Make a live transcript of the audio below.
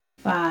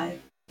5,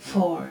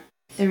 4,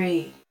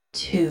 3,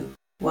 2,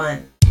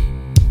 1.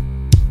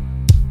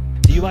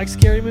 Do you like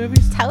scary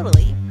movies?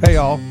 Totally. Hey,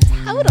 y'all.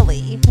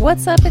 Totally.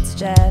 What's up? It's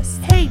Jess.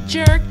 Hey,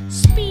 jerk.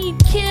 Speed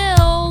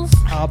kills.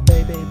 Oh,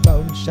 baby,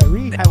 Bone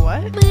Sherry. Hi,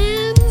 what?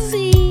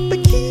 Lindsay.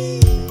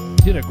 You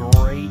did a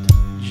great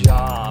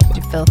job.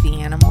 You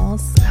filthy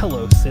animals.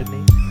 Hello,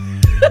 Sydney.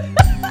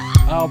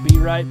 I'll be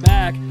right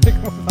back. I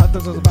thought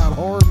this was about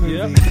horror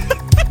movies.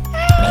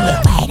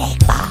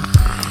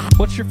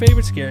 What's your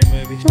favorite scary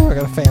movie? Oh, I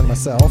gotta fan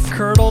myself.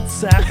 Curdled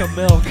sack of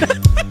milk.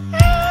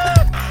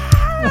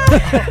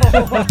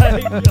 Oh my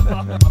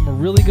God. I'm a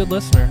really good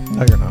listener.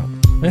 No, you're not.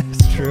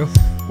 It's true.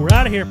 We're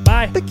out of here.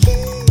 Bye.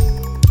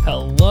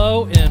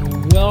 Hello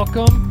and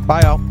welcome.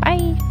 Bye, y'all.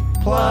 Bye.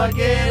 Plug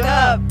it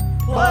up.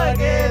 Plug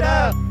it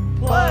up.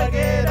 Plug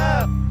it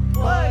up.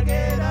 Plug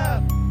it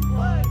up.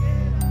 Plug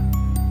it up.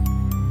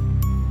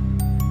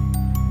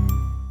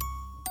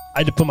 I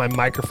had to put my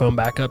microphone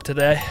back up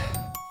today.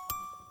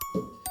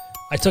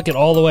 I took it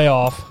all the way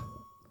off.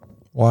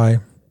 Why?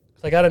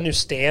 I got a new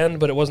stand,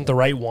 but it wasn't the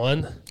right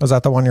one. Is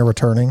that the one you're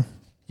returning?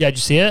 Yeah, did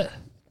you see it?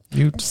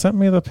 You sent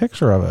me the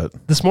picture of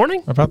it. This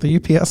morning? About the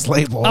UPS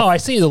label. Oh, I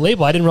see the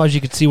label. I didn't realize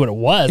you could see what it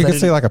was. You can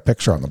see like a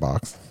picture on the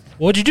box.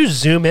 What'd you do?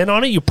 Zoom in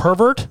on it, you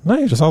pervert? No,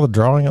 you just saw the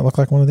drawing. It looked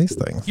like one of these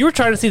things. You were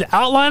trying to see the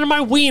outline of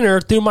my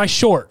wiener through my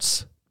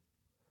shorts.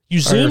 You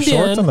Are your zoomed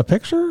shorts in. in the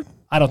picture?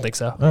 I don't think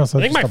so. Oh, so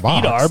I think just my a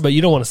box. feet are, but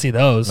you don't want to see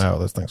those. No,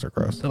 those things are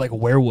gross. They're like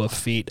werewolf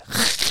feet.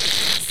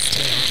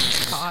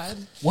 God.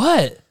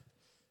 What?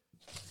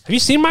 Have you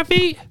seen my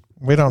feet?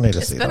 We don't need to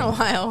It's see been them. a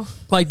while.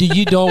 Like, dude,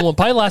 you don't want...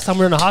 Probably last time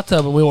we were in a hot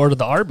tub and we ordered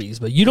the Arby's,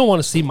 but you don't want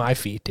to see my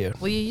feet, dude.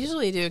 Well, you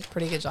usually do a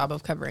pretty good job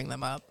of covering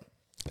them up.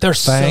 They're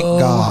Thank so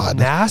God.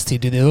 nasty,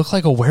 dude. They look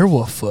like a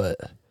werewolf foot.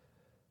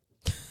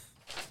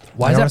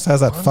 Why It is always that has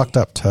that funny? fucked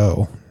up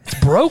toe. It's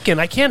broken.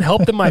 I can't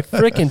help that my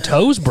freaking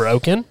toe's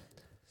broken.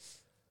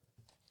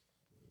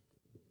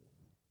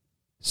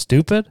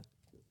 Stupid.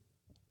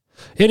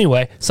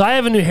 Anyway, so I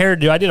have a new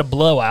hairdo. I did a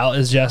blowout,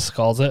 as Jess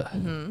calls it.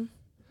 Mm-hmm.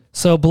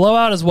 So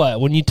blowout is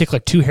what? When you take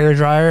like 2 hair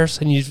dryers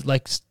and you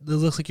like, it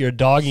looks like you're a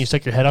dog and you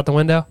stick your head out the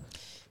window?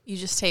 You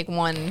just take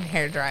one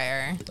hair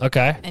dryer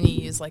Okay. and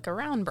you use like a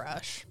round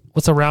brush.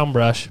 What's a round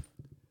brush?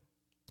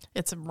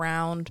 It's a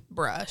round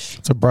brush.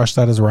 It's a brush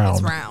that is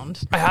round. It's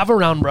round. I have a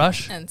round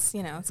brush. And it's,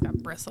 it's got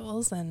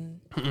bristles and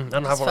I don't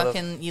have just one of those.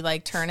 fucking, you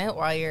like turn it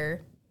while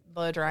you're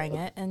blow drying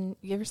it and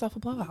you give yourself a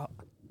blowout.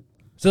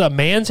 Is it a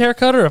man's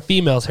haircut or a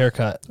female's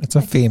haircut? It's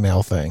a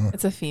female thing.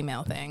 It's a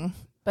female thing.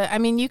 But I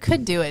mean, you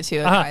could do it to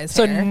a guy's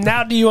So hair.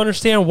 now do you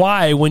understand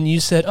why when you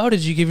said, oh,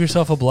 did you give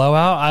yourself a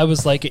blowout? I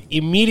was like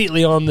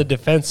immediately on the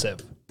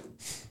defensive.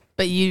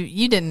 But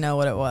you didn't know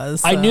what it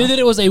was. I so. knew that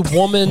it was a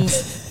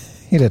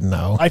woman's, He didn't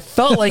know. I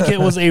felt like it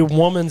was a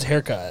woman's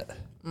haircut.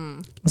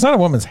 It's not a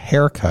woman's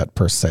haircut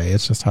per se.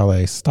 It's just how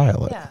they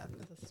style it. Yeah,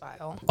 it's a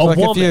style. A Like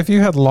woman. if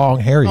you had long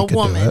hair, you A could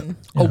woman.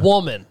 do it. A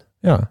woman.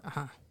 Yeah.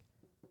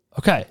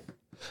 Okay.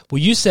 Well,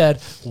 you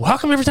said, well, how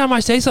come every time I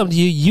say something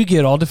to you, you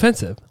get all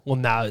defensive? Well,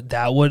 now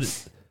that would...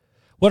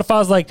 What if I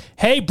was like,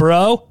 hey,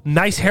 bro,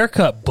 nice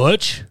haircut,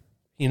 butch?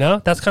 You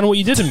know, that's kind of what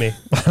you did to me.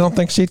 I don't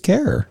think she'd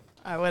care.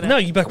 I wouldn't. No,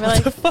 you'd be like, I'd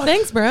what the fuck?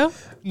 Thanks, bro.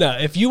 No,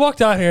 if you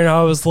walked out here and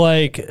I was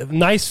like,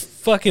 nice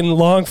fucking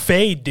long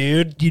fade,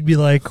 dude, you'd be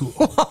like,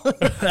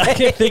 I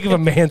can't think of a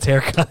man's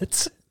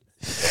haircuts.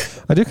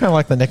 I do kind of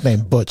like the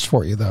nickname Butch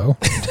for you, though.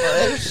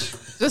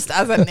 Just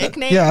as a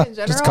nickname Yeah, in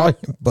general. just call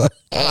you Butch.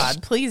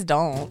 God, please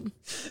don't.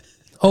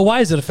 Oh, why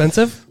is it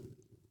offensive?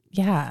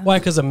 Yeah. Why?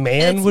 Because a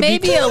man It's would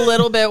maybe be a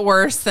little bit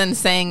worse than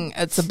saying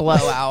it's a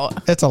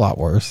blowout. It's a lot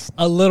worse.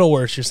 a little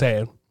worse, you're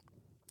saying.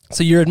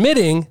 So you're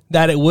admitting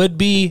that it would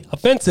be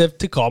offensive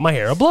to call my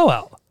hair a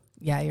blowout.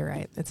 Yeah, you're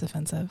right. It's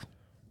offensive.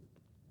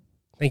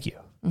 Thank you.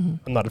 I'm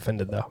not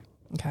offended, though.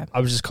 Okay. I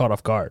was just caught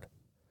off guard.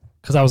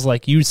 Because I was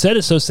like, you said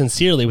it so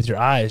sincerely with your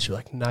eyes. You're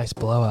like, nice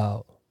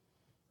blowout.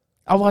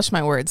 I'll watch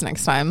my words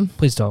next time.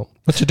 Please don't.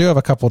 But you do have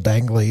a couple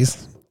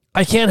danglies.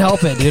 I can't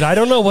help it, dude. I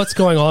don't know what's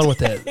going on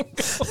with it.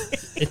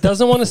 It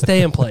doesn't want to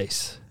stay in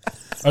place.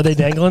 Are they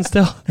dangling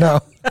still? No,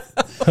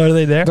 Are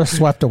they there? they're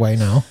swept away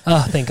now.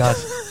 Oh, thank God.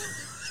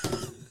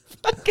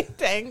 Fucking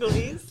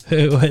danglies.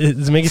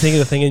 Does it make you think of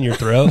the thing in your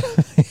throat?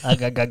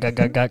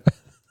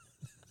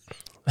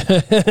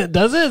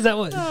 Does it? Is that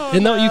what?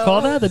 Isn't that what you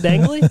call that? The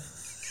dangly?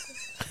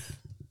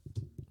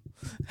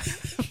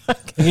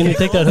 Can you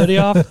take that hoodie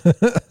off?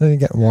 You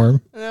get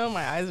warm. No,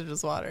 my eyes are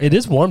just watering. It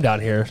is warm down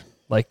here.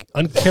 Like,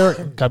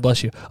 God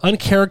bless you.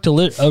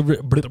 Uncharacteristic.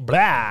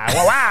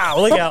 Wow,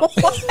 look out.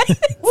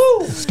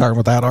 Woo. Starting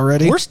with that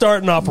already. We're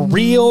starting off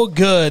real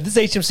good. This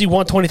is HMC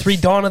 123,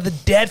 Dawn of the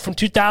Dead from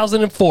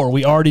 2004.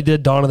 We already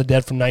did Dawn of the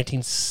Dead from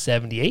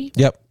 1978.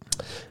 Yep.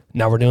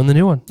 Now we're doing the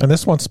new one. And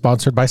this one's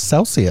sponsored by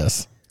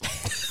Celsius.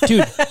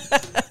 Dude,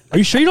 are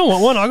you sure you don't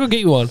want one? I'll go get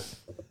you one.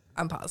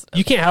 I'm positive.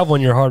 You can't have one.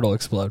 Your heart will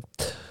explode.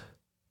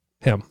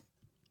 Him.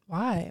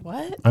 Why?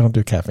 What? I don't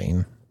do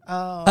caffeine.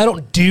 Oh. I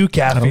don't do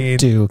caffeine.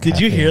 do Did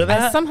you hear caffeine. I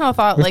that? somehow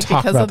thought We've like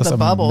talked because about of this the a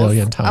bubbles.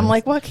 million times. I'm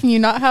like, what? Can you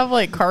not have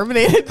like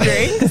carbonated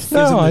drinks? Gives him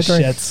No, the I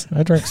drink. shits.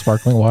 I drink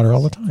sparkling water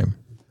all the time.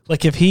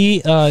 Like if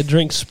he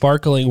drinks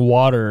sparkling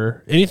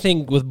water,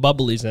 anything with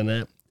bubblies in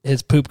it,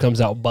 his poop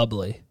comes out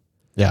bubbly.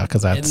 Yeah,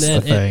 because And that's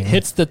then the thing. it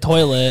hits the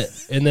toilet,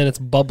 and then it's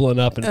bubbling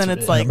up. And, And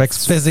it's like It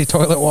makes fizzy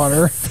toilet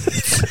water.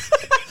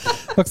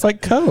 Looks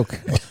like Coke.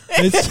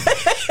 it's,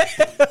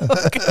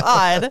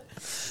 God,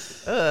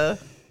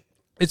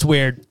 it's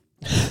weird.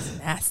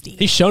 nasty.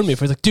 He showed me.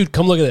 He's like, dude,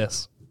 come look at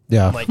this.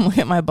 Yeah. I'm like, Look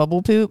at my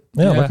bubble poop.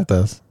 Yeah, Yeah. look at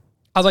this.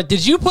 I was like,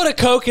 did you put a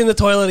Coke in the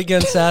toilet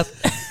again, Seth?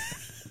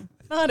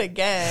 Not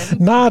again.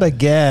 Not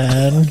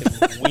again.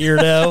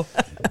 Weirdo.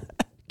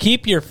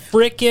 Keep your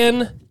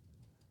frickin'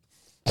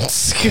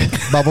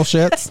 Bubble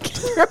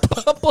shits. Your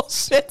bubble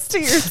shits to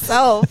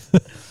yourself.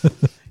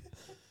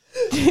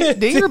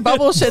 Do your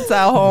bubble shits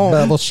at home.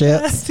 Bubble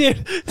shits.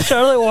 Dude,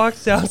 Charlotte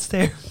walks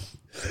downstairs.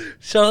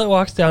 Charlotte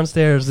walks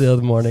downstairs the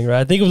other morning, right?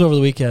 I think it was over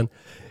the weekend.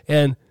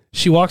 And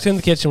she walks in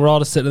the kitchen. We're all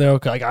just sitting there.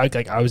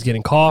 I was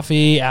getting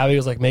coffee. Abby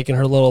was like making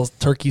her little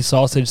turkey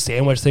sausage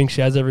sandwich thing she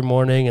has every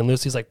morning. And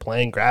Lucy's like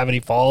playing Gravity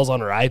Falls on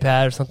her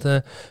iPad or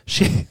something.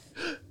 She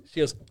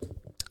goes,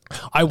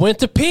 I went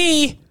to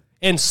pee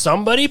and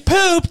somebody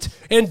pooped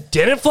and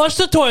didn't flush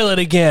the toilet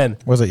again.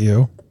 Was it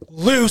you?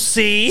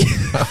 Lucy.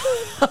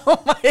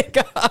 Oh my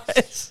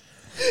gosh.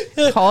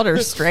 Called her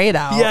straight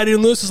out. Yeah, dude.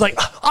 Lucy's like,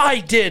 I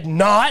did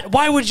not.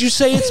 Why would you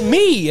say it's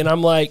me? And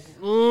I'm like,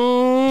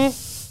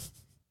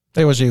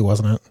 It was you,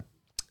 wasn't it?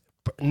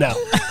 no.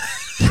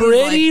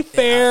 Pretty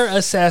fair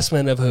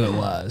assessment of who it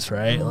was,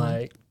 right?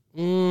 Like,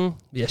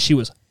 yeah, she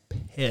was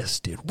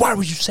pissed, dude. Why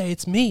would you say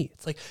it's me?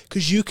 It's like,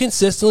 because you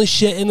consistently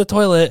shit in the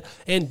toilet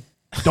and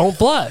don't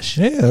flush.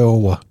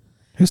 Ew.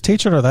 Who's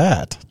teaching her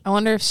that? I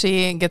wonder if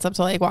she gets up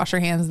to like wash her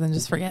hands and then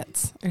just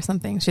forgets or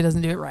something. She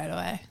doesn't do it right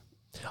away.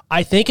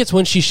 I think it's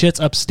when she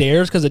shits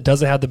upstairs because it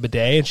doesn't have the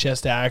bidet and she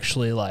has to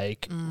actually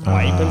like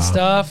wipe and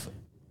stuff.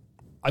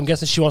 I'm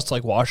guessing she wants to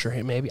like wash her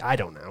hand. Maybe. I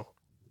don't know.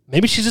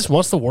 Maybe she just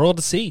wants the world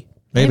to see.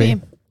 Maybe.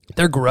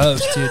 They're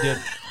gross too, dude.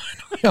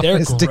 They're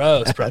always do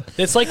gross, bro.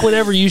 It's like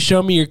whenever you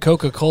show me your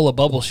Coca-Cola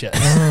bubble shit.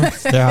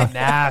 Yeah.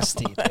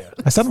 Nasty, dude.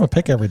 I send him a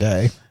pic every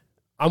day.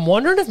 I'm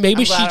wondering if maybe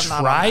I'm she glad I'm not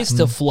on tries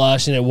to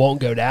flush and it won't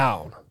go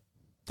down.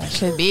 That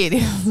should be.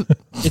 Dude.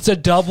 It's a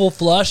double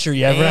flusher.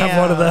 You ever have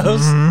one of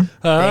those?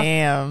 Huh?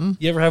 Damn.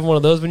 You ever have one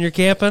of those when you're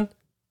camping?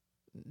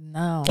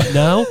 No.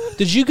 No?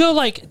 Did you go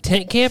like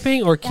tent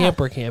camping or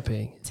camper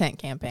camping? Tent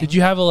camping. Did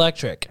you have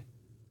electric?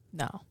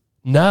 No.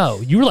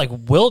 No. You were like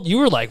wilt. You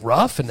were like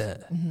roughing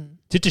it.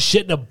 Did you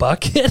shit in a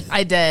bucket?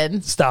 I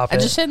did. Stop I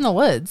it. just shit in the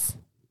woods.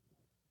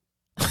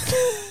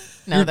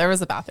 No, there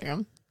was a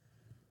bathroom.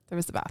 There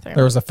was a bathroom.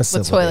 There was a with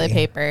facility. toilet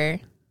paper.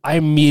 I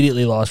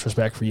immediately lost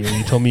respect for you when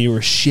you told me you were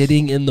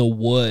shitting in the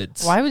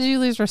woods. Why would you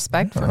lose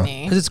respect for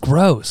me? Because it's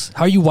gross.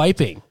 How are you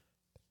wiping?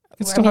 You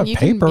can still have you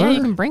paper. Can, yeah,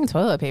 you can bring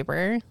toilet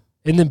paper.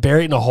 And then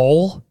bury it in a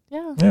hole?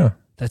 Yeah. Yeah.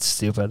 That's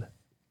stupid.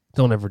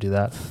 Don't ever do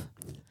that.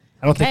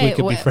 I don't think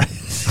we could be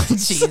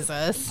friends.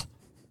 Jesus.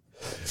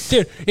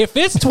 Dude, if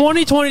it's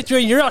 2023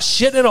 and you're out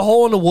shitting in a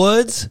hole in the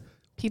woods,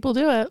 People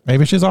do it.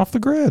 Maybe she's off the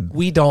grid.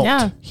 we don't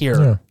Yeah.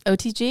 here. Yeah.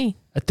 OTG.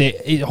 At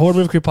the Horror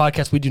Movie Crew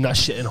podcast, we do not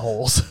shit in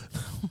holes.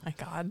 Oh my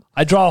God.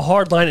 I draw a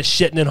hard line at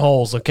shitting in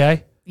holes,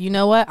 okay? You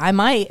know what? I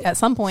might at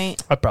some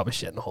point. I'd probably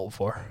shit in a hole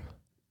before.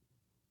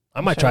 I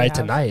might sure try you it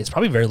have. tonight. It's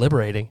probably very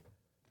liberating.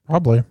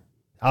 Probably.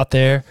 Out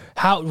there.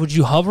 How would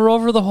you hover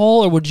over the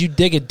hole or would you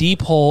dig a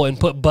deep hole and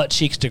put butt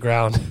cheeks to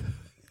ground?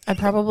 I'd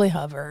probably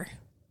hover.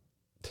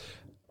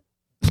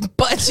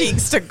 Butt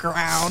cheeks to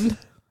ground.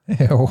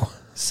 Ew.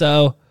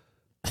 So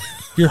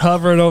you're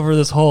hovering over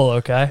this hole,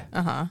 okay?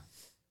 Uh-huh.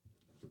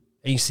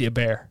 And you see a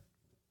bear.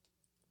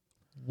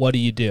 What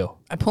do?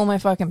 I pull my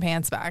fucking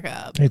pants back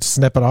up. You'd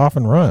snip it off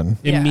and run.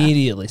 Yeah.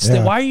 Immediately. So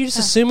Yeah. why are you just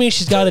assuming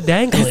she's got a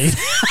dangly?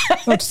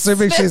 I'm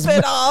assuming she's Snip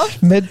it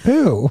off.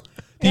 mid-poo.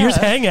 Do yours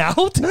hang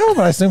out? No,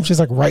 but I assume she's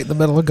like right in the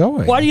middle of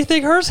going. Why do you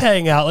think hers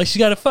hang out? Like she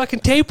got a fucking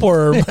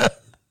tapeworm.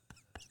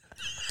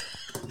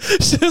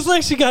 She's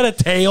like she got a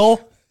tail.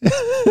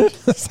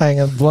 It's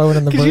hanging, blowing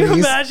in the Could breeze. you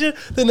imagine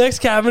the next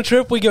cabin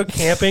trip we go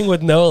camping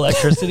with no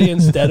electricity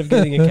instead of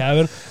getting a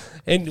cabin?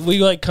 And we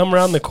like come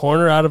around the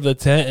corner out of the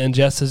tent and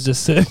Jess is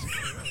just sitting.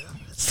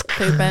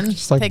 Pooping.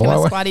 Just like taking a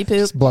blowing, squatty poop.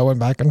 just blowing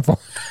back and forth.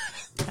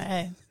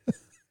 Hey.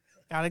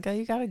 Gotta go,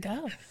 you gotta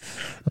go.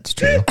 That's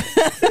true.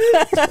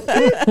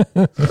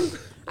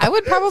 I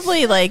would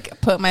probably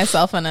like put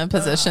myself in a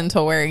position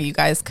to where you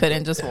guys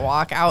couldn't just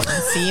walk out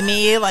and see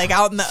me like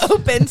out in the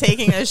open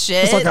taking a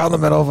shit. It's like out in the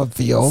middle of a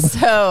field.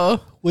 So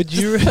Would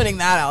you just putting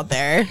that out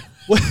there.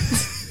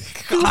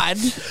 God.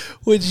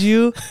 would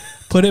you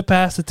put it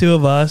past the two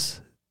of us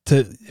to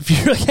if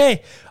you're like,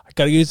 hey, I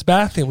gotta use the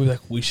bathroom, we'd be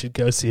like, we should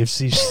go see if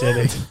she's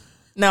sitting.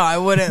 No, I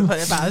wouldn't put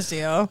it past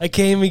you. I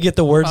can't even get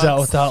the words out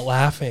Fucks. without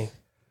laughing.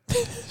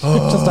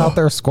 Just out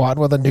there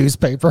squatting with a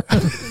newspaper.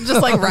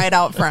 Just like right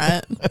out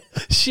front.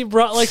 She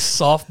brought like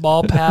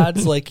softball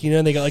pads, like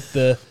they got like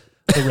the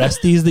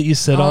resties that you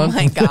sit Oh on.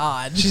 my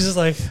God. She's just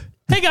like,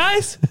 Hey,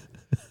 guys.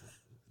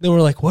 Then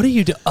we're like, what are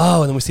you doing?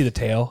 Oh, and then we see the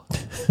tail.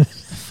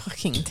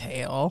 Fucking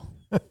tail.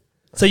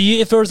 So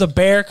if there was a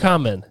bear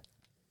coming.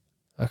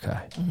 Okay.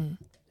 Mm-hmm.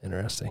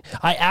 Interesting.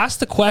 I asked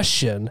the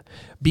question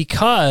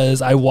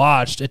because I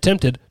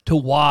attempted to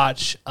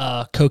watch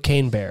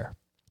Cocaine Bear.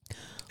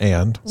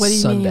 And? What do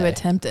you mean you Sunday.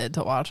 attempted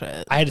to watch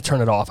it? I had to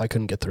turn it off. I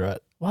couldn't get through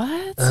it.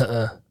 What?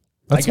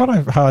 That's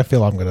how I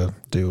feel I'm going to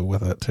do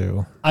with it,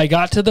 too. I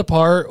got to the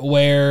part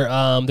where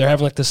they're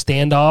having like the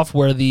standoff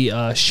where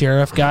the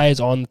sheriff guy is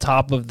on the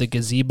top of the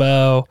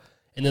gazebo,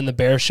 and then the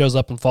bear shows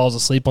up and falls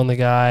asleep on the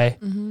guy.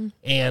 Mm-hmm.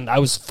 And I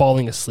was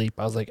falling asleep.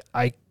 I was like,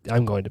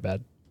 I'm going to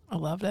bed. I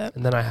loved it.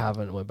 And then I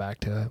haven't went back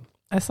to it.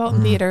 I saw it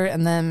in theater,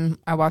 and then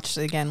I watched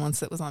it again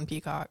once it was on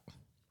Peacock.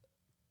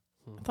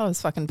 I thought it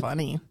was fucking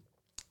funny.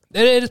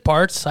 It is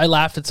parts. I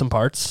laughed at some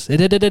parts. It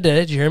did.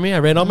 Did you hear me? I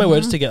ran all my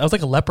words together. I was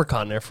like a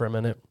leprechaun there for a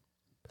minute.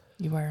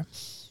 You were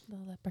the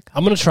leprechaun.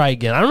 I'm going to try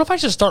again. I don't know if I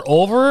should start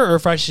over or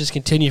if I should just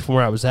continue from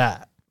where I was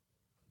at.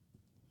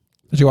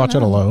 Did you watch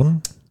it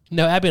alone?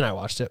 No, Abby and I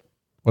watched it.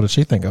 What did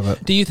she think of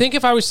it? Do you think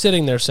if I was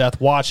sitting there,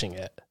 Seth, watching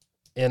it,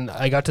 and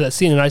I got to that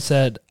scene and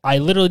I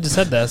literally just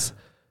said this,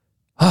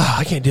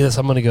 I can't do this.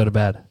 I'm going to go to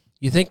bed.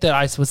 You think that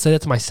I would say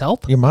that to myself?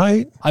 You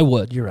might. I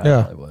would. You're right.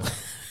 Yeah. I would.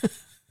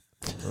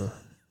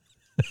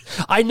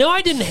 I know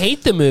I didn't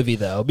hate the movie,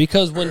 though,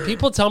 because when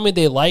people tell me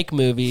they like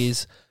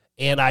movies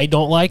and I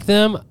don't like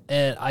them,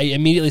 and I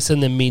immediately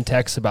send them mean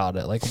texts about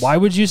it. Like, why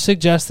would you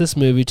suggest this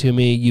movie to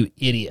me, you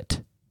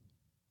idiot?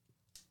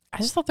 I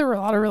just thought there were a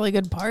lot of really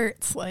good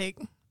parts. Like,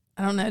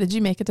 I don't know. Did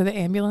you make it to the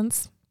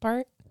ambulance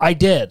part? I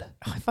did.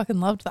 Oh, I fucking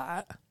loved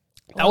that.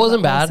 That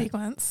wasn't whole bad.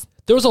 Sequence.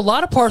 There was a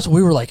lot of parts where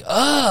we were like,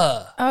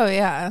 ugh. Oh,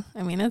 yeah.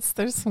 I mean,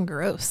 there's some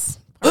gross.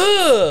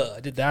 Ugh. I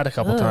did that a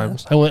couple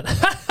times. I went,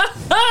 ha ha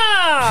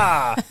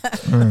ha,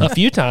 a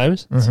few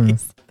times. Mm-hmm.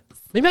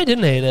 Maybe I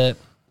didn't hate it.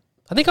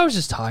 I think I was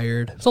just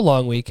tired. It was a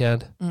long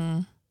weekend.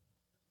 I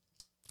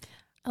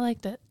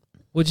liked it.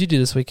 What'd you do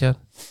this weekend?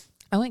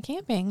 I went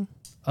camping.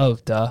 Oh,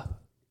 duh.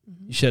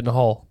 You shit in a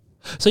hole.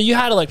 So you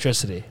had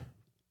electricity.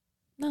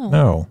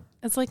 No.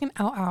 It's like an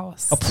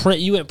outhouse.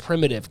 You went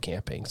primitive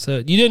camping. So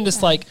you didn't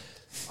just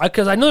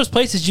because I know there's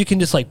places you can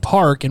just like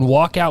park and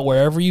walk out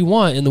wherever you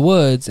want in the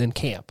woods and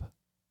camp.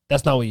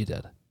 That's not what you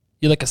did.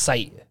 You like a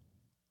site.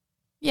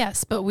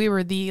 Yes, but we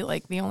were the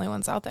only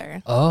ones out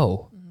there.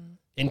 Oh,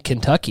 in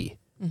Kentucky.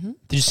 Mm-hmm.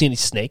 Did you see any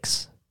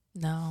snakes?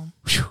 No.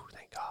 Whew,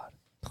 thank God.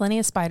 Plenty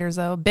of spiders,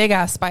 though. Big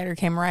ass spider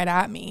came right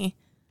at me.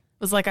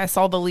 It was like I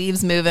saw the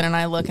leaves moving and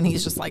I look and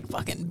he's just like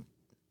fucking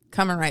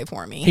coming right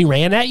for me. He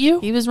ran at you?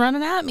 He was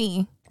running at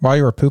me. While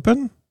you were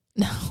pooping?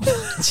 No.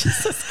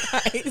 Jesus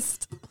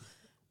Christ.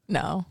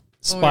 No.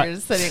 We were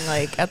just sitting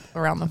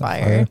around the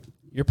fire.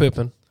 You're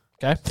pooping.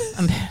 Okay.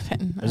 I'm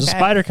pooping. There's a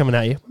spider coming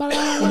at you.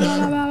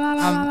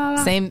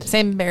 Same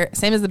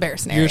as the bear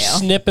scenario. You're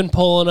snipping,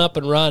 pulling up,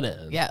 and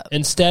running. Yeah.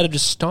 Instead of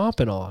just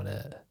stomping on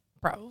it.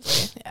 Probably.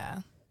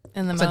 Yeah.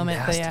 In the That's moment,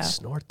 a but nasty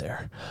snort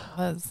there. it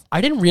was.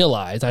 I didn't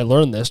realize, I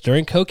learned this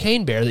during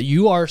Cocaine Bear, that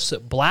you are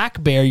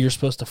black bear, you're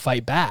supposed to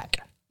fight back.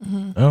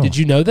 Oh. Did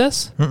you know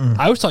this? Mm-mm.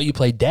 I always thought you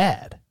played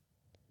dead.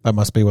 That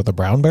must be with the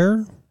brown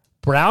bear?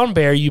 Brown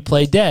bear, you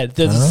play dead.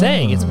 There's a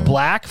saying. It's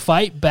black,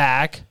 fight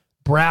back,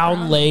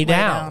 brown, lay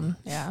down.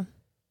 Yeah.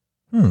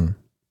 And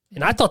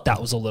I thought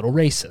that was a little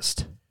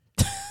racist.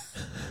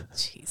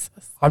 Jesus.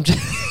 I'm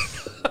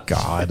just...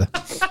 God.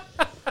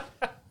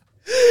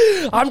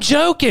 I'm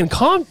joking.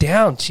 Calm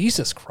down.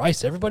 Jesus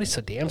Christ. Everybody's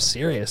so damn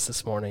serious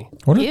this morning.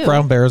 What if Ew.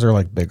 brown bears are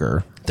like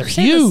bigger? They're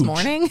Say huge. This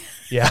morning?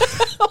 Yeah.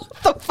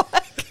 What the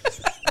fuck?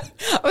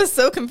 I was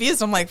so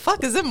confused. I'm like,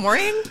 fuck, is it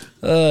morning?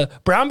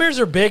 Brown bears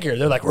are bigger.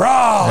 They're like,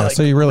 raw. Yeah, like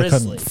so you really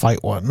grizzly. couldn't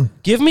fight one.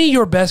 Give me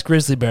your best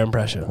grizzly bear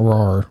impression.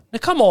 Roar. Now,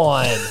 come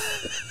on.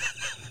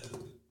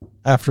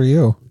 After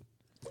you.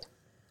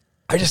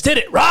 I just did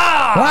it.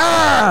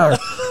 Raw.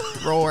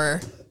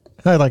 Roar.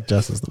 I like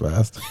Jess is the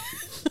best.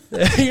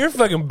 You're a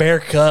fucking bear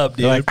cub, dude.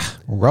 You're like,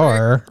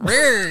 roar.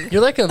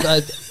 You're like a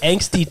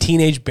angsty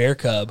teenage bear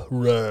cub.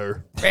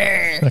 Roar.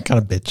 Kind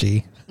of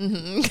bitchy.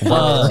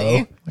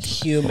 Whoa.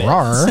 Human.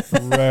 Roar.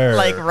 Roar.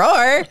 Like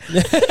roar.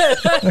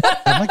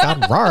 Oh my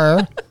God,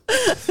 roar.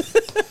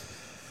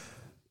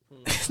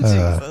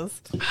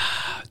 Jesus.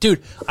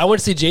 Dude, I went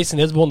to see Jason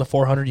Isbell in the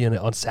 400 unit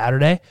on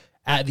Saturday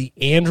at the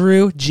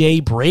Andrew J.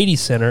 Brady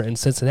Center in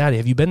Cincinnati.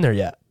 Have you been there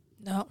yet?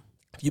 No.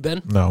 Have you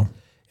been? No.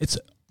 It's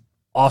an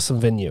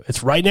awesome venue.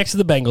 It's right next to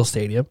the Bengals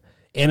Stadium,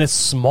 and it's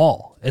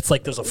small. It's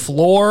like there's a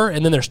floor,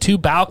 and then there's two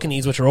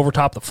balconies, which are over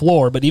top the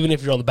floor, but even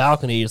if you're on the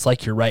balcony, it's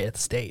like you're right at the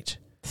stage.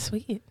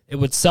 Sweet. It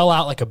would sell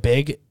out like a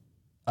big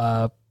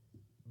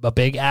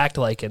act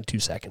like in 2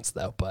 seconds,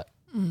 though, but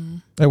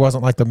It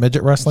wasn't like the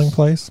midget wrestling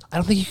place? I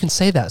don't think you can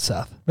say that,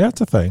 Seth. Yeah,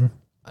 it's a thing.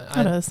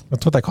 That is.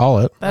 That's what they call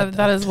it.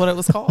 That is what it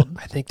was called.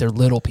 I think they're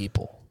little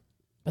people.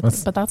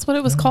 But that's what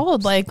it was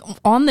called, like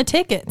on the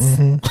tickets.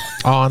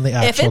 On the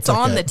actual If it's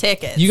on the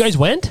ticket. tickets. You guys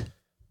went?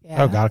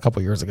 Yeah. Oh, God, a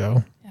couple years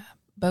ago.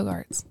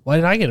 Bogarts. Why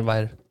didn't I get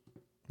invited?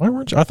 Why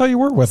weren't you? I thought you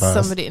were with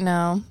us.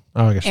 No.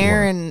 Oh, I guess you weren't.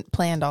 Aaron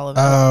planned all of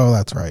it. Oh,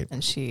 that's right.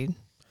 And she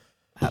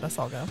had us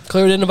all go.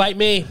 Claire didn't invite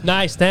me.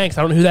 Nice, thanks.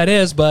 I don't know who that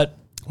is, but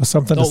Was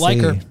something Don't to like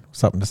see. her.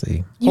 Something to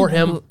see. or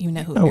him. You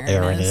know who Oh, Aaron,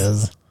 Aaron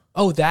is.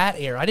 Oh, that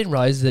Aaron. I didn't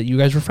realize that you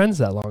guys were friends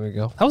that long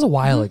ago. That was a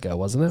while ago,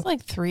 wasn't it? It's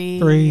like 3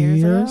 3 years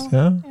years?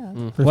 ago.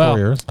 Yeah. 3, Well, 4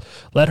 years.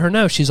 Let her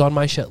know she's on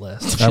my shit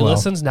list. If she I will.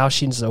 listens, now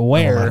she's I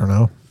aware don't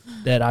know.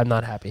 that I'm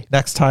not happy.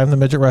 Next time the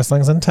midget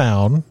wrestling's in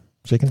town,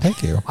 she can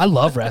take you. I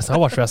love wrestling. I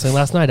watched wrestling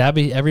last night.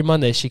 Abby, every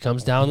Monday, she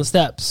comes down the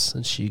steps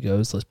and she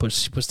goes,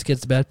 she puts the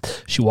kids to bed.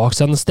 She walks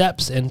down the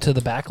steps into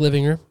the back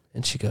living room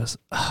and she goes,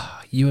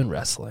 you and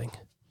wrestling.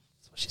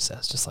 That's what she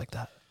says, just like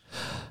that.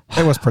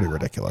 It was pretty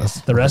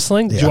ridiculous. The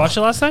wrestling? Did you Yeah. watch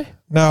it last night?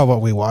 No, but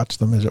we watched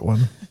the midget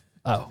one.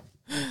 Oh.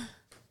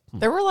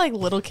 There were like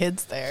little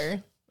kids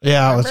there,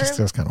 Yeah, Remember? it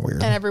was kind of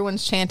weird. and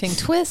everyone's chanting,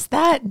 "Twist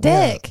that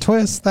Yeah, dick,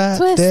 twist that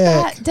twist dick.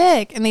 that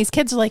dick," and these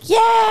kids are like,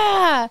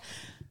 "Yeah!"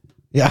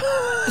 Yeah.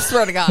 I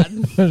swear to God,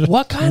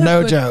 What kind No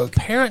of a joke.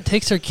 parent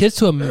takes their kids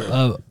to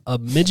a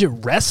midget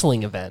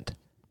wrestling event?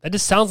 That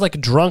just sounds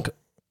like drunk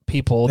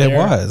people It there.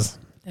 was.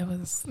 it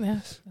was yeah.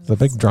 It's a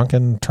big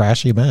drunken,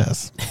 trashy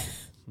mess.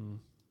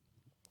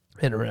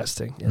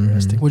 Interesting.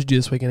 Mm-hmm. What'd you do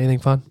this weekend? Anything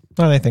fun?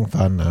 Not anything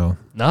fun, no.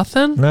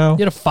 Nothing? No.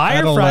 You had a I fire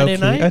had a Friday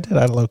low-key- night? I did.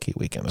 I had a low-key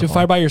weekend. Did you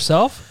fire by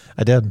yourself?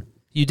 I did.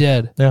 You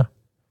did. Yeah.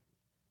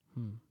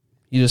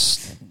 You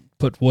just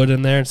put wood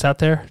in there and sat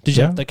there? Did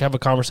you Yeah. have to have a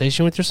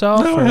conversation with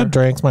yourself? No, or- I had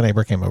drinks. My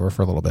neighbor came over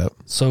for a little bit.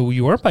 So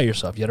you weren't by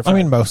yourself. You had a I friend.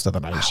 mean, most of the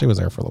night. She was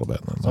there for a little bit.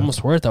 I was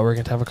almost worried that we were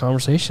going to have a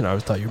conversation. I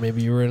thought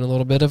maybe you were in a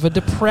little bit of a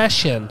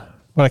depression.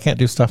 But I can't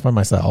do stuff by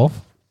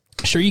myself.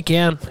 Sure you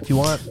can if you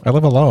want. I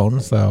live alone,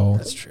 so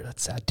That's true.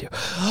 That's sad too.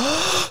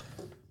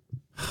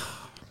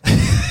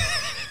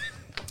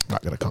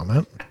 not going to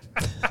comment.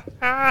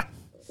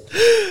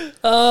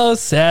 Oh,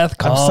 Seth, I'm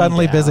calm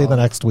suddenly down. busy the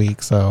next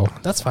week, so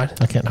That's fine.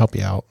 I can't help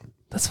you out.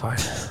 That's fine.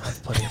 I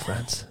have plenty of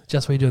friends.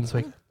 Jess, what are you doing this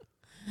week?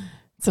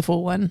 It's a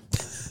full one.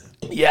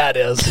 Yeah, it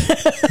is.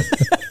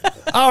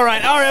 All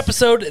right, our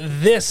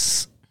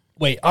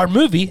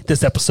movie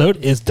this episode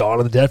is Dawn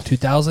of the Dead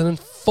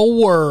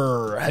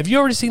 2004. Have you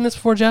already seen this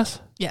before, Jess?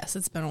 Yes,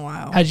 it's been a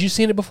while. Had you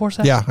seen it before,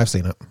 Seth? Yeah, I've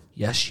seen it.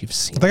 Yes, you've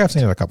seen I it. think I've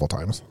seen it a couple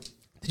times.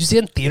 Did you see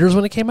it in theaters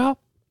when it came out?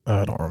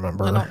 I don't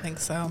remember. I don't think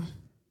so.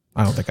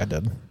 I don't think I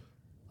did.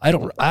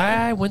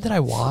 When did I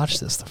watch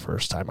this the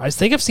first time? I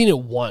think I've seen it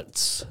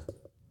once.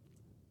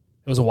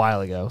 It was a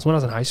while ago. It was when I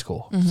was in high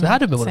school. So it had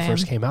to have been when it Same.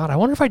 first came out. I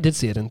wonder if I did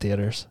see it in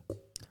theaters.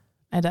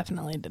 I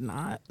definitely did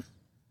not.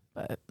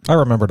 But I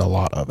remembered a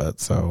lot of it,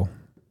 so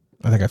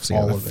I think I've seen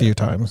All it a of few it.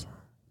 times.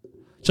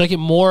 Did you like it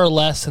more or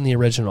less than the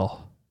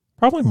original?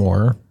 Probably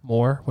more.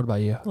 More? What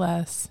about you?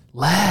 less.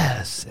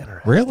 Less.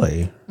 Interesting.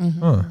 Really?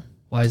 Huh.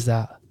 Why is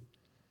that?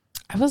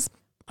 I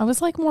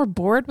was like more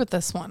bored with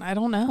this one. I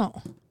don't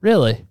know.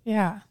 Really?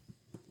 Yeah.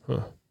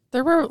 Huh.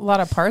 There were a lot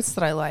of parts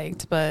that I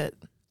liked, but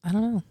I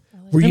don't know.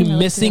 Were you Didn't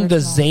really missing see the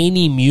original.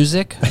 zany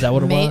music? Is that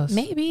what it was?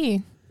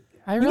 Maybe.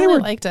 I they really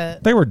were- liked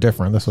it. They were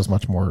different. This was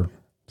much more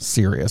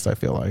serious, I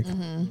feel like.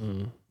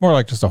 More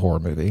like just a horror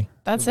movie.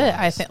 That's it.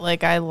 I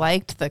think I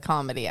liked the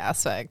comedy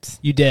aspect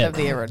You did. of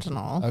the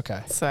original.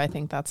 Okay. So I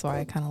think that's why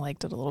I kind of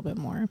liked it a little bit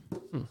more.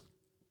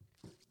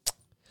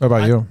 What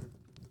about you?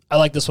 I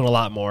like this one a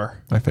lot more.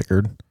 I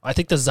figured. I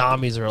think the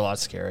zombies are a lot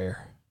scarier.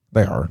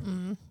 They are.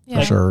 Yeah.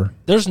 For sure.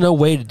 There's no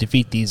way to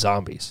defeat these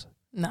zombies.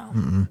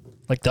 No.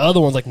 Like the other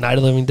ones, like Night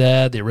of the Living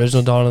Dead, the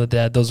original Dawn of the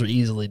Dead, those are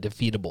easily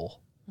defeatable.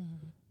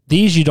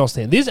 These you don't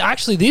stand. These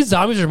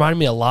zombies remind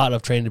me a lot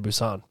of Train to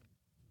Busan.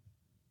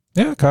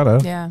 Yeah, kind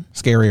of. Yeah.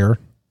 Scarier.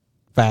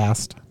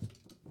 Fast.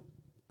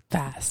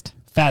 Fast.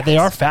 They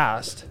are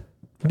fast.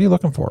 What are you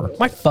looking for?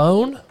 My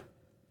phone?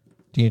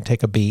 Do you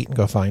take a beat and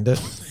go find it?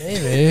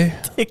 Maybe.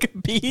 Take a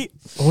beat.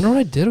 I wonder what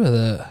I did with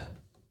it.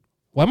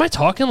 Why am I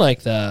talking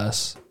like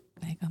this?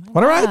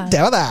 What do I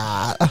do with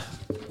that?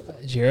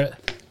 Did you hear it?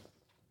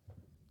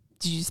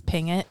 Did you just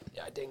ping it?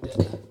 Yeah, I dinged it.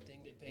 Dinged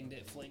it, pinged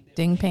it, flinged it.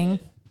 Ding ping.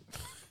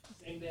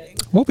 Dinged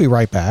it. We'll be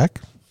right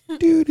back.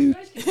 Do, do,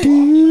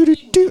 do,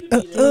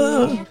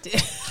 do, do.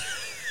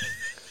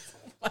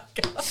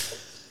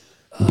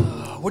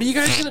 What are you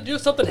guys going to do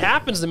if something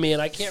happens to me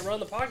and I can't run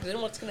the podcast?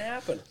 Then what's going to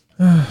happen?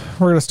 We're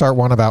going to start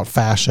one about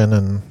fashion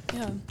and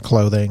Yeah.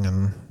 clothing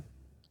and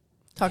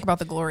Talk about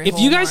the glory. If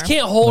hole you guys more.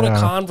 can't hold a Yeah.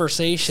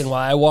 conversation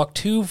while I walk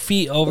 2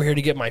 feet over here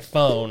to get my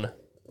phone.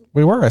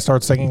 we were. I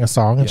started singing a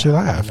song and she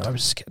laughed. I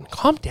was just kidding.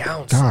 Calm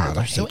down. God, Seth.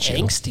 I You're so hate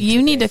you. angsty.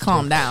 You need to today.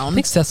 calm I down.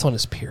 think Seth's on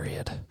his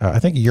period. I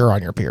think you're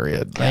on your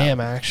period. I am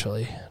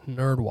actually.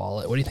 Nerd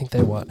Wallet. What do you think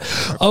they want?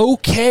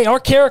 Okay, our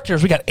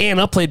characters. We got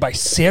Anna, played by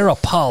Sarah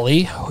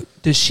Polly.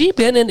 Does she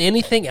been in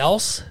anything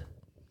else?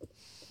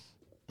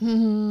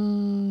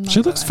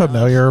 She looks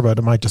familiar, but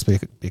it might just be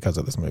because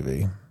of this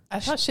movie. I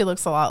thought she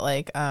looks a lot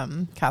like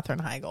Katherine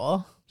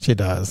Heigl. She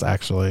does,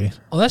 actually.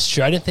 Oh, that's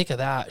true. I didn't think of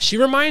that. She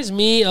reminds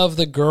me of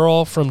the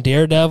girl from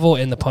Daredevil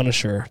and The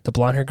Punisher. The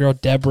blonde hair girl,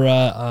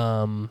 Deborah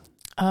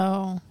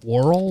Oh,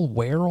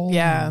 Worrell?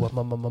 Yeah.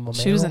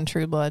 she was Merrill? in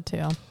True Blood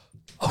too.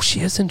 Oh, she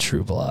is in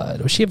True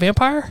Blood. Was she a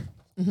vampire?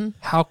 Mm-hmm.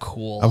 How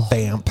cool. A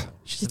vamp.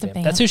 She's a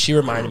vamp. That's who she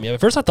reminded me of.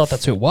 At first, I thought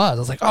that's who it was. I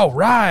was like, oh,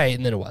 right.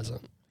 And then it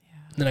wasn't.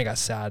 And then I got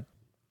sad.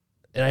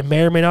 And I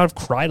may or may not have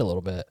cried a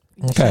little bit.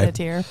 Shed a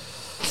tear.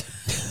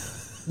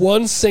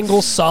 One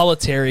single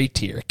solitary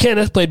tear.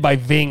 Kenneth, played by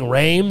Ving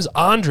Rhames.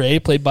 Andre,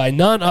 played by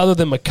none other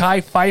than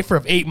Mekhi Phifer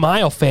of 8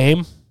 Mile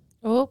fame.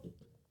 Oh.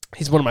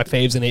 He's one of my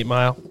faves in 8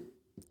 Mile.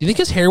 Do you think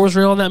his hair was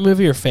real in that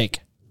movie or fake?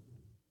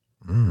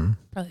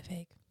 Probably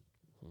fake.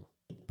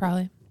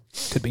 Probably.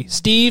 Could be.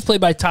 Steve,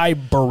 played by Ty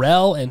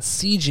Burrell. And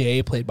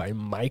CJ, played by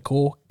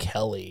Michael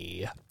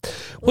Kelly.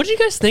 What did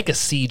you guys think of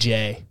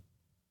CJ?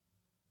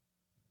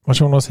 Which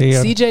one was he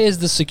in? CJ is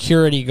the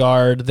security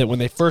guard that when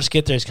they first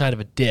get there, he's kind of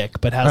a dick,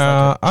 but has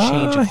like a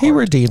change of he heart.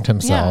 redeemed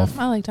himself.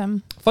 Yeah, I liked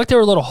him. I feel like they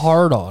were a little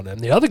hard on him.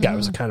 The other guy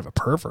was kind of a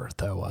pervert,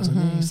 though, wasn't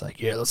he? He's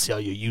like, yeah, let's see how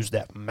you use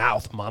that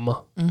mouth,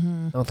 mama. I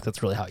don't think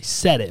that's really how he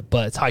said it,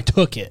 but it's how I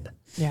took it.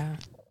 Yeah,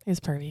 he's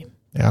pervy.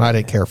 Yeah, and I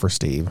didn't care for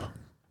Steve.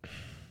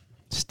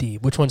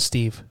 Steve. Which one's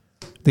Steve?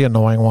 The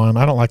annoying one.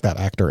 I don't like that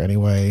actor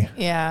anyway.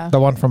 Yeah. The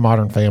one from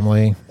Modern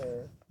Family.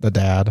 The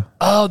dad.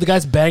 Oh, the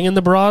guy's banging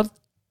the broad?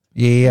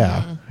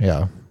 Yeah.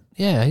 Yeah.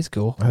 Yeah, he's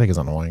cool. I think he's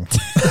annoying.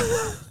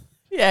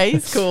 Yeah,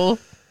 he's cool.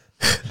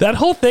 That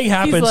whole thing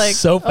happened He's like,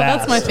 so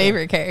fast. that's my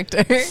favorite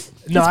character. He's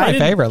my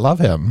favorite. Love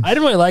him. I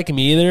didn't really like him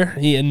either.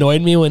 He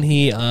annoyed me when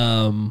he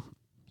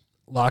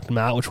locked him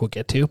out, which we'll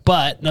get to.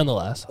 But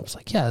nonetheless, I was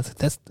like, yeah,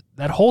 that's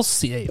that whole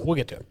scene. We'll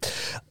get to it.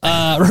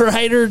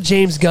 Writer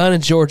James Gunn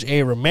and George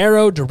A.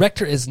 Romero.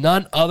 Director is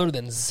none other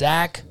than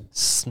Zack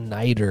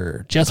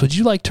Snyder. Jess, would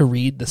you like to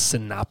read the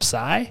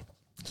synopsis?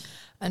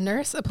 A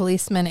nurse, a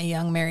policeman, a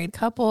young married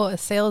couple, a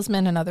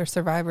salesman, and other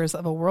survivors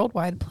of a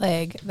worldwide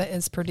plague that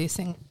is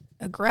producing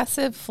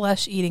aggressive,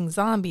 flesh-eating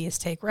zombies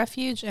take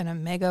refuge in a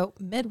mega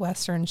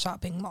Midwestern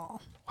shopping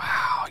mall.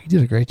 Wow, you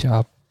did a great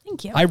job.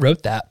 Thank you. I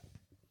wrote that.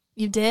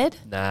 You did?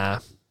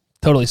 Nah,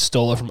 totally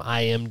stole it from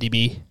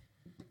IMDb.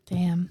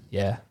 Damn.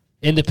 Yeah.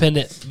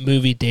 Independent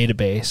Movie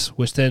Database,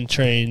 which then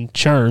churned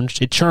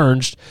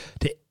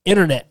to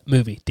Internet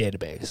Movie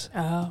Database.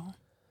 Oh.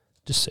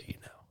 Just so you know.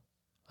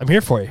 I'm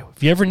here for you.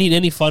 If you ever need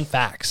any fun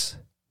facts,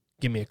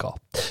 give me a call.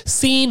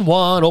 Scene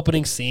 1,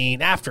 opening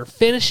scene. After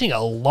finishing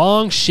a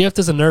long shift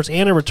as a nurse,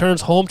 Anna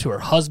returns home to her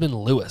husband,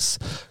 Lewis.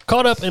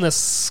 Caught up in a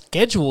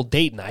scheduled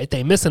date night,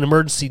 they miss an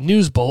emergency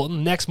news bulletin.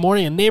 The next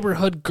morning, a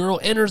neighborhood girl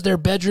enters their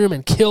bedroom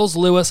and kills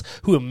Lewis,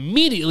 who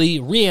immediately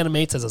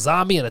reanimates as a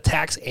zombie and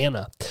attacks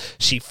Anna.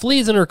 She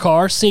flees in her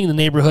car, seeing the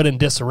neighborhood in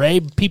disarray,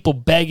 people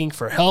begging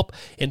for help,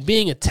 and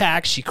being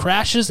attacked, she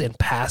crashes and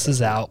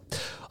passes out.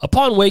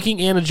 Upon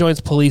waking, Anna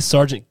joins Police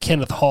Sergeant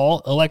Kenneth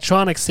Hall,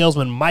 electronics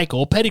salesman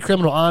Michael, petty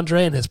criminal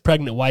Andre, and his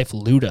pregnant wife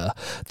Luda.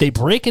 They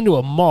break into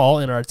a mall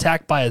and are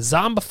attacked by a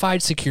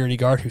zombified security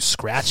guard who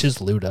scratches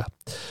Luda.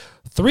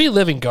 3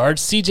 living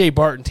guards, CJ,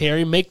 Bart, and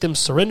Terry, make them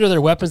surrender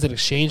their weapons in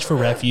exchange for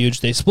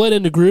refuge. They split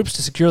into groups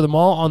to secure the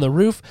mall. On the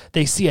roof,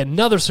 they see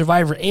another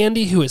survivor,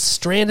 Andy, who is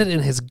stranded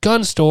in his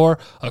gun store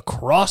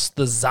across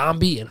the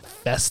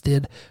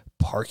zombie-infested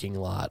parking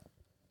lot.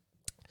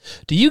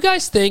 Do you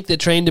guys think that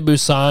Train to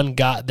Busan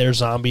got their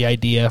zombie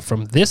idea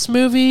from this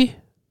movie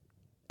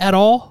at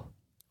all?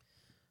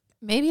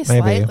 Maybe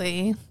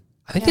slightly.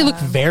 I think they look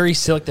very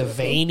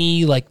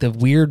silly, like the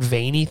weird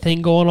veiny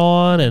thing going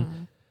on.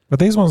 And But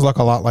these ones look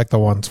a lot like the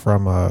ones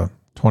from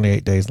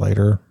 28 Days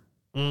Later.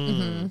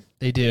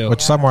 They do.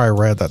 Which somewhere I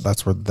read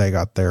that's where they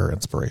got their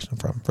inspiration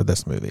from for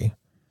this movie.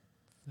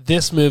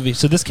 This movie,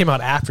 so this came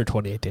out after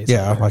 28 Days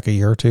Yeah, Later. like a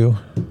year or two.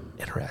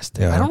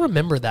 Interesting. Yeah. I don't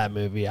remember that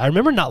movie. I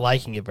remember not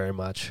liking it very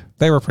much.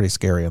 They were pretty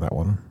scary in that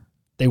one.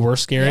 They were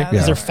scary Yeah,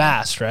 because they they're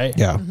fast, right?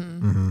 Yeah.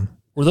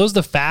 Were those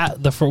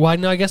well,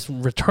 no, I guess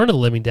Return of the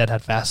Living Dead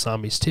had fast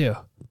zombies too.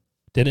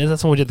 Didn't it?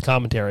 That's when we did the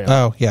commentary on.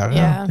 Oh, yeah.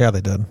 Yeah. Yeah,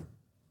 they did.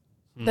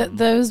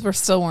 Those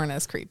weren't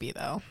as creepy,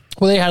 though.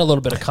 Well, they had a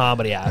little bit of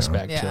comedy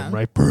aspect to Yeah. them,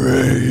 right?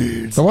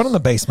 Brains. The one in the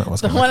basement was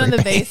The kinda one in the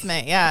creepy.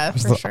 basement, yeah, It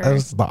was for the, sure. it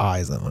was the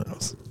eyes in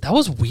it. That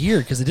was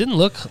weird because it didn't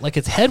look like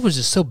its head was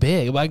just so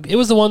big. Like, it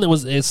was the one that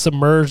was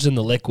submerged in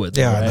the liquid.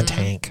 Yeah, in right? the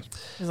tank.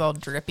 It was all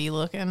drippy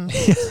looking.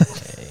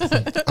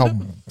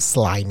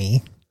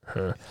 Slimy.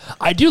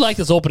 I do like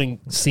this opening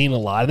scene a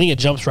lot. I think it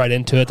jumps right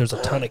into it. There's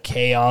a ton of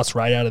chaos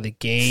right out of the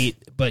gate,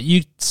 but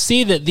you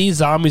see that these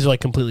zombies are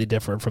like completely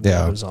different from the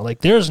Yeah. other zombies.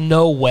 Like, there's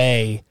no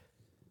way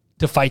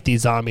to fight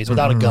these zombies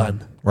without a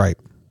gun. Right.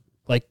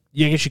 Like, I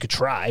guess you could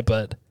try,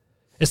 but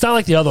it's not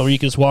like the other one where you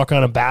can just walk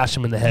on and bash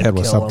them in the head Head and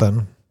was kill them.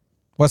 something.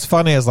 What's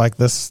funny is like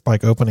this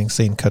opening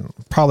scene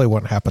probably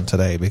wouldn't happen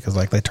today because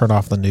like they turn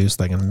off the news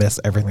thing and miss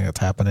everything that's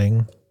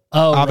happening.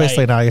 Oh,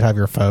 Obviously right. now you'd have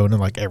your phone and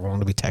like everyone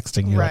would be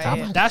texting you like,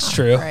 Right. That's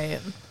true. Right.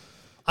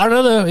 I don't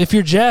know though. If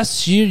you're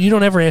Jess, you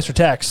don't ever answer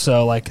texts,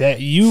 so like that,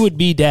 you would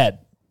be dead.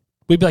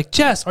 We'd be like,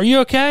 Jess, are you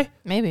okay?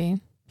 Maybe.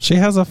 she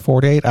has a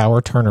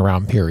 48-hour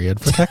turnaround period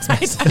for text I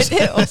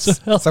messages.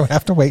 do. So we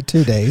have to wait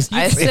 2 days.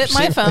 I sit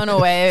my phone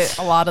away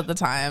a lot of the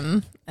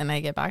time, and I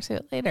get back to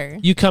it later.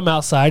 You come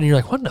outside and you're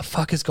like, what in the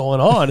fuck is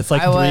going on? It's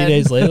like I 3 would.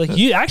 days later. Like,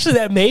 you actually,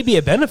 that may be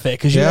a benefit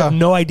because you Yeah. have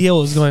no idea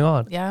what was going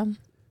on. Yeah.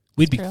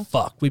 We'd be True.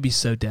 fucked. We'd be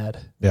so dead.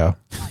 Yeah.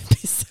 Be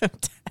so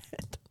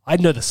dead.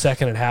 I'd know the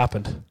second it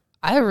happened.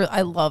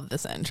 I love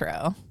this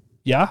intro.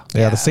 Yeah,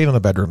 Yeah, the scene in the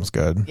bedroom's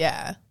good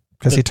Yeah.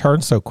 because he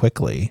turns so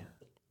quickly.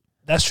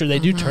 that's true. They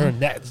do turn.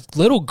 That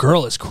little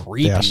girl is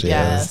creepy. Yeah, she is.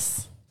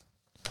 Yes.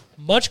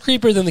 Much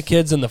creepier than the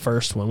kids in the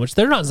first one, which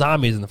they're not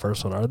zombies in the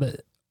first one, are they?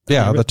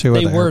 Yeah, the two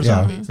They are there. were yeah,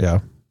 zombies. yeah.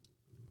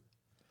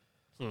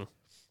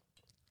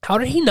 How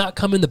did he not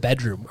come in the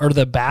bedroom or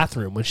the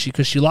bathroom when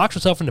because she locked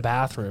herself in the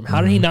bathroom?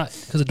 How did he not?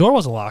 Because the door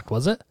wasn't locked,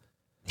 was it?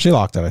 She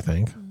locked it, I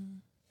think.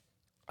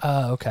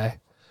 Okay.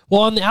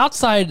 Well, on the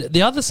outside,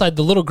 the other side,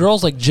 the little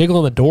girl's like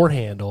jiggling the door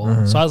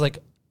handle. So I was like,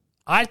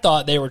 I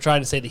thought they were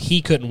trying to say that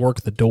he couldn't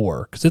work the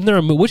door. Because isn't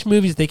there which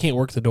movies they can't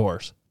work the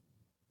doors?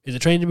 Is it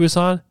Train to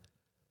Busan?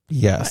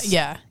 Yes.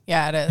 Yeah.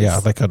 Yeah, it is. Yeah,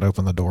 they couldn't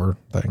open the door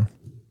thing.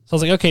 So I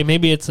was like, okay,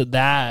 maybe it's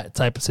that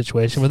type of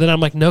situation. But then I'm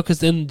like, no, because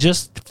then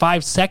just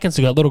 5 seconds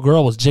ago, that little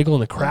girl was jiggling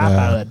the crap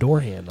out of that door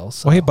handle.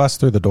 So Well, he busts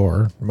through the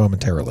door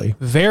momentarily.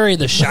 very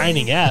The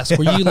Shining-esque.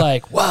 Were you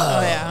like, whoa?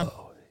 Oh, yeah.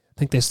 I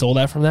think they stole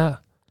that from that.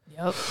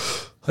 Yep.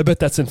 I bet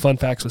that's in Fun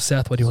Facts with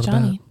Seth. What do you want to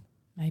bet? Johnny.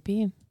 Might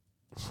be.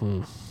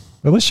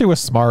 At least she was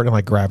smart and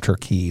like grabbed her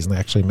keys, and they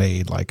actually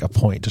made like a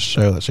point to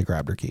show that she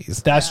grabbed her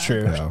keys. That's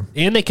true. Yeah.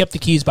 And they kept the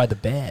keys by the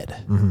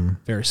bed.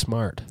 Very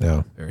smart.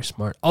 Yeah. Very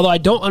smart. Although I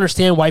don't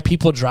understand why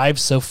people drive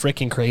so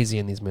freaking crazy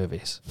in these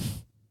movies.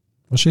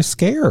 Well, she's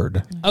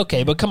scared.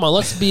 Okay, but come on,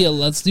 let's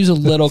use a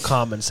little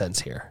common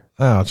sense here.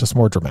 Oh, it's just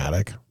more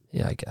dramatic.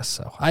 Yeah, I guess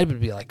so. I would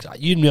be like,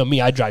 you know me,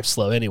 I drive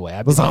slow anyway.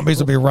 I'd The be zombies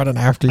would be running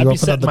after you. I'd be Open up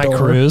setting the my door.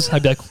 cruise.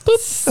 I'd be like,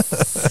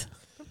 boop.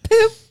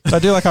 I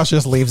do like how she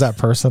just leaves that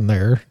person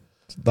there,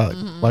 the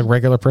like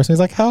regular person. He's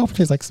like, help.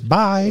 She's like,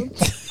 bye.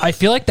 I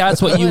feel like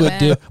that's what you would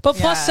do. But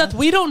plus, Yeah. Seth,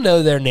 we don't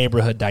know their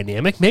neighborhood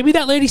dynamic. Maybe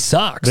that lady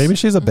sucks. Maybe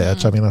she's a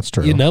bitch. I mean, that's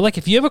true. You know, like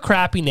if you have a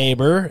crappy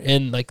neighbor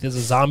and like there's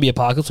a zombie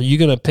apocalypse, are you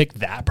going to pick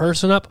that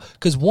person up?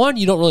 Because one,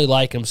 you don't really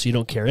like him, so you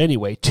don't care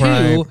anyway. Two,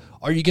 Right.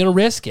 are you going to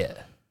risk it?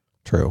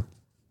 True.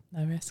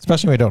 No risk.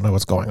 Especially when we don't know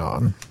what's going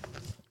on.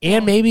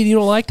 And maybe you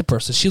don't like the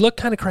person. She looked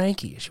kind of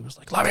cranky. She was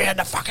like, let me in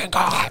the fucking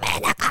car.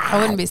 I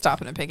wouldn't be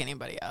stopping to pick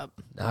anybody up.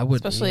 I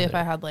wouldn't Especially if either.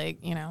 I had, like,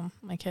 you know,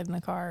 my kid in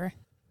the car.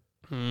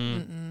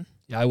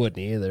 Yeah, I wouldn't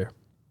either.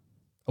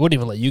 I wouldn't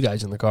even let you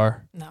guys in the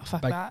car. No,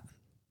 fuck Like- that.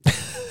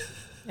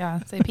 Yeah,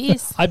 say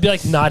peace. I'd be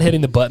like not hitting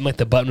the button, like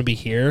the button would be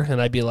here,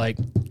 and I'd be like,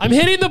 I'm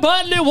hitting the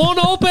button, it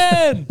won't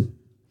open.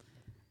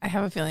 I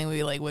have a feeling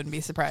we like wouldn't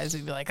be surprised.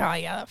 We'd be like, oh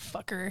yeah, that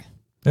fucker.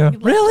 Yeah. He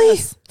left Really?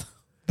 us.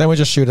 Then we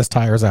just shoot his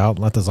tires out and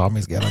let the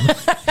zombies get him.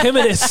 Him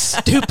and his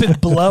stupid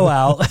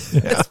blowout.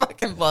 It's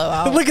fucking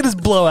blowout. Look at his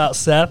blowout,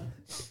 Seth.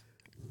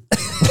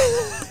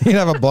 He'd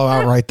have a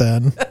blowout right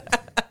then.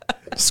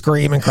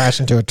 Scream and crash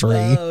into a tree.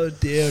 Oh,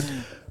 dude.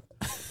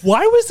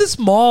 Why was this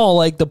mall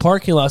like the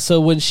parking lot? So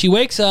when she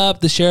wakes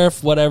up, the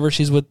sheriff, whatever,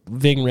 she's with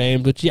Ving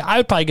Rhames, which I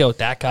would probably go with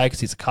that guy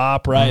because he's a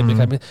cop, right?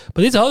 But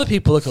these other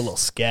people look a little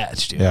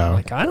sketch, dude. Yeah.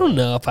 Like, I don't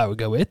know if I would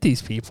go with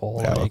these people.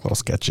 Yeah, like, look a little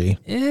sketchy.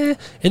 and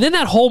then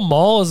that whole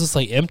mall is just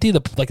like empty, the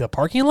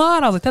parking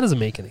lot. I was like, that doesn't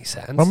make any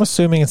sense. I'm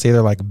assuming it's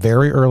either like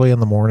very early in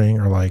the morning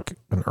or like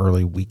an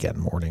early weekend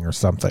morning or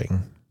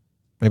something.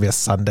 Maybe a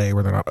Sunday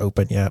where they're not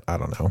open yet. I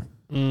don't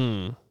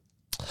know.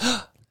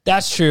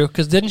 That's true.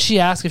 Because didn't she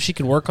ask if she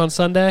could work on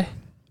Sunday?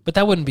 But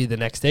that wouldn't be the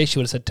next day. She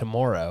would have said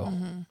tomorrow.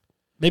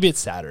 Maybe it's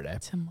Saturday.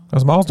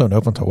 Those malls don't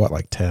open till what,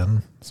 like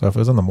 10? So if it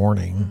was in the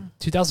morning,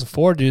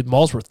 2004, dude,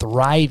 malls were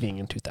thriving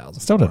in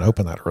 2000. still didn't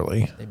open that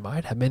early They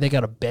might have. Maybe they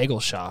got a bagel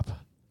shop.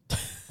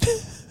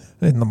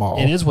 in the mall.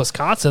 It is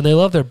Wisconsin. They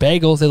love their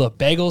bagels. They love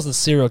bagels and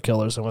serial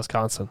killers in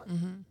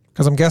Wisconsin.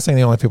 Because I'm guessing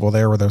the only people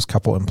there were those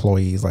couple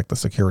employees, like the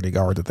security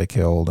guard that they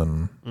killed.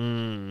 And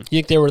You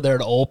think they were there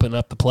to open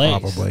up the place?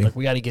 Probably. Like,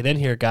 we got to get in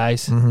here,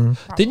 guys.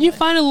 Didn't you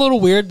find it a little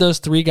weird those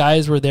three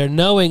guys were there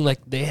knowing, like,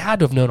 they had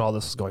to have known all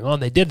this was going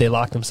on? They did. They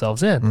locked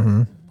themselves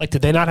in. Like,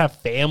 did they not have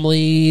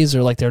families?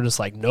 Or, like, they're just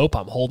like, nope,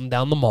 I'm holding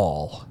down the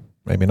mall.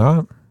 maybe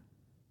not.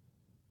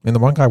 I mean, the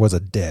one guy was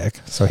a dick,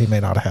 so he may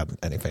not have had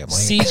any family.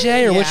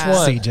 CJ or which Yeah.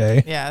 one?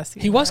 CJ. Yeah,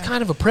 He was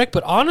kind of a prick,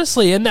 but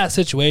honestly, in that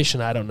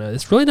situation, I don't know.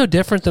 It's really no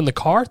different than the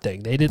car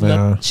thing. They didn't.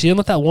 Yeah. She didn't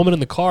let that woman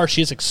in the car.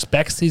 She just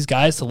expects these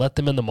guys to let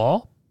them in the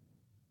mall.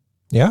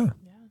 Yeah.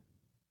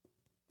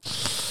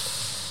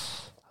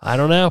 I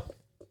don't know.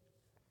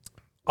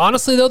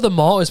 Honestly, though, the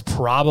mall is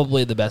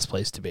probably the best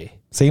place to be.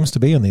 Seems to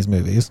be in these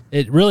movies.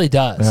 It really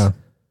does. Yeah.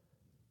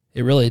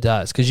 It really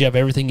does because you have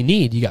everything you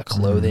need. You got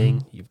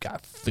clothing. You've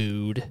got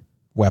food.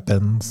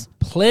 Weapons.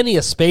 Plenty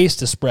of space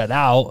to spread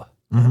out.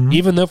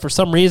 Even though for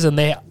some reason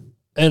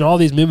in all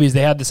these movies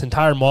they have this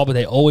entire mall, but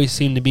they always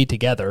seem to be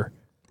together.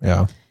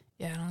 Yeah.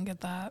 Yeah, I don't get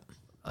that.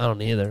 I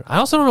don't either. I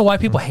also don't know why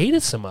people hate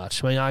it so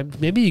much. I mean,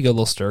 maybe you go a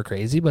little stir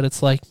crazy, but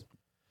it's like,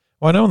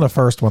 Well, I know in the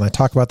first one, they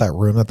talk about that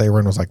room that they were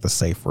in was like the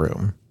safe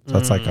room. So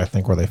it's like, I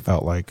think where they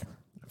felt like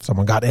if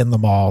someone got in the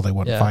mall, they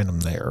wouldn't Yeah. find them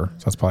there.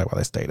 So that's probably why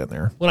they stayed in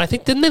there. when I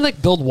think, didn't they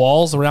like build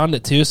walls around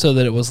it too so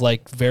that it was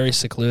like very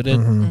secluded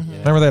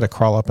Remember they had to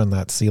crawl up in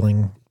that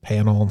ceiling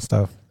panel and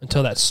stuff?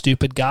 until that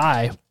stupid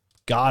guy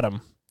got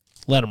him,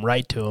 let him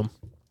right to him.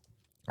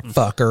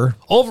 Fucker.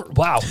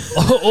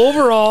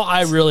 Overall,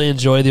 I really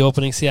enjoy the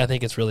opening scene. I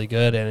think it's really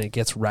good and it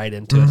gets right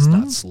into it. It's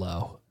not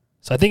slow.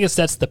 So I think it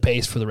sets the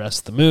pace for the rest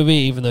of the movie,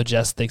 even though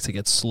Jess thinks it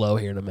gets slow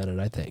here in a minute,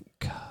 I think.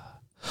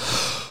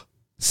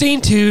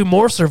 Scene 2,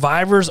 more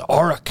survivors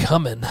are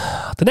a-coming.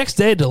 The next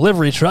day, a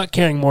delivery truck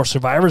carrying more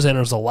survivors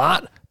enters a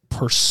lot,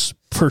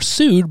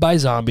 pursued by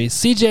zombies.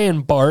 CJ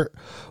and Bart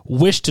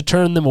wish to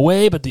turn them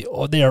away, but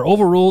they are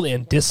overruled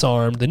and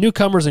disarmed. The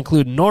newcomers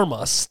include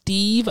Norma,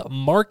 Steve,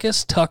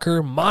 Marcus,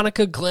 Tucker,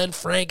 Monica, Glenn,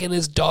 Frank, and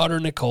his daughter,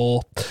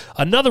 Nicole.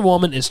 Another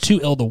woman is too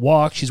ill to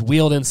walk. She's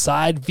wheeled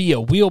inside via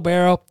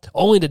wheelbarrow,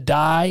 only to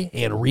die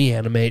and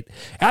reanimate.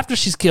 After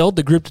she's killed,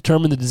 the group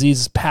determine the disease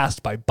is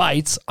passed by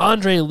bites.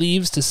 Andre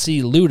leaves to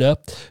see Luda,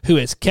 who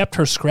has kept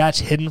her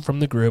scratch hidden from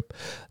the group.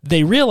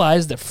 They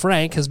realize that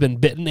Frank has been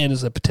bitten and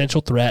is a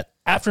potential threat.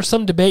 After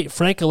some debate,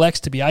 Frank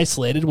elects to be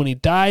isolated. When he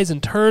dies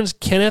and turns,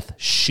 Kenneth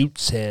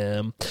shoots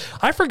him.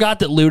 I forgot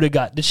that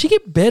Luda did she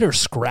get bit or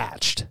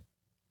scratched?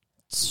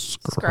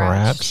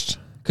 Scratched.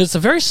 Because it's a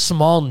very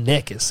small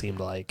nick, it seemed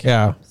like.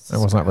 Yeah, it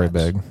was not very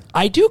big.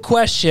 I do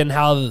question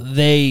how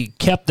they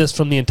kept this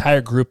from the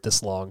entire group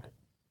this long.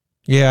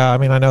 Yeah, I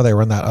mean, I know they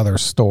were in that other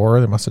store.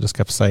 They must have just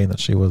kept saying that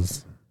she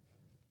was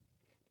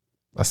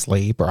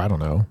asleep, or I don't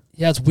know.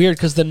 Yeah, it's weird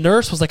because the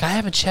nurse was like, I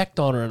haven't checked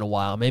on her in a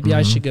while. Maybe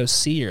I should go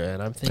see her.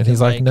 And I'm thinking, And he's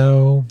like,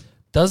 no.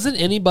 Doesn't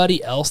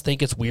anybody else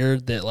think it's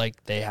weird that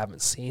like they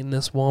haven't seen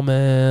this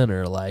woman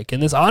or like?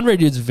 And this Andre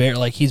dude's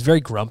he's very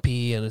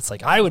grumpy, and it's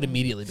like I would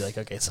immediately be like,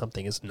 okay,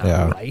 something is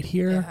not right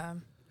here.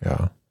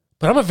 Yeah.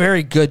 But I'm a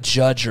very good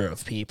judger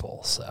of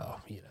people,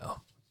 so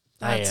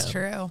That's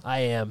true. I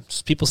am.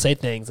 Just people say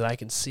things that I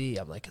can see.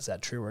 I'm like, is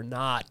that true or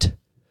not?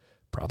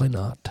 Probably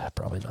not.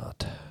 Probably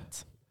not.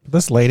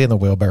 This lady in the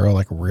wheelbarrow,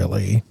 like,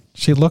 really?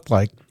 She looked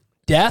like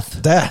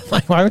death.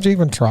 Like, why would you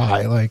even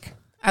try? Like,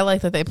 I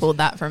like that they pulled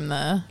that from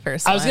the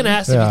first one. I was going to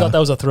ask if you thought that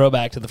was a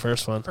throwback to the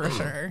first one. For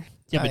sure.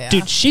 Yeah, but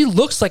dude, she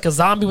looks like a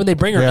zombie when they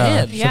bring her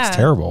in. She looks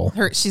terrible.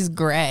 She's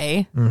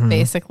gray,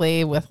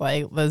 basically, with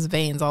like those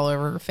veins all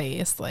over her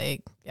face.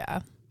 Like, yeah.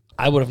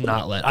 I would have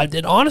not let. I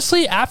did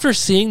honestly after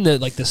seeing the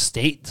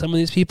state some of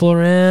these people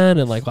are in,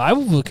 and like I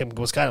was kind of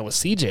with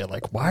CJ.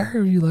 Like, why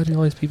are you letting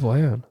all these people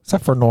in?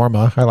 Except for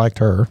Norma, I liked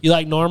her. You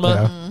like Norma?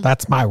 Yeah,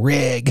 that's my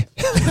rig.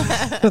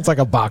 It's like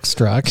a box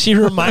truck. She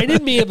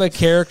reminded me of a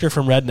character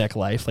from Redneck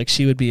Life. Like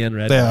she would be in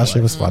Redneck. Yeah, she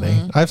Life. was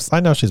funny. I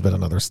know she's been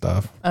in other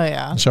stuff. Oh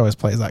yeah, she always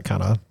plays that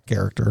kind of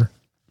character.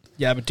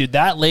 Yeah, but dude,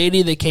 that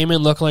lady that came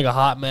in looking like a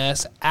hot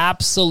mess,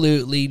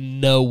 absolutely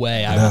no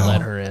way I would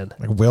let her in.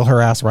 Like, wheel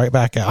her ass right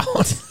back out.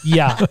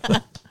 Yeah.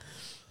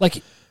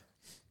 Like,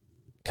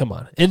 come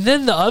on. And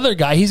then the other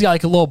guy, he's got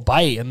like a little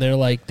bite, and they're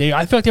like,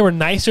 I feel like they were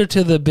nicer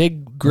to the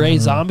big gray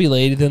zombie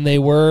lady than they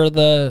were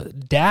the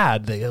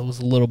dad that was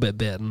a little bit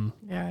bitten.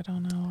 Yeah, I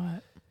don't know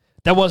what.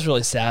 That was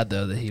really sad,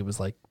 though, that he was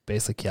like,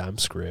 basically, yeah, I'm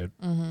screwed.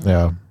 Mm-hmm.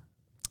 Yeah.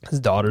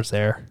 His daughter's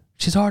there.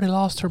 She's already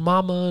lost her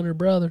mama and her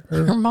brother.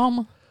 Her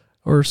mama.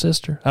 Or her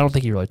sister. I don't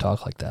think he really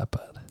talked like that,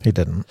 but he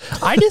didn't.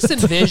 I just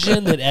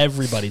envision that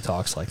everybody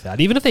talks like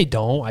that. Even if they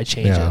don't, I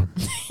change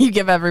it. You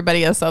give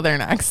everybody a southern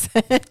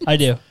accent. I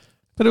do.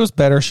 But it was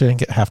better she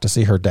didn't have to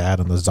see her dad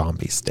in the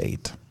zombie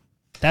state.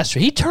 That's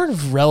true. He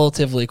turned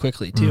relatively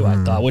quickly, too,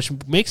 I thought, which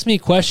makes me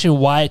question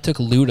why it took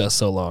Luda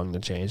so long to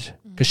change.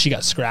 Because she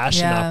got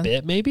scratched and not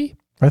bit, maybe?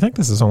 I think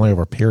this is only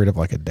over a period of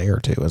like a day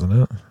or two, isn't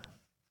it?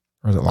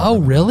 Or is it longer? Oh,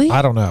 really?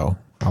 I don't know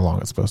how long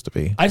it's supposed to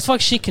be. I just feel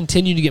like she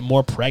continued to get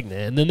more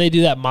pregnant. And then they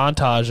do that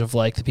montage of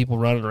like the people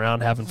running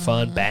around having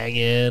fun,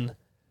 banging.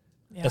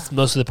 Yeah. That's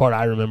most of the part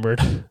I remembered.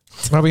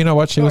 Well, but you know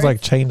what? She was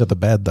like chained to the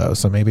bed, though.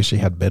 So maybe she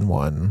had been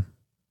one.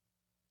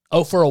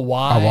 Oh, for a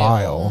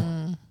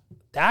while.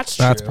 That's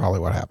true. That's probably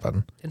what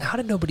happened. And how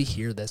did nobody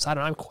hear this? I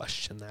don't know. I'm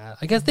questioning that.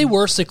 I guess they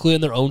were secluded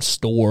in their own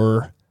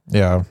store.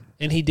 Yeah.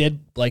 And he did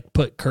like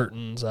put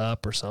curtains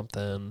up or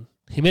something.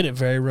 He made it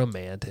very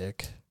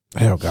romantic.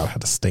 Oh, God, it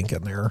had to stink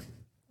in there.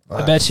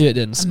 I bet you it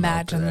didn't smell.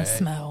 Imagine the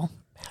smell.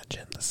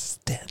 Imagine the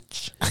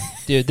stench.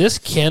 Dude, this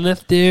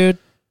Kenneth dude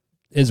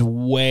is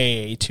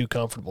way too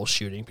comfortable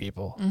shooting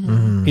people.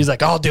 He's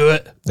like, I'll do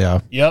it.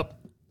 Yeah. Yep.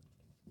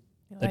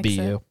 That'd be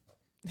you.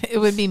 It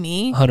would be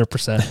me.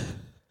 100%.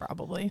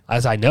 Probably.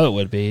 As I know it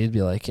would be. He'd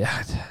be like,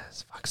 yeah,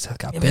 fuck, Seth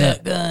got Give me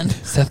that bit. gun.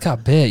 Seth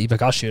got bit. You'd be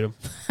like, I'll shoot him.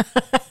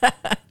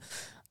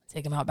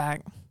 Take him out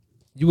back.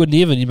 You wouldn't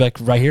even. You'd be like,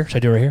 right here? Should I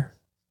do it right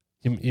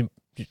here?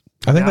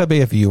 I think that'd be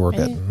if you were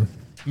bitten.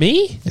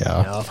 Me?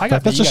 Yeah. No, if I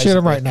got Let's just shoot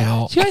him right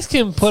now. You guys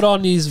can put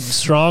on these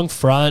strong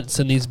fronts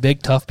and these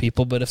big tough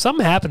people, but if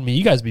something happened to me,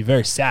 you guys would be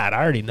very sad.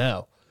 I already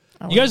know.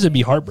 You guys would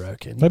be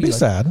heartbroken. That'd be like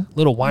sad.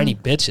 Little whiny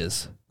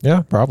bitches.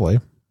 Yeah, probably.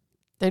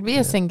 There'd be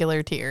a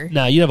singular tear.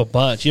 No, you'd have a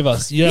bunch. You'd have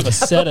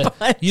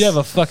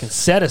a fucking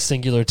set of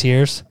singular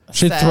tears.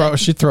 She'd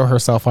throw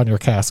herself on your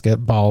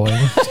casket, bawling,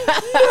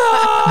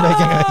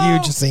 making a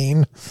huge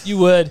scene. You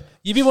would.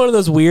 You'd be one of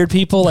those weird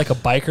people, like a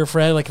biker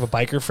friend. Like if a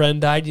biker friend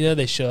died,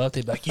 they show up.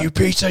 They'd be like, "You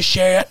piece of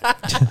shit!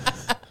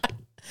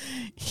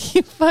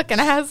 You fucking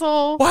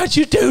asshole! Why'd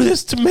you do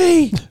this to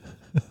me?"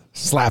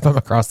 Slap him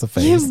across the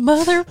face. You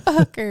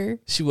motherfucker!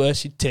 She would.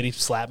 She'd titty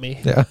slap me.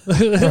 Yeah,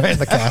 right in the Of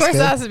course, casket.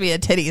 it has to be a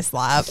titty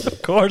slap.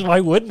 Of course. Why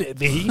wouldn't it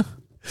be?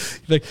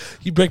 Like,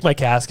 you break my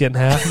casket in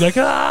half. You're like,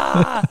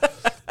 ah.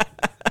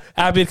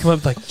 Abby would come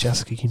up like,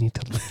 Jessica, you need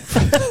to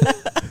leave.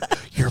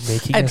 You're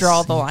making. I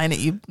draw the line at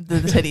you, the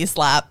titty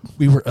slap.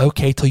 We were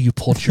okay till you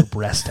pulled your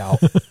breast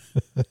out. You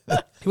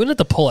wouldn't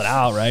have to pull it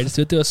out, right? Just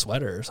do it through a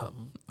sweater or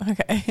something.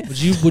 Okay.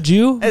 Would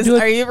you?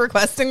 Are you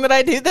requesting that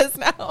I do this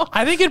now?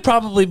 I think it'd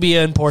probably be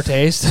in poor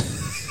taste.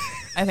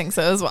 I think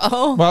so as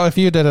well. Well, if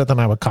you did it, then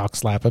I would cock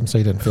slap him so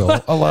you didn't feel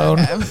alone.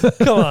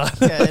 Come on.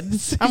 Good.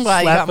 I'm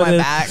glad you got my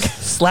back.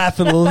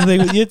 Slapping the little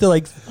thing. You have to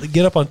like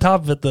get up on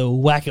top of it to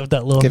whack it with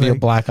that little Give thing. you a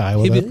black eye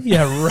with it.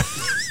 Yeah, right.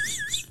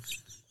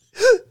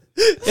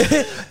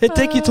 It'd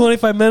take you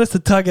 25 minutes to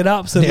tug it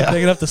up so you're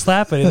big enough to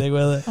slap anything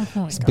with it. Oh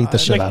my Just beat the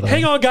shit Like, out of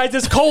hang him. on, guys,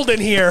 it's cold in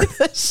here.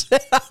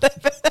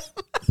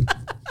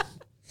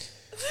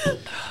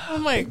 Oh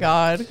my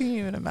God. Can you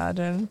even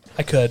imagine?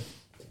 I could.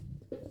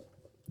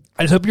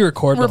 I just hope you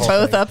record We're the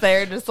whole both thing. up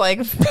there just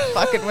like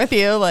fucking with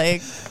you.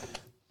 Like,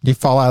 You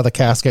fall out of the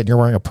casket and you're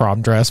wearing a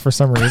prom dress for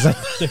some reason.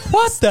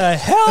 What the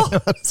hell?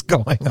 What's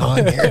going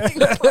on here?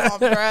 prom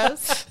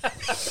dress.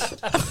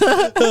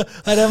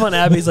 I'd have on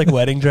Abby's like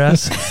wedding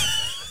dress.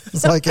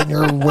 It's like in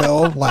your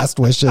will, last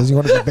wishes. You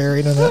want to be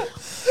buried in it.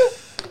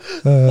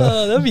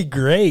 Oh, that'd be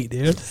great,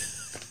 dude.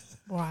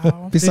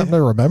 Wow. Be something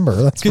to remember.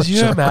 That's Could for you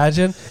sure.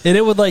 imagine? And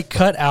it would like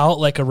cut out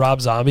like a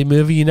Rob Zombie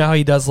movie. You know how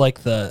he does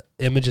like the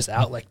images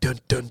out, like dun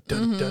dun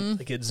dun dun,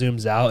 like it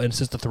zooms out, and it's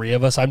just the three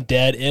of us. I'm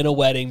dead in a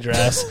wedding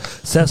dress.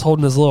 Seth's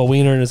holding his little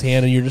wiener in his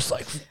hand, and you're just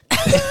like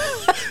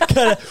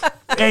kind of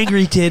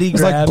angry titty It's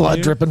grab. like blood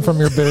dude. dripping from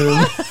your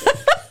boob.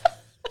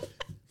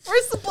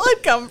 Where's the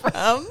blood come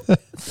from?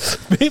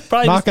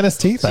 Probably Knocking his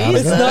teeth out.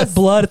 it's I guess. not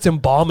blood; it's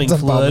embalming, It's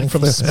embalming fluid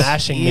from fluid.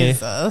 smashing me.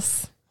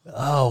 Jesus.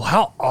 Oh,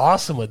 how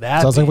awesome would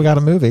that Sounds be? like we got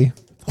a movie.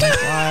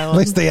 At Wild.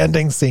 least the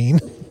ending scene.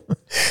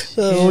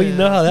 Oh, you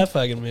know how that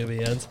fucking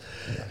movie ends.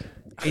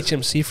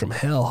 HMC from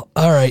hell.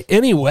 All right.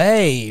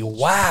 Anyway,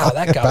 wow,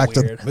 that got Back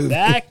to the weird. movie.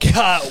 That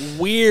got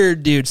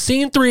weird, dude.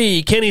 Scene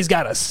 3. Kenny's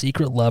got a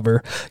secret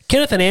lover.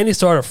 Kenneth and Andy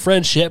start a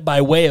friendship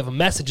by way of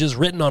messages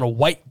written on a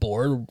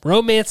whiteboard.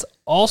 Romance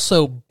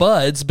also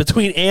buds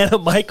between Anna,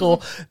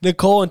 Michael,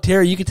 Nicole, and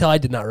Terry. You can tell I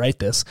did not write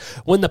this.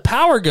 When the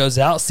power goes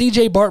out,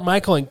 CJ, Bart,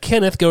 Michael, and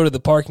Kenneth go to the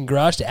parking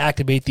garage to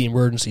activate the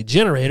emergency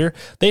generator.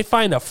 They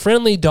find a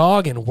friendly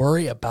dog and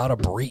worry about a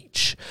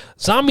breach.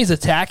 Zombies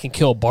attack and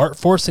kill Bart,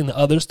 forcing the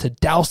others to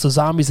douse the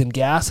zombies in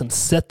gas and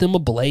set them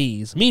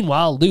ablaze.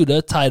 Meanwhile,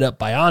 Luda, tied up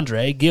by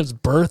Andre, gives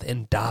birth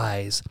and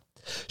dies.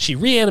 She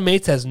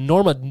reanimates as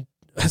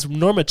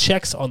Norma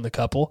checks on the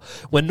couple.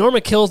 When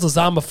Norma kills the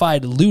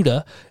zombified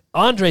Luda,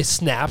 Andre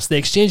snaps, they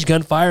exchange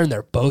gunfire, and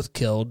they're both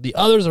killed. The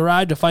others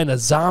arrive to find a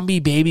zombie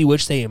baby,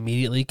 which they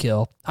immediately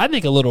kill. I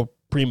think a little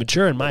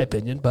premature, in my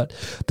opinion, but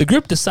the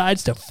group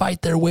decides to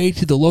fight their way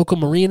to the local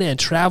marina and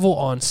travel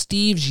on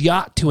Steve's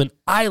yacht to an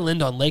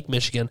island on Lake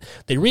Michigan.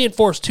 They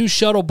reinforce 2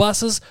 shuttle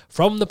buses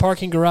from the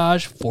parking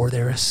garage for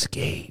their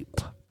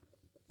escape.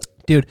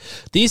 Dude,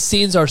 these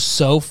scenes are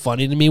so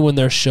funny to me when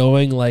they're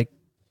showing, like,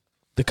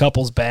 the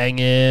couple's banging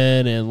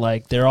and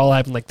like they're all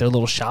having like their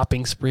little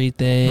shopping spree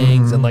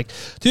things and like,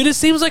 dude, it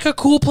seems like a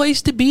cool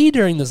place to be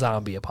during the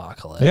zombie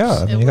apocalypse. Yeah,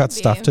 I mean, you got would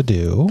stuff be. to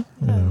do.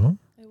 You know,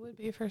 It would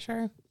be for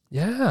sure.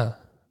 Yeah.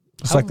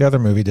 just like the other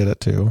movie did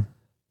it too.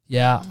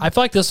 Yeah. I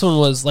feel like this one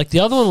was like the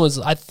other one was,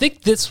 I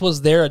think this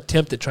was their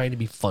attempt at trying to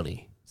be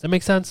funny. Does that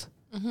make sense?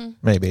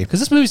 Maybe. Because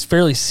this movie's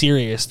fairly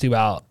serious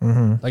throughout.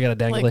 I got a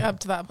dangly. Like up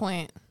to that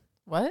point.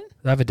 What? Do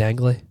I have a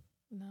dangly?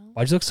 No.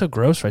 Why'd you look so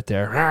gross right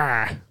there?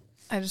 Ah,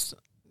 I just,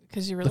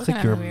 because you were looked looking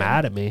like at you were me weird.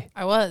 mad at me.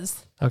 I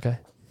was. Okay.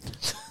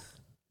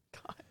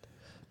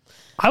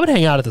 I would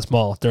hang out at this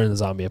mall during the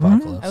zombie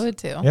apocalypse. I would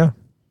too. Yeah.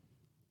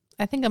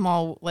 I think a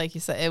mall, like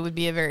you said, it would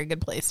be a very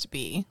good place to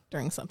be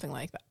during something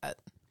like that.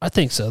 I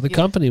think so. The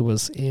company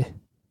was, Yeah.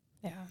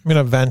 I mean,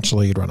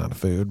 eventually you'd run out of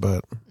food,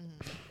 but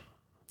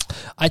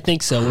I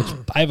think so, which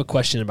I have a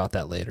question about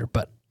that later.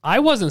 But I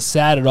wasn't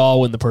sad at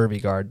all when the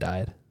pervy guard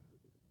died.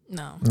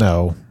 No.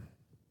 no.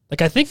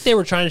 Like, I think they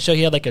were trying to show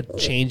he had like a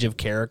change of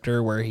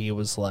character where he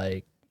was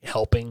like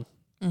helping.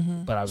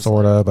 But I was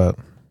Sort of, but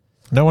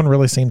no one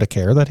really seemed to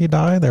care that he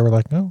died. They were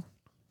like, no.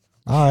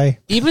 Bye.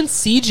 even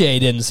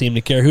CJ didn't seem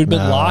to care, who'd been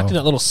No. locked in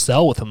that little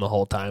cell with him the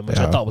whole time, which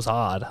I Yeah. thought was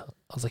odd. I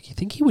was like, you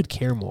think he would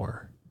care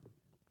more?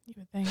 You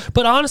would think.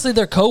 But honestly,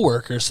 they're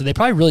coworkers, so they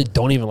probably really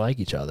don't even like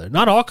each other.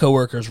 Not all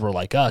coworkers were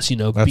like us, you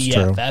know, That's true.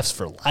 BFFs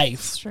for life.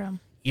 It's true.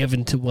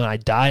 Even to when I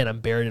die and I'm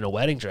buried in a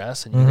wedding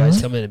dress and you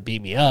guys come in and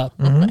beat me up.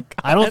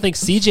 I don't think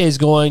CJ's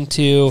going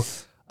to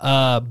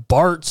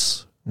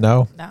Bart's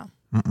No. No.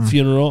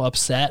 funeral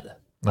upset.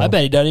 I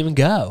bet he doesn't even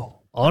go,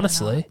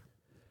 honestly.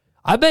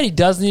 I bet he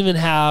doesn't even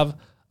have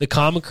the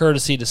common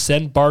courtesy to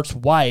send Bart's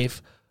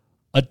wife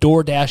a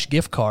DoorDash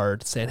gift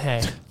card saying,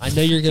 hey, I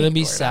know you're going to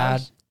be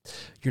sad.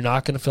 You're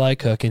not going to feel like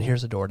cooking.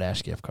 Here's a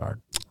DoorDash gift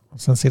card.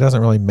 Since he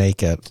doesn't really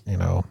make it, you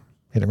know,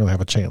 he didn't really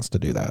have a chance to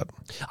do that.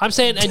 I'm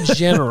saying in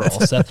general,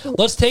 Seth.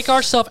 Let's take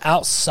ourselves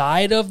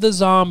outside of the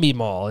zombie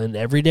mall in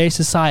everyday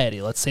society.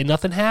 Let's say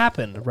nothing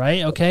happened,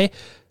 right? Okay.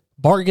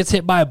 Bart gets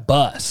hit by a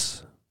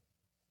bus.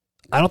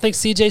 I don't think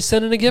CJ's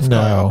sending a gift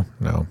card.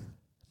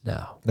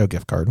 No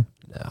gift card.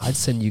 No, I'd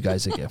send you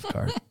guys a gift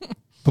card.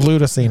 The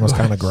Luda scene was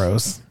kind of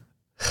gross.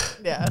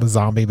 Yeah. The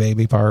zombie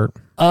baby part.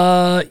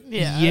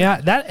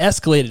 Yeah, that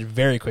escalated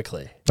very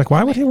quickly. Like,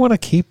 why would he want to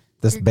keep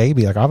this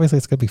baby? Like, obviously,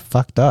 it's gonna be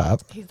fucked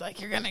up. He's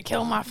like, you're gonna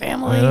kill my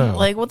family. I know.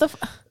 Like, what the?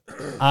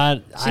 She's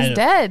I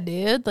dead,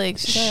 dude. Like,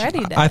 she's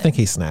already dead. I think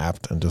he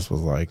snapped and just was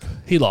like,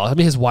 He lost. I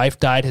mean, his wife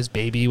died, his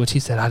baby, which he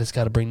said, I just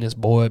got to bring this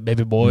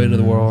baby boy into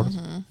the world.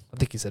 I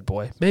think he said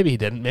boy. Maybe he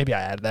didn't. Maybe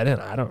I added that in.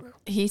 I don't know.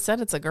 He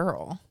said it's a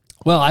girl.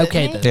 Well, Didn't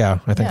okay he? then. yeah,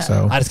 I think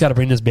so. I just got to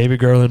bring this baby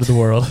girl into the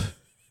world.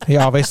 He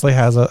obviously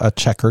has a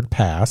checkered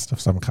past of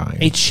some kind.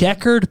 A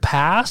checkered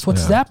past? What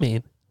does Yeah. that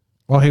mean?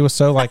 Well, he was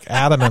so like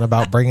adamant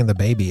about bringing the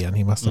baby in.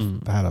 He must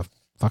have had to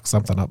fuck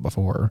something up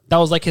before. That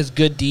was like his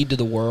good deed to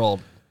the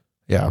world,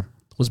 Yeah.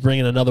 was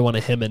bringing another one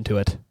of him into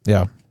it.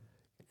 Yeah.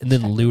 And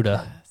then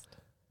Luda.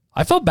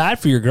 I felt bad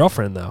for your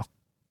girlfriend, though.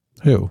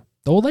 Who?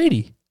 The old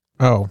lady.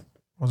 Oh,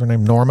 what was her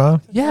name?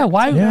 Norma? Yeah,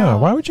 why? Yeah.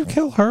 Why would you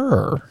kill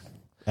her?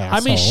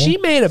 I mean, Asshole. she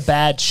made a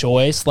bad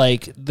choice.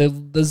 Like,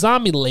 the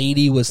zombie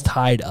lady was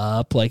tied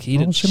up. Like, he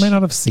Well, didn't. she may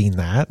not have seen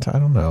that. I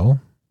don't know.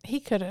 He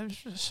could have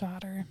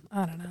shot her.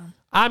 I don't know.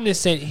 I'm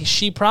just saying,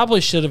 she probably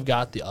should have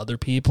got the other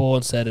people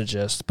instead of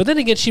just. But then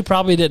again, she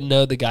probably didn't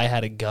know the guy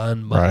had a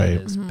gun behind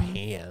Right. his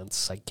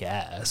pants, I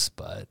guess.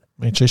 But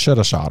I mean, she should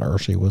have shot her.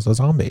 She was a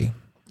zombie.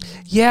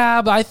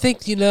 yeah, but I think,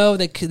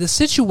 the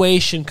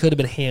situation could have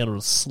been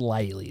handled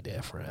slightly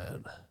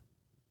different.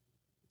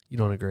 You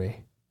don't agree?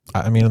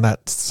 I mean, in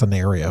that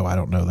scenario, I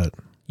don't know that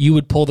You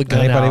would pull the gun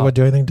anybody out. would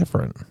do anything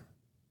different.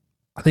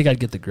 I think I'd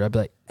get the grab. I'd be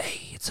like,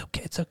 hey,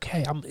 it's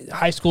okay. I'm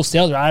high school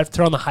salesman. I'd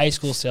throw on the high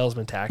school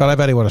salesman tactic. But I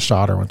bet he would have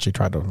shot her when she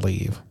tried to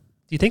leave. Do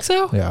you think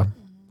so? Yeah.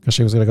 Because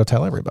she was going to go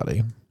tell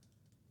everybody.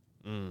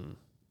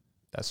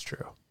 That's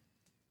true.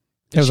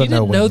 It was She a didn't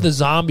no-win. know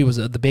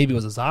the baby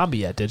was a zombie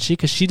yet, did she?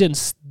 Because she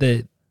didn't.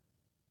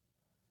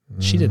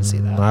 She didn't see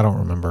that. I don't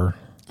remember.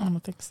 I don't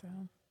think so.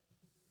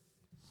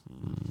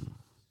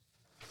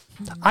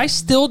 I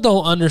still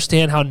don't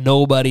understand how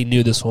nobody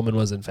knew this woman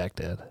was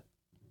infected.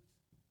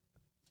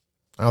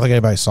 I don't think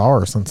anybody saw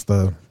her since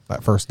that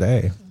first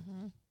day.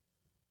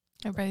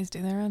 Everybody's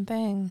doing their own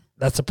thing.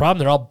 That's the problem.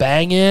 They're all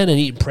banging and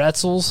eating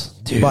pretzels.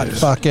 Dude, Butt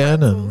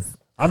fucking and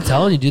I'm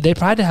telling you, dude, they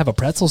probably had to have a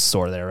pretzel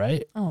store there,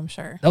 right? Oh, I'm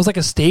sure. That was like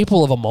a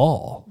staple of a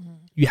mall.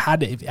 You had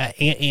to, at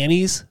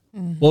Annie's,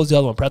 what was the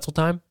other one? Pretzel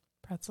Time?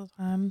 Pretzel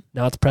time.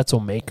 Now it's Pretzel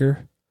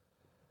Maker.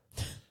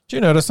 do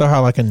you notice though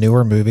how like in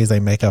newer movies they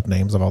make up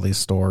names of all these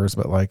stores,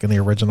 but like in the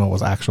original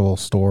was actual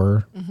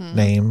store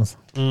names?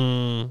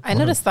 I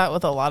noticed that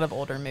with a lot of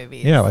older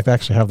movies. Yeah, like they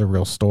actually have the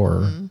real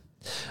store.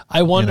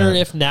 I wonder You know.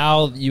 if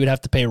now you would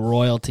have to pay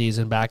royalties,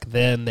 and back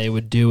then they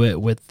would do it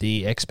with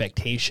the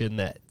expectation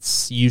that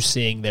you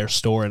seeing their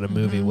store in a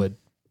movie would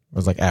It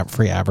was like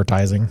free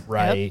advertising.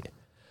 right.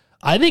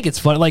 I think it's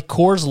fun. Like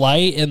Coors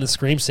Light in the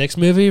Scream 6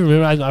 movie.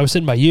 Remember, I was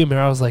sitting by you.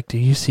 Remember, I was like, do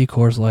you see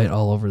Coors Light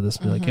all over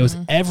this movie? Like, it was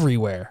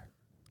everywhere.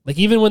 Like,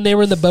 even when they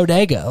were in the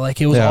bodega,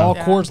 like, it was all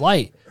Coors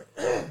Light.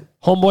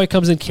 Homeboy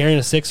comes in carrying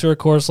a sixer of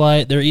Coors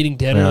Light. They're eating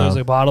dinner. Yeah. There's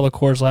a bottle of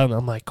Coors Light. And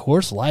I'm like,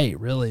 Coors Light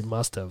really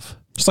must have.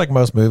 Just like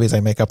most movies, they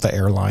make up the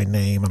airline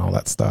name and all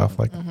that stuff.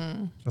 Like,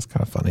 that's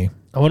kind of funny.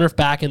 I wonder if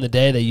back in the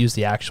day they used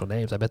the actual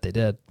names. I bet they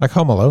did. Like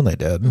Home Alone, they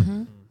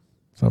did.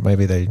 So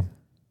maybe they,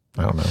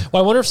 I don't know.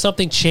 Well, I wonder if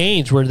something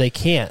changed where they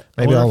can't.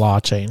 I Maybe a wonder if- law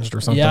changed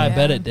or something. Yeah, I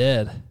bet it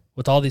did.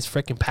 With all these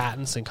freaking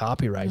patents and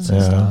copyrights and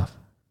Yeah. stuff.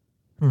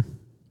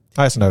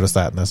 I just noticed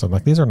that in this. I'm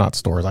like, these are not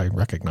stores I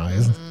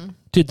recognize.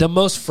 Dude, the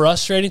most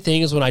frustrating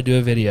thing is when I do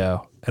a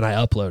video and I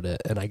upload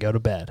it and I go to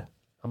bed.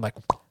 I'm like,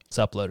 it's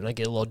uploaded. And I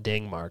get a little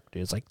ding mark.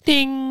 Dude, it's like,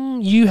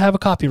 ding, you have a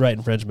copyright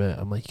infringement.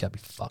 I'm like, you gotta be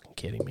fucking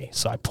kidding me.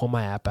 So I pull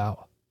my app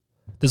out.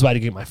 This is why I had to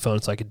get my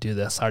phone so I could do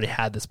this. I already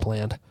had this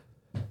planned.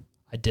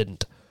 I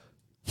didn't.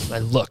 And I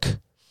look,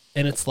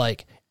 and it's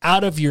like,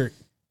 out of your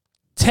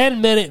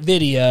 10-minute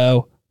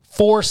video,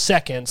 4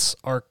 seconds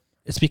are.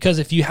 It's because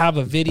if you have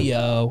a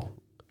video,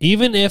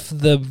 even if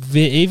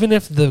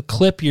the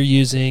clip you're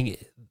using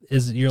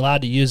is you're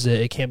allowed to use it,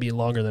 it can't be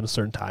longer than a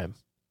certain time.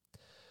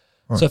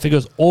 So if it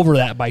goes over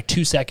that by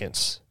 2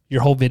 seconds,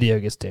 your whole video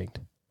gets dinged.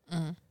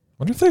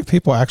 Wonder if there are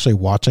people actually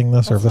watching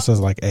this or if this is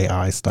like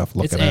AI stuff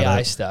looking It's at AI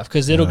it. stuff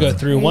because it'll go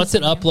through. Once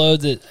it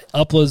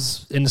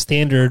uploads in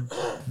standard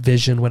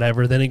vision,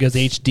 whatever. Then it goes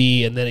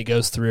HD, and then it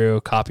goes through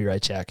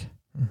copyright check.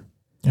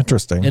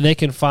 Interesting. And they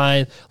can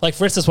find, like,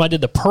 for instance, when I did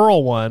the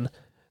Pearl one,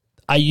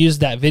 I used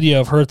that video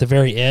of her at the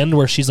very end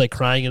where she's like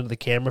crying into the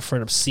camera for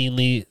an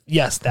obscenely,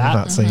 that.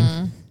 Not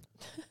seen.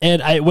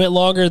 And it went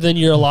longer than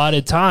your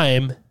allotted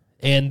time,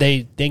 and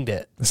they dinged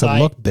it. I said,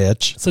 look,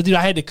 bitch. So, dude,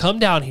 I had to come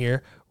down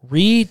here,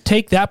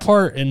 retake that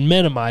part and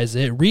minimize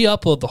it,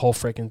 re-upload the whole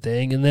freaking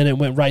thing, and then it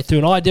went right through.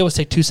 And all I did was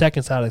take 2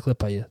 seconds out of the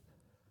clip I used.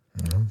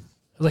 I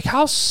was like,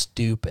 how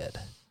stupid.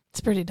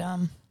 It's pretty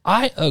dumb.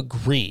 I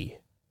agree.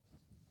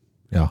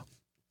 Yeah.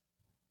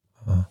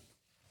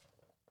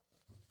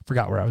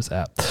 Forgot where I was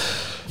at.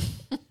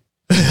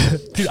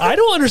 Dude, I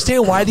don't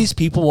understand why these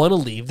people want to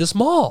leave this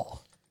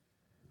mall.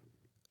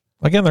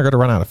 Again, they're going to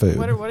run out of food.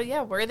 Where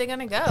are they going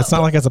to go? It's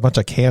not like it's a bunch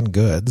of canned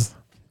goods.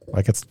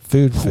 Like it's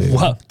food.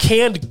 Well,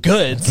 canned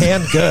goods.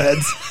 Canned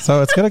goods.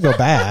 So it's going to go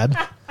bad.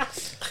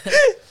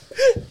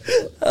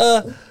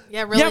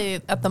 Yeah, really,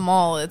 at the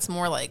mall, it's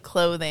more like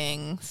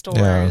clothing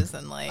stores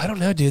and like... I don't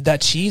know, dude. That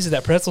cheese at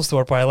that pretzel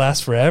store probably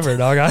lasts forever,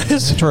 dog.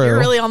 True. You're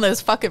really on those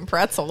fucking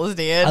pretzels,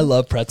 dude. I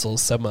love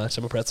pretzels so much.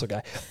 I'm a pretzel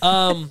guy.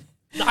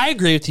 I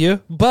agree with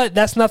you, but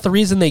that's not the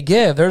reason they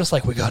give. They're just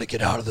like, we got to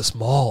get out of this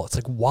mall. It's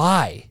like,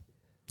 why?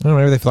 I don't know,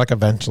 maybe they feel like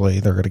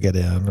eventually they're going to get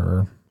in,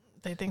 or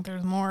They think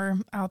there's more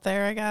out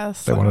there, I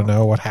guess. they want to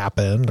know what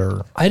happened,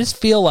 or I just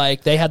feel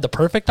like they had the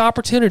perfect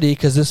opportunity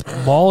because this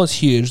mall is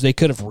huge. They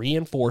could have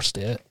reinforced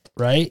it,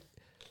 right?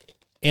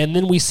 And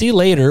then we see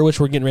later, which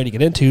we're getting ready to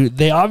get into,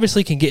 they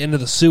obviously can get into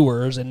the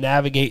sewers and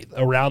navigate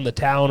around the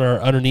town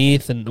or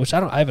underneath. And which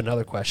I have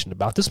another question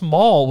about. This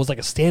mall was like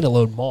a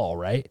standalone mall,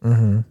 right?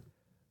 Mm-hmm.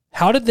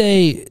 How did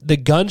the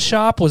gun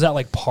shop, was that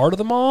like part of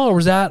the mall or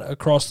was that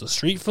across the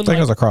street from I think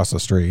it was across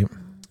the street.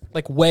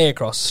 like way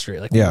across the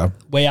street, like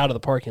way out of the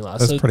parking lot?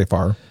 That's pretty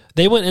far.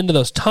 They went into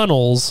those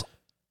tunnels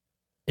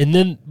and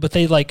then, but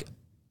they like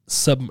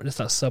it's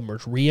not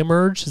submerged,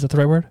 reemerged. Is that the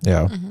right word?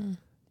 Yeah. Mm-hmm.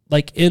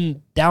 Like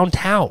in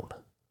downtown.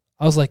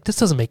 I was like, this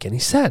doesn't make any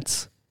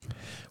sense.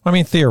 I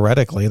mean,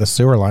 theoretically, the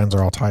sewer lines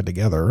are all tied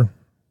together.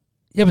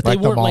 Yeah, but Like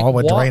they the weren't mall like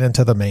would drain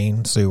into the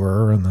main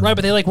sewer, and then, right,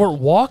 but they like weren't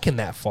walking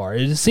that far.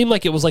 It just seemed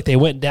like it was like they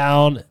went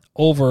down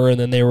over and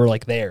then they were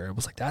like there. It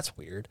was like, that's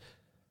weird.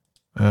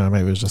 maybe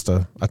it was just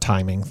a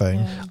timing thing.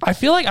 Yeah. I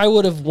feel like I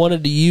would have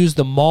wanted to use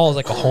the mall as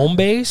like a home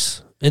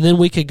base, and then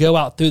we could go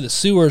out through the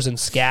sewers and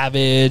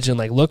scavenge and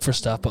like look for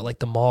stuff. But like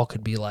the mall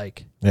could be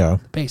like Yeah.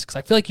 base, because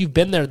I feel like you've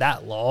been there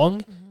that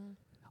long.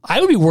 I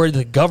would be worried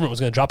the government was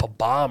going to drop a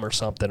bomb or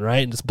something,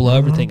 right, and just blow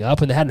everything up,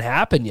 and it hadn't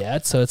happened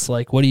yet. So it's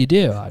like, what do you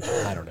do? I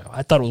don't know.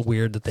 I thought it was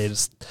weird that they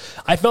just.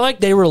 I felt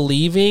like they were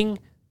leaving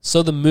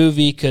so the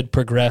movie could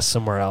progress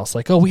somewhere else.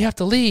 Like, oh, we have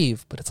to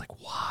leave, but it's like,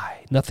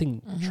 why?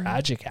 Nothing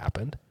tragic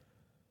happened.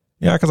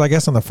 Yeah, because I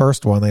guess in the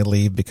first one they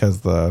leave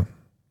because the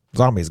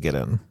zombies get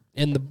in.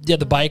 And the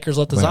bikers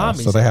let the Yeah,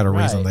 zombies. so they had a in,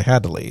 reason right. they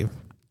had to leave.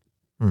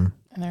 And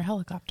their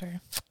helicopter.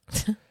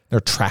 Their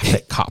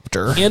traffic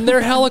copter. In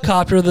their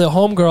helicopter, the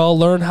homegirl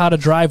learned how to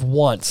drive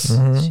once.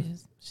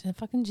 She's a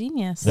fucking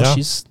genius. Yeah.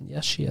 She is.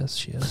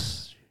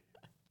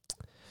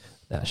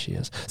 That she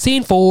is.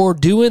 Scene 4,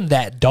 doing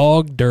that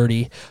dog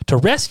dirty. To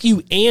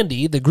rescue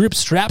Andy, the group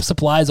straps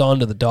supplies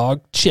onto the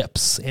dog,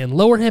 Chips, and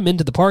lower him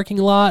into the parking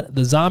lot.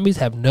 The zombies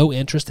have no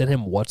interest in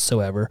him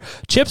whatsoever.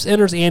 Chips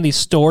enters Andy's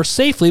store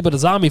safely, but a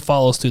zombie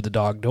follows through the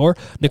dog door.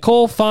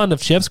 Nicole, fond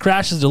of Chips,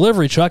 crashes a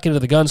delivery truck into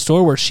the gun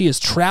store where she is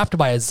trapped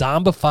by a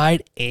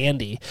zombified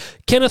Andy.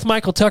 Kenneth,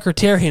 Michael, Tucker,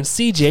 Terry, and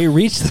CJ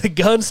reach the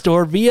gun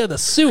store via the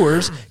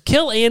sewers,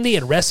 kill Andy,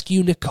 and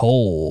rescue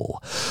Nicole.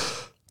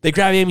 They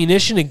grab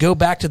ammunition and go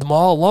back to the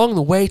mall. Along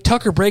the way,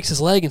 Tucker breaks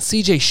his leg and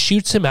CJ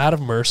shoots him out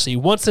of mercy.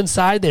 Once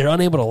inside, they are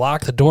unable to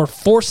lock the door,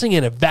 forcing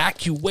an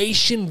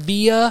evacuation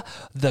via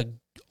the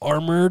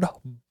armored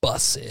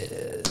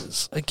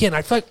buses. Again,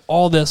 I feel like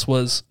all this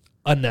was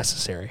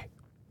unnecessary.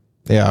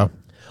 Yeah.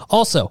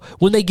 Also,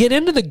 when they get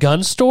into the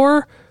gun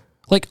store,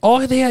 like all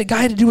the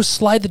guy had to do was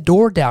slide the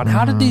door down.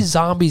 How did these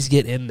zombies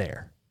get in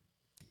there?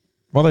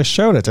 Well, they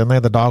showed it, didn't they?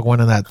 The dog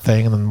went in that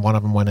thing, and then one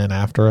of them went in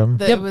after him.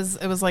 It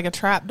was like a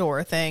trap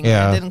door thing.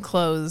 Yeah. It didn't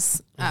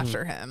close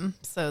after him.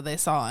 So they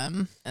saw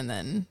him and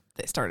then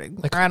they started,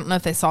 or I don't know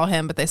if they saw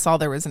him, but they saw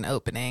there was an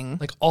opening.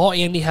 Like all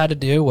Andy had to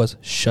do was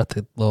shut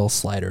the little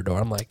slider door.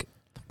 I'm like,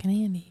 Fucking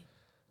Andy.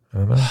 I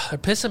don't know. they're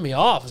pissing me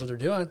off is what they're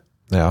doing.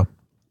 Yeah.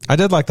 I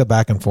did like the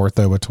back and forth,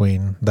 though,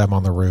 between them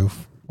on the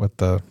roof with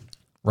the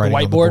writing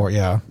on the whiteboard? board.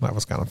 Yeah, that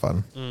was kind of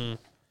fun.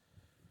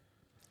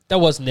 That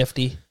was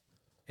nifty.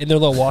 In their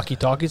little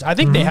walkie-talkies. I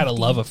think they had a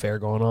love affair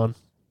going on.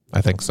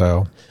 I think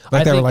so.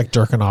 Like they were like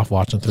jerking off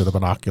watching through the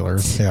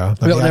binoculars. Yeah.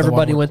 Then When the other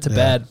everybody one went to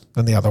bed.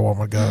 Then the other one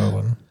would go.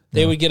 And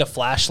They would get a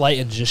flashlight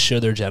and just show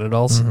their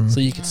genitals so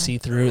you could see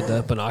through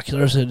the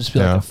binoculars and it'd just be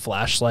like a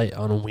flashlight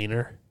on a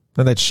wiener.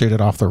 then they'd shoot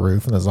it off the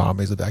roof, and the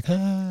zombies would be like,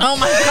 ah. Oh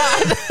my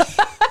God.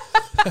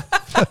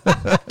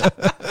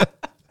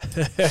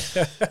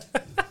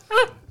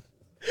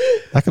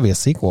 That could be a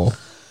sequel.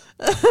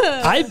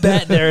 I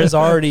bet there is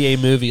already a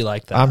movie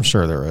like that. I'm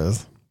sure there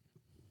is.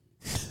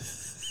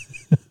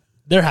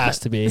 There has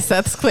to be.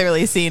 Seth's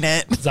clearly seen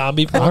it.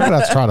 Zombie I'm porn. going to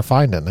have to try to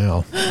find it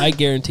now. I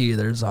guarantee you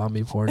there's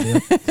zombie porn,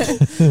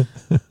 dude.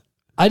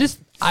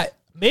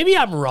 Maybe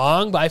I'm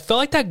wrong, but I felt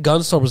like that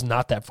gun store was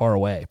not that far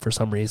away for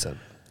some reason.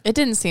 It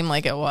didn't seem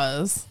like it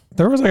was.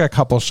 There was like a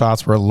couple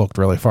shots where it looked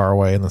really far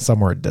away, and then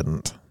somewhere it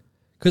didn't.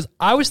 Because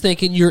I was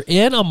thinking you're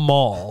in a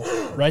mall,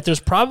 right? There's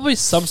probably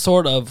some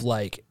sort of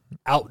like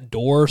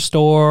outdoor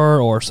store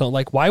or something.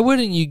 Like, why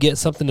wouldn't you get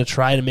something to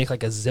try to make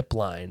like a zip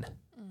line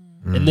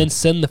and then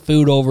send the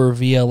food over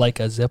via like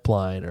a zip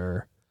line?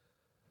 Or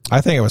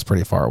I think it was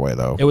pretty far away,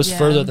 though. it was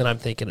further than I'm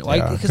thinking.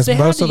 Because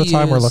most of the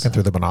time we're looking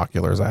through the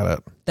binoculars at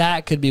it.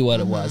 That could be what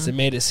it was. It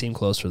made it seem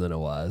closer than it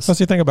was. Plus,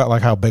 you think about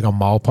like how big a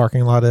mall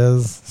parking lot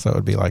is, so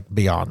it'd be like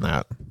beyond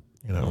that,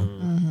 you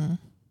know.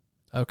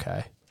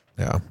 Okay.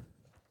 Yeah.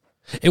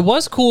 It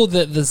was cool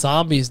that the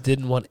zombies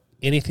didn't want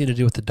anything to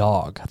do with the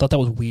dog. I thought that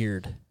was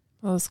weird.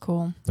 That was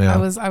cool. Yeah.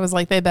 I was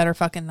like, they better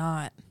fucking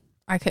not.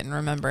 I couldn't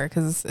remember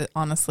because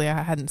honestly,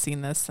 I hadn't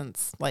seen this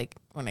since like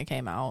when it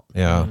came out.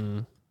 Yeah.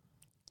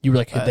 You were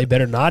like, they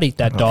better not eat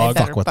that They dog.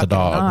 better fuck with the fucking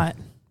dog. not.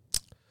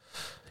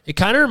 It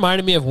kind of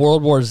reminded me of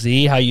World War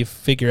Z, how you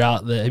figure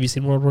out the... Have you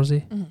seen World War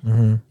Z?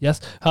 Mm-hmm.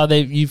 Yes? How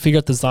you figure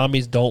out the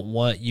zombies don't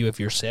want you if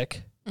you're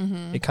sick.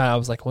 Mm-hmm. It kind of... I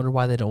was like, I wonder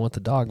why they don't want the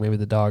dog.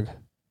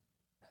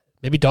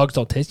 Maybe dogs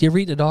don't taste... You ever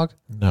eaten a dog?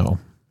 No.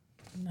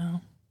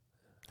 No.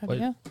 Have What?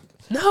 you?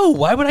 No.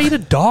 Why would I eat a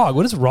dog?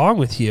 What is wrong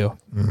with you?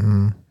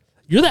 Mm-hmm.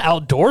 You're the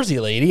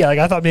outdoorsy lady. Like,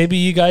 I thought maybe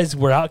you guys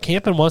were out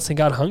camping once and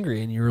got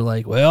hungry, and you were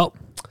like, well,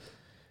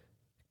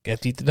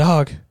 got to eat the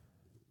dog.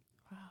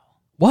 Wow.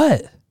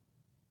 What?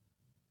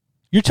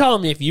 You're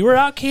telling me if you were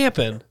out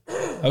camping,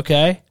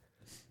 okay,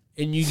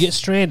 and you get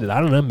stranded, I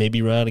don't know, maybe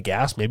you run out of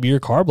gas, maybe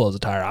your car blows a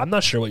tire. I'm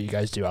not sure what you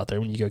guys do out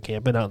there when you go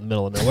camping out in the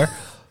middle of nowhere.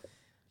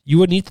 You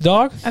wouldn't eat the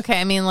dog? Okay,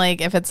 I mean,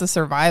 like if it's a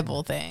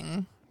survival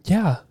thing,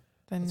 Yeah.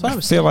 then I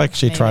feel like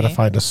she tried to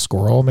find a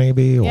squirrel,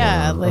 maybe, or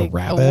like a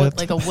rabbit.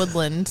 like a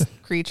woodland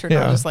creature,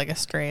 Yeah. not just like a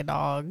stray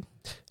dog.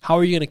 How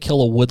are you going to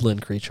kill a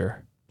woodland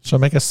creature? She'll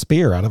make a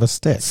spear out of a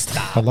stick.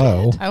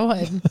 Hello. I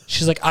would.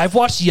 She's like, I've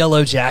watched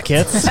Yellow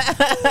Jackets.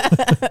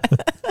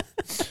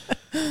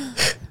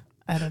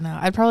 I don't know.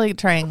 I'd probably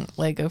try and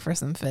like go for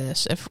some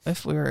fish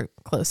if we were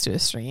close to a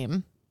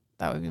stream.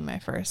 That would be my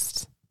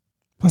first.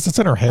 Plus, it's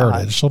in her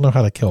heritage. She'll know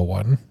how to kill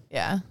one.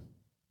 Yeah.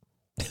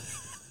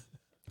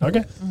 Okay.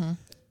 Mm-hmm.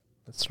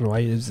 That's why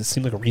it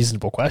seemed like a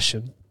reasonable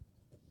question.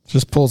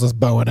 Just pulls his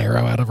bow and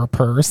arrow out of her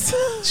purse.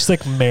 She's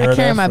like I Merida.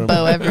 carry my from-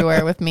 bow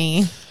everywhere with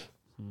me.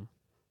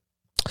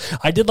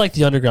 I did like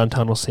the underground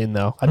tunnel scene,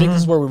 though. I think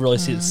this is where we really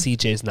see that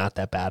CJ's not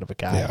that bad of a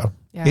guy. Yeah.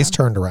 Yeah. He's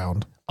turned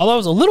around. Although I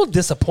was a little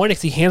disappointed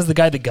because he hands the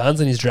guy the guns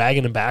and he's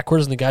dragging him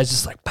backwards, and the guy's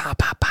just like, pow,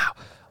 pow, pow.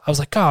 I was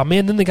like, oh,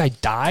 man, then the guy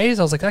dies?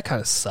 I was like, that kind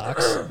of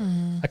sucks.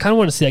 I kind of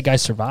want to see that guy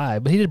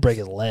survive, but he did break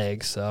his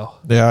leg, so.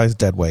 Yeah, he's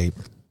dead weight.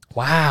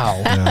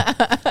 Wow. Yeah.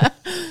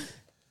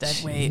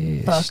 Dead weight.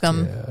 Jeez, Fuck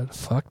him. dude.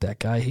 Fuck that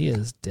guy. He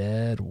is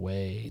dead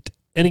weight.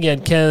 And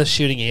again, Kenneth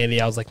shooting Andy,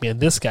 I was like, man,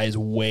 this guy is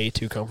way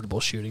too comfortable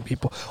shooting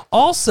people.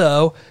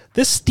 Also,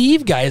 this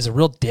Steve guy is a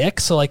real dick,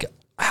 so like,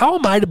 how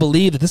am I to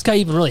believe that this guy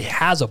even really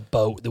has a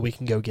boat that we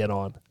can go get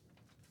on?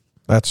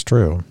 That's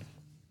true.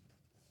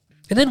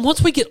 And then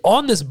once we get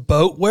on this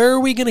boat, where are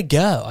we going to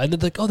go? And they're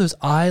like, oh, there's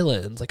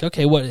islands. Like,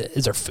 okay, what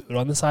is there food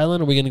on this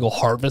island? Are we going to go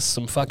harvest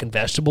some fucking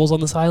vegetables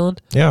on this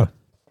island? Yeah.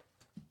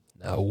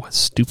 No,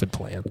 stupid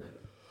plan.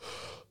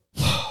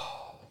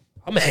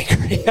 I'm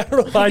angry. I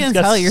don't know why. I can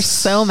tell you're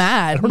so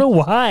mad. I don't know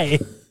why.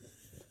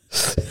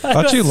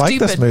 Thought you liked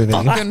this movie.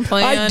 Fucking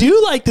plan. I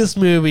do like this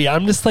movie.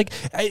 I'm just like,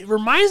 it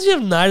reminds me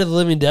of Night of the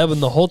Living Dead.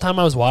 And the whole time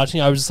I was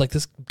watching, I was just like,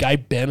 this guy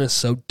Ben is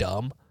so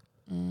dumb.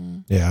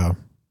 Yeah.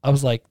 I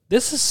was like,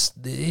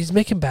 he's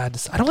making bad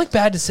decisions. I don't like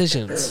bad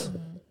decisions.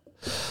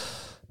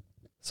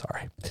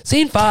 Sorry.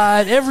 Scene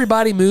 5,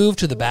 everybody move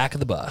to the back of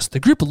the bus. The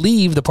group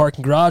leave the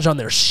parking garage on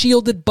their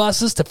shielded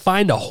buses to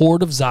find a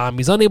horde of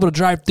zombies. Unable to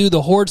drive through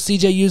the horde,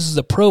 CJ uses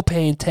a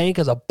propane tank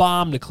as a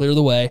bomb to clear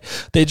the way.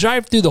 They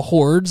drive through the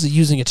hordes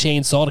using a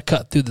chainsaw to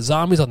cut through the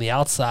zombies on the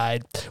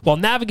outside. While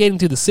navigating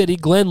through the city,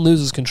 Glenn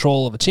loses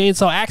control of a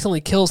chainsaw,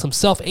 accidentally kills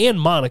himself and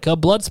Monica.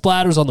 Blood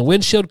splatters on the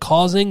windshield,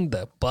 causing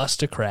the bus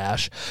to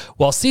crash.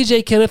 While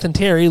CJ, Kenneth, and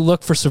Terry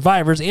look for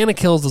survivors, Anna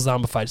kills the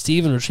zombified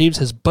Steve and retrieves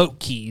his boat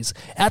keys.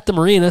 At the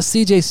marina,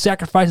 CJ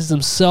sacrifices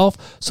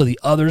himself so the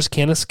others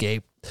can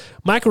escape.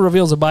 Michael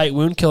reveals a bite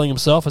wound, killing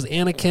himself as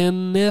Anna,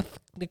 Kenneth,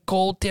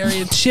 Nicole, Terry,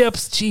 and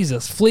Chips,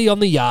 flee on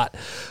the yacht.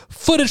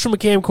 Footage from a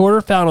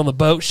camcorder found on the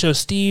boat shows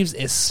Steve's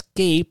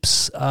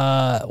escapes.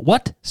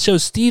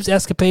 Shows Steve's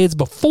escapades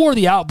before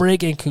the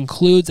outbreak and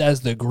concludes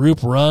as the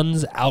group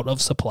runs out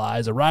of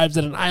supplies, arrives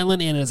at an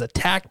island, and is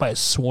attacked by a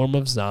swarm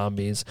of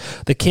zombies.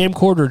 The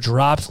camcorder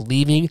drops,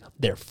 leaving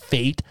their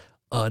fate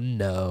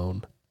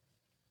unknown.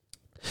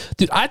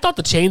 Dude, I thought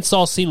the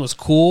chainsaw scene was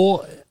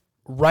cool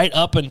right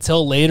up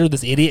until later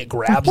this idiot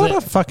grabs What it.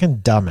 a fucking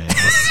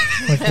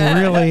dumbass. Like,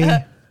 really?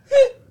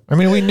 I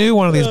mean, we knew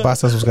one of these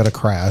buses was going to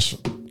crash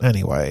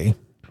anyway.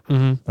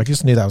 Mm-hmm. Like, you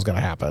just knew that was going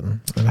to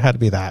happen. And it had to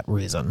be that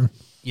reason.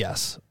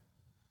 Yes.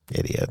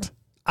 Idiot.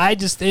 I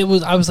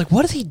was like,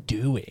 what is he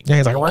doing? Yeah,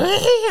 he's like,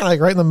 like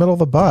right in the middle of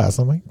the bus.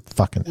 I'm like,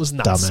 fucking It was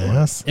not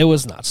dumbass. smart. It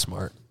was not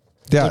smart.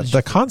 Yeah,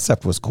 the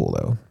concept was cool,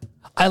 though.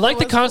 I like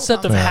the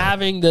concept of Yeah.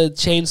 having the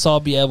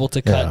chainsaw be able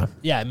to cut. Yeah.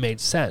 Yeah, it made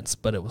sense,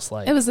 but it was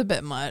like, It was a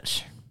bit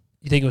much.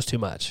 you think it was too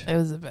much? It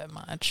was a bit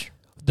much.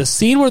 The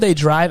scene where they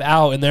drive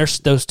out and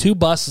those two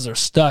buses are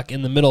stuck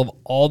in the middle of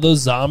all those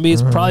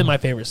zombies, probably my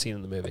favorite scene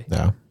in the movie.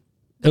 Yeah.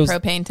 It was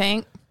Propane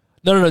tank.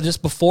 no,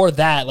 just before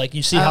that, like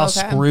you see how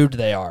okay. screwed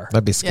they are.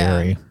 That'd be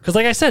scary. Because,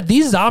 like I said,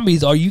 these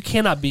zombies you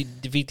cannot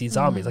defeat these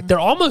zombies. Like, they're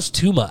almost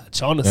too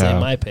much, honestly, Yeah. in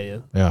my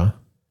opinion. Yeah.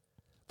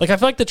 Like, I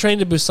feel like the Train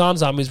to Busan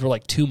zombies were,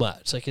 like, too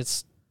much. Like,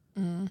 it's...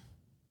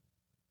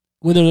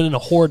 when they're in a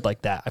horde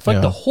like that. I feel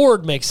like Yeah. the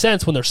horde makes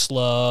sense when they're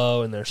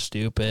slow and they're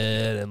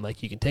stupid and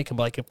like you can take them.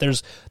 But like if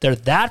they're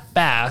that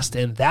fast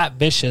and that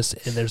vicious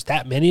and there's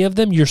that many of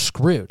them, you're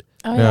screwed.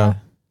 Oh, Yeah. yeah.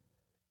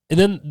 And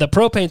then the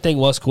propane thing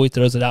was cool. He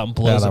throws it out and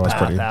blows that the was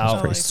path pretty- out.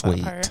 I pretty like that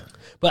sweet. part.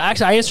 But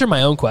actually, I answered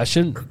my own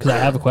question because I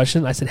have a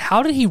question. I said,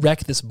 how did he wreck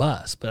this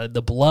bus? But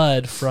the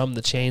blood from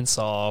the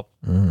chainsaw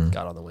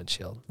got on the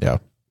windshield. Yeah.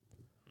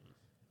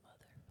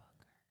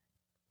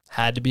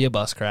 Had to be a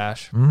bus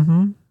crash.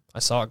 Mm-hmm. I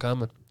saw it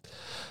coming.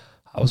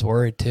 I was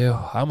worried too.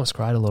 I almost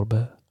cried a little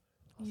bit.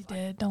 You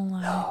did. Don't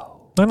lie.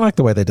 I like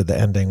the way they did the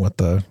ending with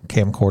the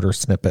camcorder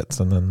snippets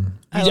and then.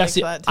 I like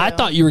that, I too.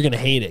 thought you were going to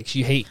hate it 'cause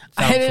you hate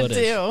found I did footage.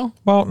 too.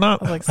 Well,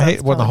 not. I was like, I hate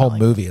sounds when the whole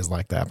probably movie is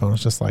like that, but it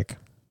was just like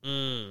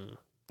Mm.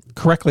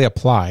 correctly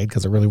applied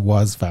because it really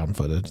was found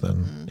footage.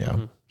 Then, yeah.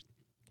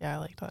 Yeah, I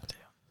liked that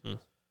too.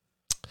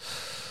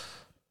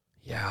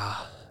 Yeah.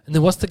 And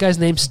then what's the guy's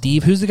name?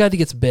 Steve? Who's the guy that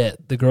gets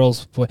bit? The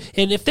girl's boy.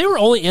 And if they were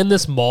only in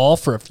this mall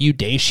for a few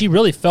days, she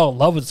really fell in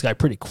love with this guy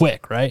pretty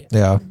quick, right?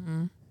 Yeah.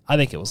 I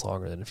think it was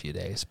longer than a few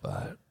days,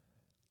 but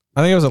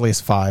I think it was at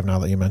least 5 now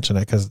that you mention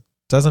it because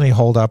doesn't he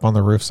hold up on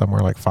the roof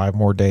somewhere like 5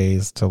 more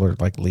days till they're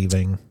like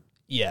leaving?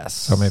 yes.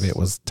 So maybe it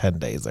was 10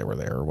 days they were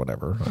there or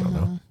whatever. I don't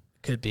know.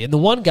 Could be. And the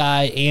one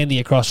guy, Andy,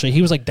 across the street,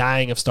 he was like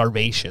dying of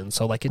starvation.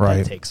 So like it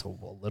Right. takes a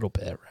little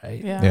bit,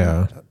 right? Yeah.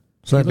 Yeah.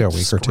 So He maybe a looked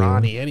week or two.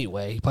 scrawny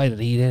anyway. He probably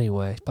didn't eat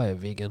anyway. He's probably a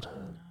vegan.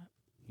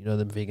 You know,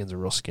 them vegans are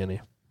real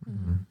skinny.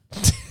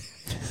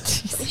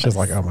 She's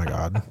like, oh my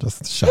God,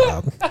 just shut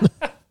up.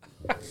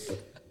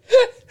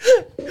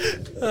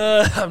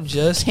 I'm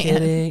just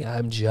kidding.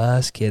 I'm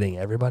just kidding.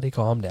 Everybody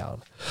calm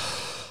down.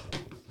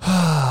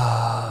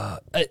 I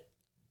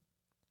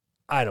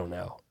don't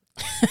know.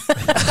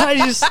 I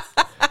just...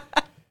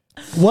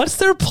 What's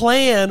their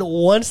plan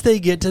once they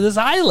get to this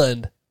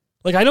island?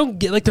 Like, I don't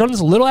get... Like, they're on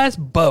this little-ass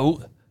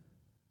boat.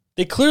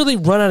 They clearly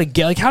run out of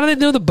gas. Like, how do they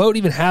know the boat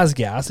even has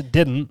gas? It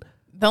didn't.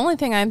 The only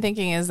thing I'm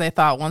thinking is they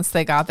thought once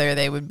they got there,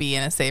 they would be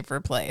in a safer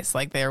place.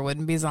 Like there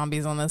wouldn't be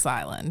zombies on this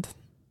island,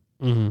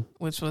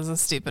 which was a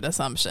stupid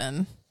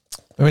assumption.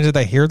 I mean, did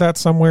they hear that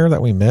somewhere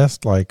that we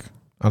missed, like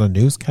on a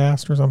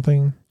newscast or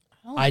something?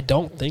 I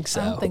don't think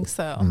so. I don't think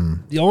so.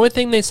 The only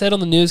thing they said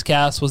on the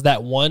newscast was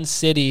that one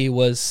city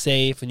was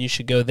safe and you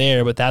should go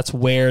there, but that's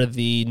where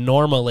the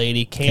Norma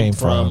lady came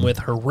from with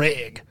her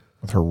rig.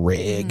 With her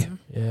rig.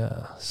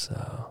 Yeah,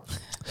 so...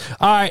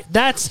 All right,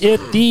 that's it.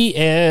 The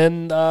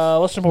end.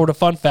 Let's jump over to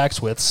fun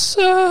facts with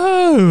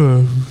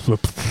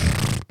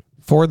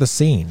For the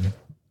scene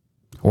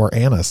where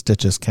Anna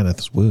stitches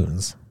Kenneth's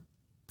wounds,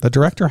 the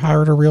director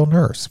hired a real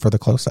nurse for the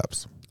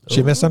close-ups.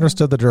 She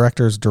misunderstood the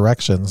director's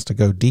directions to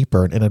go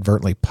deeper and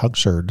inadvertently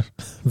punctured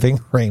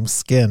Vingram's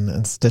skin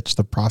and stitched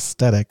the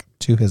prosthetic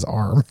to his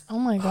arm. Oh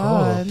my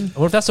God. I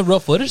wonder if that's the real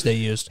footage they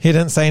used. He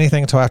didn't say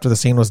anything until after the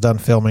scene was done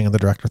filming, and the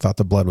director thought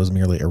the blood was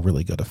merely a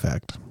really good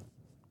effect.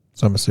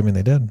 So I'm assuming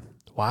they did.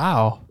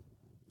 Wow.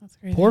 That's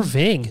crazy. Poor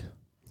Ving.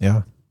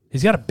 Yeah.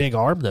 He's got a big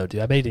arm, though,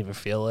 dude. I bet he didn't even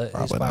feel it.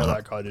 Probably He's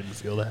not. I didn't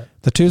feel that.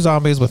 The 2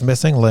 zombies with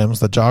missing limbs,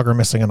 the jogger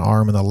missing an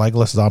arm, and the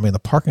legless zombie in the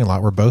parking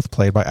lot were both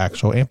played by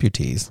actual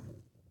amputees.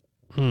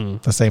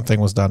 The same thing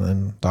was done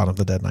in Dawn of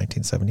the Dead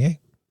 1978.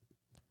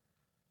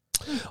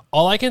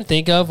 All I can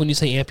think of when you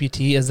say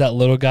amputee is that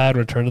little guy in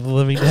Return of the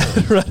Living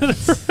Dead. running around.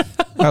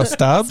 Oh,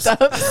 Stubbs?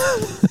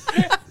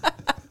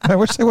 I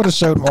wish they would have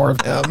showed more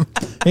of him.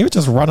 He was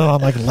just running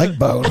on like leg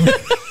bone.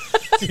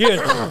 Dude.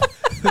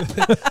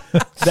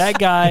 That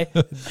guy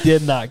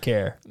did not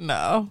care.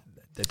 No.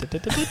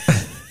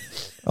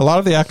 A lot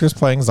of the actors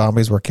playing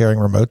zombies were carrying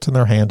remotes in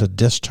their hand to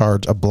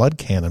discharge a blood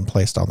cannon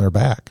placed on their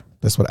back.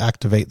 This would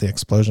activate the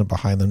explosion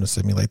behind them to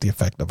simulate the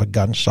effect of a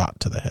gunshot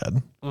to the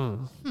head.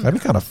 That'd be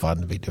kind of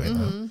fun to be doing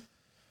that.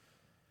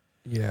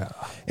 Yeah.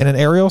 In an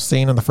aerial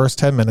scene in the first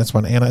 10 minutes,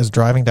 when Anna is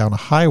driving down a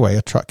highway,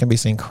 a truck can be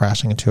seen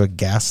crashing into a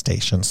gas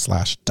station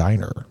 /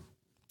 diner.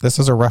 This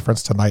is a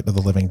reference to Night of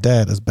the Living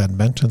Dead, as Ben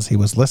mentions he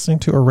was listening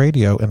to a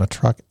radio in a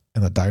truck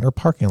in a diner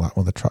parking lot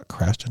when the truck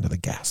crashed into the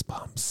gas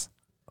pumps.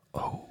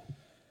 Oh.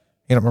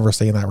 You don't remember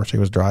seeing that where she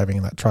was driving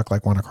and that truck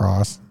like went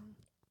across?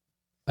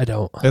 I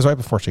don't. It was right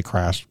before she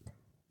crashed.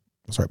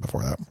 It was right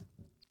before that.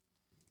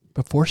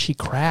 Before she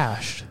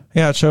crashed.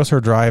 Yeah, it shows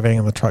her driving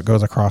and the truck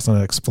goes across and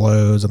it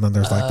explodes, and then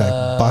there's like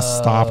that bus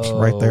stopped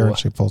right there and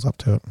she pulls up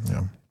to it.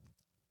 Yeah.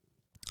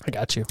 I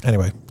got you.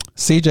 Anyway,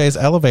 CJ's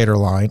elevator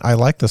line, I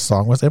like this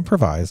song, was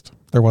improvised.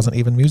 There wasn't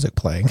even music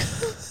playing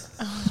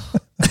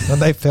when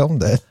they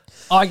filmed it.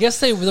 Oh, I guess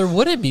there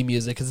wouldn't be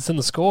music because it's in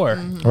the score.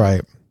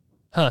 Right.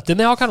 Huh. Didn't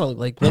they all kind of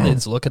like really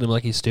just look at him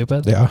like he's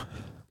stupid? Yeah.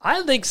 I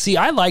like CJ.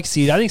 I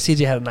think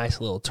CJ had a nice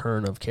little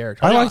turn of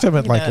character. I liked him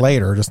at like did.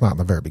 later, just not in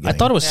the very I beginning.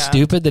 thought it was Yeah.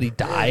 stupid that he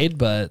died,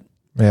 but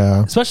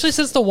Yeah. especially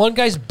since the one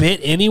guy's bit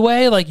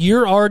anyway, like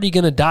you're already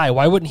gonna die.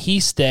 Why wouldn't he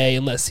stay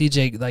and let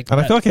CJ like?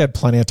 And I feel like he had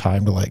plenty of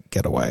time to like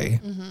get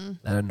away.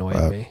 that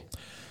annoyed me.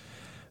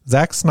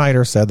 Zack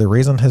Snyder said the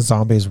reason his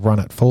zombies run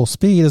at full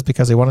speed is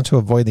because he wanted to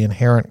avoid the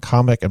inherent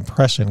comic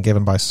impression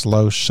given by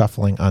slow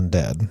shuffling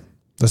undead.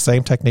 The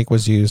same technique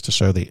was used to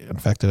show the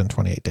infected in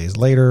 28 Days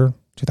Later,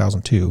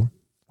 2002,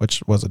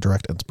 which was a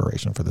direct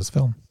inspiration for this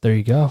film. There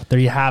you go. There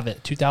you have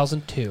it.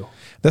 2002.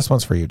 This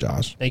one's for you,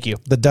 Josh. Thank you.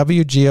 The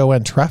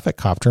WGON traffic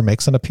copter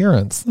makes an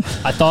appearance.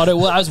 I thought it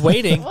was. I was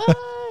waiting. I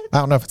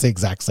don't know if it's the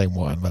exact same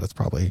one, but it's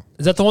probably...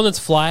 Is that the one that's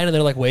flying and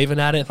they're like waving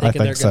at it,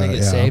 thinking they're going to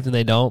get saved and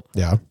they don't?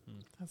 Yeah.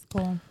 That's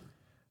cool.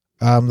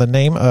 The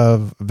name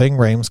of Ving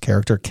Rhames'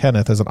 character,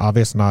 Kenneth, is an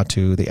obvious nod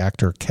to the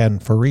actor Ken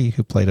Faree,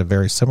 who played a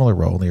very similar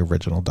role in the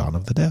original Dawn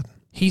of the Dead.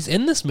 He's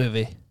in this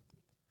movie.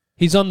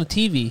 He's on the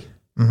TV.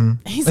 Mm-hmm.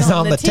 He's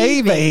on the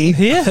TV.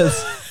 He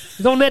is.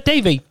 He's on that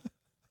TV.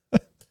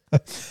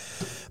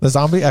 The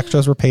zombie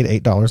extras were paid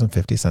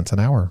 $8.50 an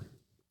hour.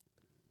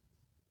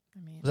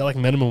 Was that like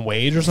minimum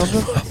wage or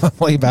something?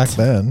 Way back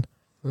then.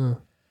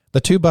 The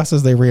two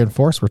buses they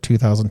reinforced were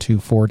 2002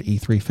 Ford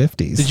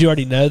E350s. Did you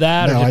already know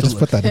that? No, I just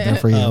put that in there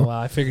for you. Oh, well,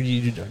 I figured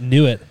you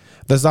knew it.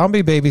 The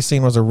zombie baby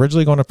scene was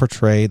originally going to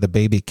portray the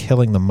baby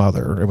killing the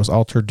mother. It was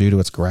altered due to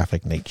its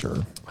graphic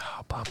nature.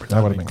 Oh, bummer.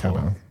 That would have been kind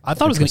of... I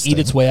thought it was going to eat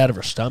its way out of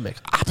her stomach.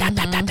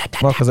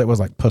 Well, because it was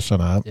like pushing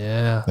up.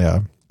 Yeah. Yeah.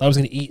 I thought it was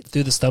going to eat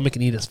through the stomach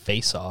and eat his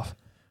face off.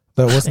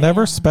 Though it was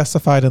never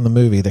specified in the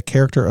movie, the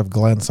character of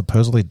Glenn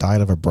supposedly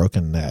died of a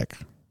broken neck.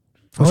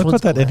 I only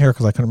put that in here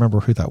because I couldn't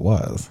remember who that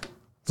was.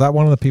 Is that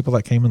one of the people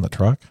that came in the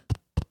truck?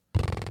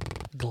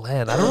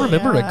 Glenn. I don't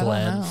remember a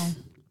Glenn.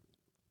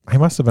 He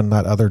must have been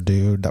that other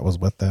dude that was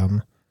with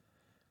them.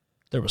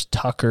 There was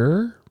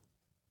Tucker.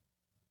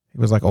 He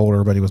was like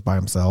older, but he was by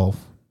himself.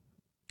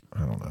 I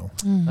don't know.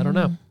 Mm-hmm. I don't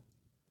know.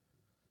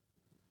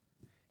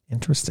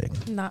 Interesting.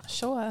 Not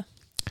sure.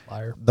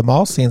 Liar. The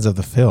mall scenes of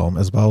the film,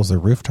 as well as the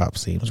rooftop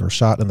scenes, were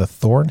shot in the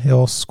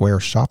Thornhill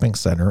Square Shopping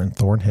Center in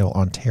Thornhill,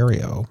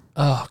 Ontario.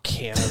 Oh,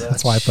 Canada.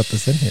 That's why I put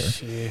this in here.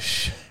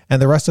 Sheesh.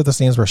 And the rest of the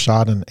scenes were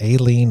shot in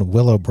Aileen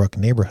Willowbrook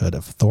neighborhood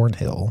of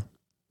Thornhill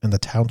in the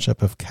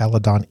township of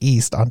Caledon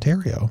East,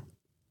 Ontario.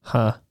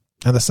 Huh.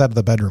 And the set of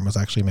the bedroom was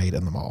actually made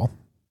in the mall.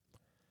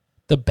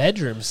 The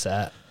bedroom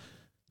set?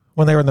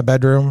 When they were in the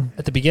bedroom.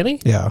 At the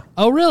beginning? Yeah.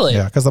 Oh, really?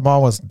 Yeah, because the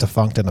mall was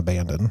defunct and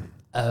abandoned.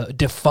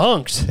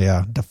 Defunct?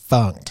 Yeah,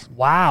 defunct.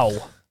 Wow.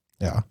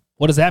 Yeah.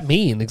 What does that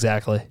mean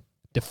exactly?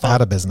 Defunct.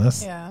 Out of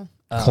business. Yeah.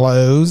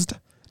 Closed.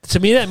 To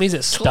me, that means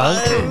it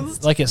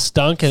stunk. Like it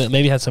stunk and it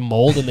maybe had some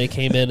mold and they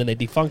came in and they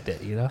defunct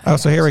it, you know? Oh,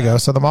 so here we go.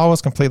 So the mall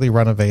was completely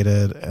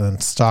renovated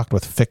and stocked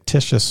with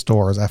fictitious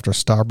stores after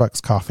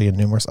Starbucks Coffee and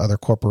numerous other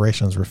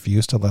corporations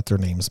refused to let their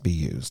names be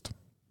used.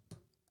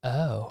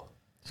 Oh.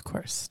 Of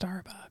course,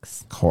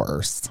 Starbucks. Of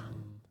course.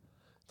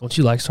 Don't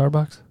you like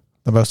Starbucks?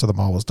 The most of the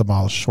mall was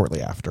demolished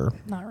shortly after.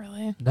 Not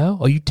really. No?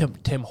 Oh, you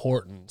Tim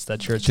Hortons.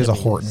 That's your She's a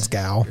Timmy. Hortons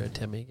gal. You're a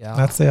Timmy gal.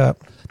 That's it.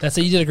 That's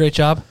it. You did a great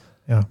job.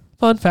 Yeah.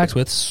 Fun facts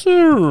with Let's do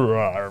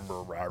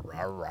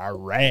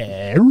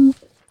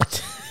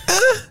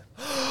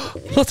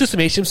some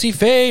HMC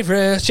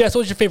favorites. Jess,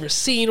 what was your favorite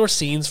scene or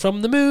scenes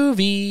from the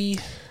movie?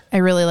 I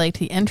really liked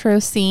the intro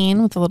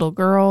scene with the little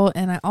girl,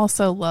 and I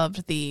also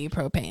loved the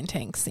propane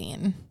tank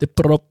scene. The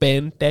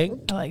propane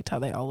tank. I liked how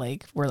they all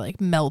were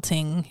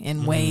melting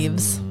in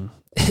waves.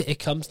 It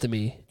comes to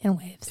me In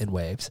waves. in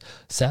waves.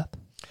 Seth?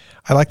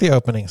 I like the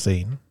opening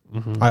scene.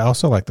 I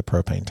also like the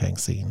propane tank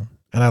scene.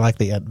 And I like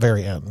the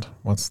very end,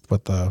 once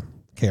with the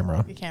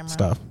camera,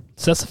 stuff.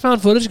 Seth's a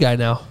found footage guy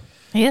now.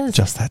 He is.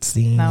 Just that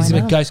scene. Now I He's know.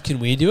 like, guys, can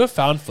we do a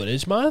found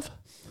footage month?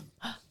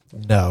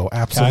 No,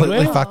 absolutely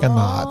Can we? fucking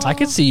not. I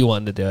could see you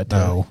wanting to do it. dude.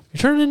 No.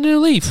 You're turning a new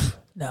leaf.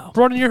 No.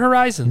 Broadening your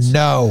horizons.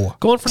 No.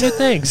 Going for new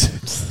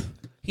things.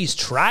 He's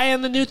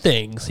trying the new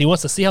things. He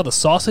wants to see how the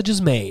sausage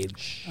is made.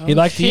 He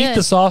liked to eat shit.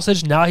 the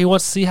sausage. Now he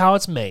wants to see how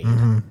it's made.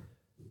 Mm-hmm.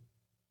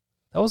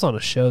 That was on a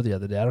show the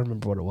other day. I don't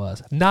remember what it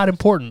was. Not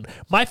important.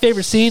 My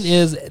favorite scene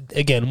is,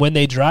 again, when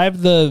they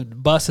drive the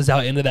buses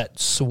out into that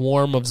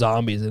swarm of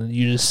zombies and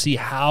you just see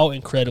how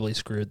incredibly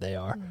screwed they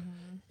are.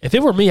 If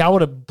it were me, I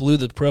would have blew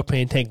the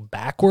propane tank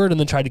backward and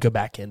then tried to go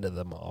back into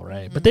the mall,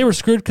 right? But they were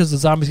screwed because the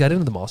zombies got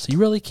into the mall. So you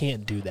really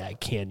can't do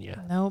that, can you?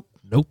 Nope.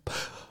 Nope.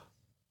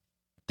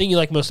 Thing you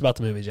like most about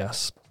the movie,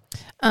 Jess?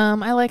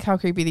 I like how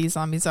creepy these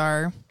zombies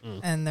are,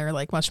 and they're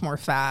much more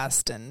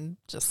fast and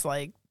just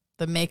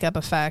the makeup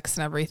effects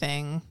and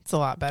everything. It's a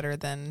lot better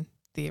than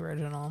the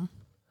original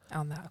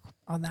on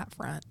that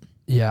front.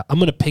 Yeah, I'm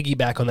going to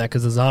piggyback on that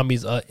because the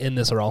zombies in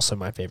this are also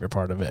my favorite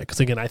part of it.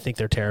 Because, again, I think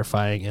they're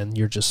terrifying and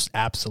you're just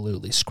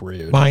absolutely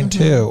screwed. Mine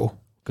too.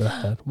 Go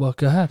ahead. Well,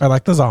 go ahead. I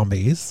like the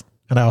zombies,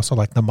 and I also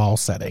like the mall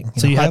setting.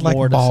 So you I had like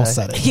more to mall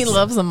say. settings. He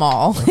loves a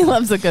mall. He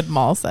loves a good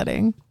mall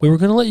setting. We were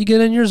going to let you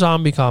get in your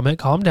zombie comment.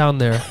 Calm down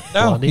there.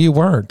 No, Blondie. you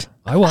weren't,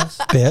 I was.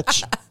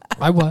 bitch.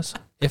 I was.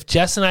 If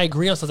Jess and I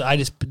agree on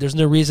something, there's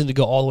no reason to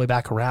go all the way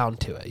back around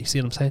to it. You see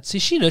what I'm saying? See,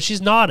 she knows.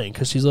 She's nodding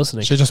because she's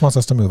listening. She just wants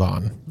us to move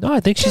on. No, I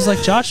think she's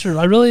like, Josh,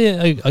 I really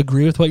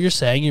agree with what you're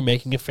saying. You're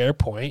making a fair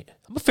point.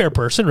 I'm a fair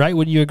person, right?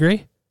 Wouldn't you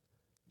agree?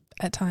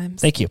 At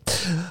times. Thank you.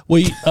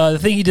 Well, the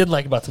thing you didn't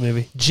like about the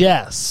movie,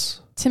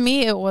 Jess. To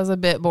me, it was a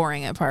bit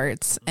boring at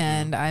parts,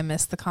 and I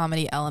missed the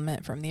comedy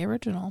element from the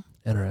original.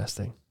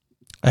 Interesting.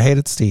 I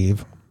hated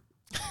Steve.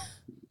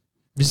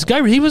 This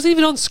guy, he wasn't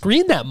even on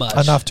screen that much.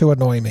 Enough to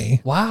annoy me.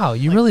 Wow,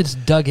 you really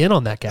just dug in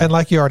on that guy. And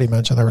like you already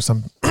mentioned, there were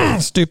some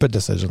stupid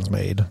decisions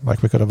made.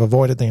 Like we could have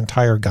avoided the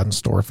entire gun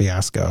store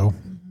fiasco.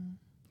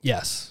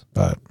 Yes.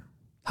 But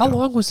how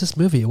long was this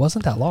movie? It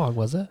wasn't that long,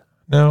 was it?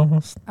 no,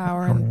 it's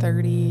Hour and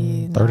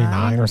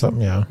 39 or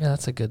something. Yeah. Yeah,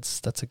 that's a good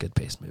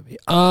paced movie.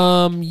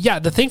 Yeah,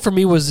 the thing for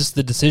me was just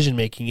the decision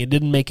making. It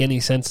didn't make any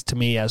sense to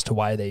me as to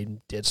why they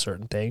did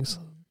certain things.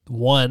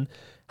 One,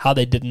 how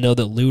they didn't know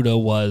that Luda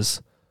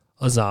was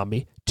a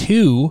zombie.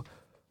 Two,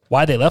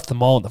 why they left the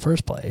mall in the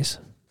first place.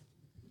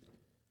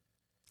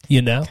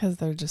 You know? Because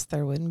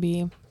there wouldn't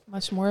be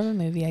much more of a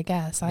movie, I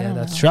guess. I don't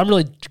know. That's true. I'm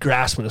really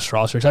grasping the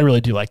straws here. I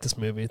really do like this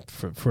movie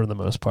for the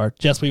most part.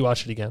 Jess, will you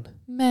watch it again?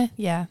 Meh,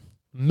 yeah.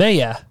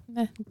 Mayo.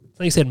 Meh, I think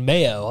you said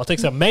mayo. I'll take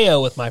some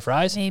mayo with my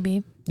fries.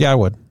 maybe. Yeah, I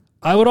would.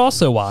 I would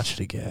also watch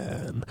it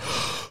again.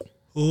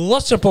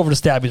 Let's jump over to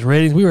Stabby's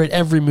ratings. We rate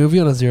every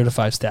movie on a 0 to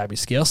 5 Stabby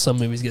scale. Some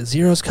movies get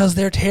 0s because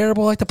they're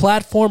terrible, like The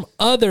Platform.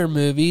 Other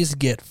movies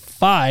get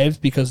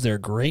 5s because they're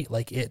great,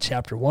 like It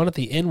Chapter 1. At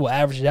the end, we'll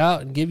average it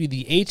out and give you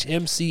the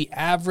HMC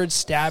average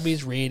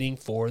Stabby's rating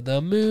for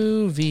the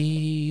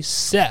movie.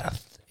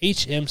 Seth,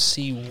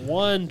 HMC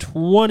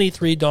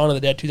 123, Dawn of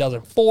the Dead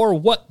 2004.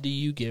 What do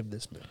you give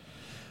this movie?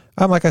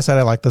 Like I said,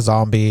 I like the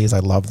zombies. I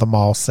love the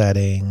mall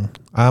setting.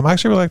 I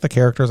actually really like the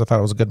characters. I thought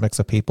it was a good mix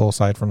of people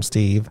aside from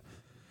Steve.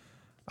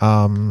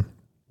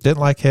 Didn't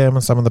like him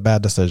and some of the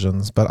bad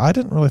decisions, but I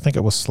didn't really think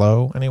it was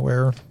slow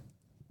anywhere.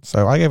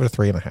 So I gave it a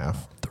 3.5.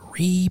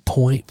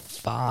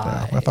 3.5.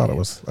 Yeah, I thought it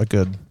was a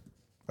good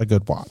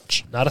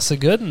watch. Not a so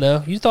good,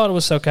 no. You thought it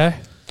was okay.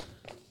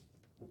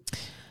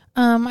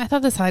 I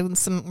thought this had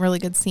some really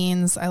good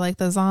scenes. I like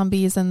the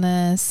zombies in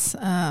this.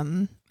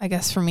 I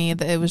guess for me,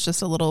 it was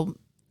just a little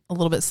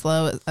bit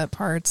slow at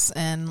parts,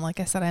 and like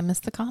I said, I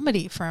missed the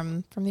comedy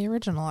from the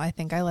original. I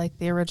think I like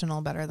the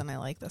original better than I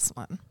like this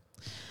one.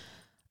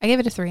 I gave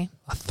it a 3.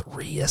 A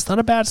 3. That's not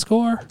a bad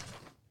score.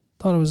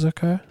 Thought it was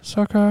okay. It's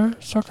okay.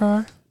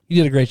 You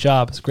did a great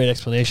job. It's a great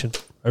explanation.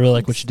 I really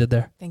like what you did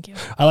there. Thank you.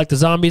 I like the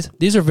zombies.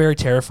 These are very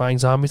terrifying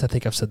zombies. I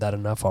think I've said that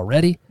enough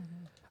already.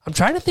 Mm-hmm. I'm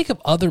trying to think of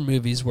other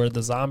movies where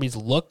the zombies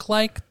look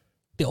like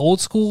the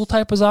old school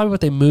type of zombie, but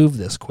they move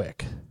this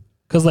quick.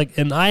 Because like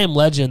in I Am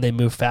Legend, they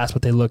move fast,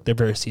 but they're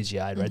very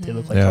CGI'd, right? Mm-hmm. They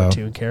look like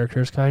cartoon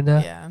characters, kind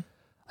of. Yeah.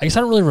 I guess I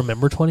don't really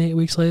remember 28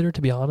 Weeks Later,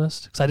 to be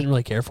honest, because I didn't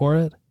really care for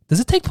it.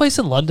 Does it take place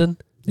in London?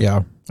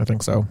 Yeah, I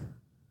think so.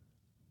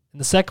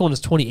 And the second one is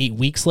 28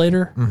 Weeks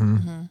Later.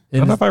 Mm-hmm. I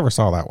don't know if I ever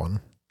saw that one.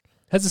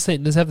 Does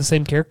it have the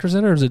same characters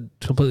in it, or is it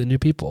completely new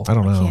people? I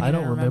don't know. I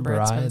don't remember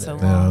It's either. been so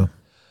long.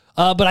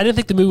 Yeah. But I didn't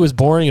think the movie was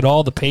boring at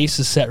all. The pace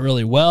is set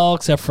really well,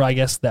 except for, I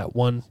guess, that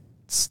one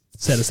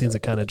set of scenes that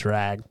kind of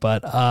drag.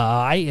 But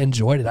I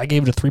enjoyed it. I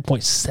gave it a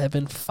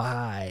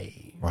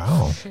 3.75.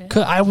 Wow.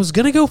 I was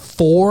going to go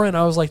 4, and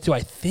I was like, do I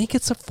think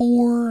it's a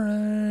 4?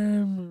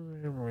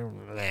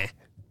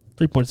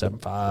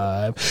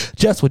 3.75.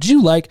 Jess, would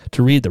you like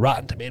to read the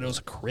Rotten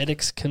Tomatoes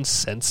critics'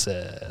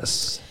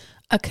 consensus?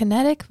 A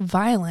kinetic,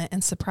 violent,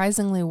 and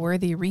surprisingly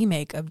worthy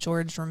remake of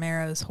George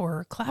Romero's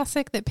horror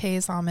classic that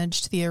pays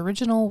homage to the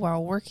original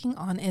while working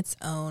on its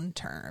own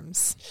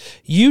terms.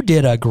 You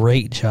did a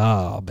great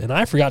job. And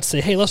I forgot to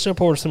say, hey, let's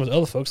jump over to some of the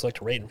other folks who like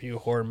to rate and review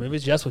horror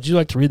movies. Jess, would you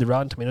like to read the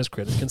Rotten Tomatoes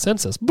critics'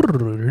 consensus? You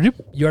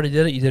already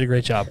did it. You did a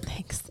great job.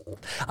 Thanks.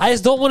 I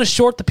just don't want to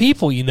short the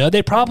people, you know.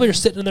 They probably are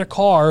sitting in their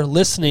car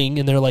listening,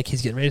 and they're like,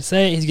 he's getting ready to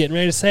say it. He's getting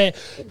ready to say it.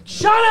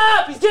 Shut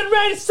up! He's getting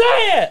ready to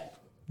say it!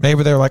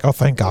 Maybe they were like, oh,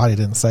 thank God he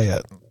didn't say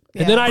it.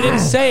 And then I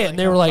didn't say it, and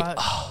they were like,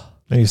 oh.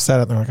 And you said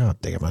it, and they're like, oh,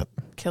 damn it.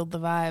 Killed the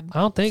vibe.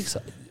 I don't think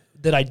so.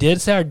 That I did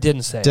say or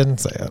didn't say it? Didn't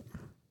say it.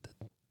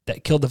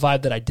 That killed the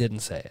vibe that I didn't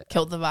say it.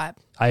 Killed the vibe.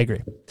 I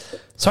agree.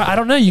 So I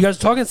don't know. You guys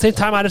are talking at the same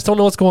time. I just don't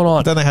know what's going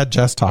on. But then they had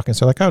Jess talking,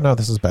 so they're like, oh, no,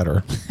 this is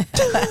better.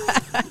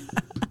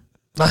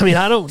 I mean,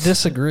 I don't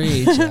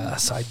disagree,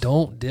 Jess. I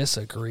don't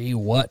disagree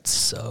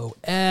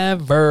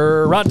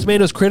whatsoever. Rotten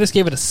Tomatoes critics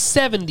gave it a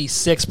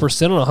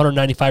 76% on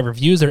 195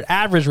 reviews. Their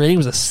average rating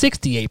was a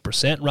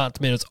 68%. Rotten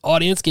Tomatoes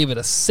audience gave it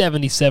a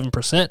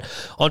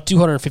 77% on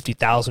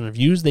 250,000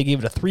 reviews. They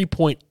gave it a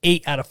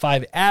 3.8 out of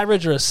 5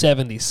 average, or a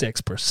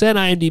 76%.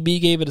 IMDb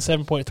gave it a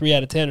 7.3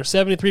 out of 10, or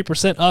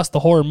 73%. Us, the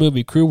horror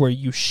movie crew, where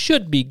you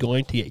should be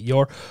going to get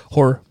your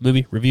horror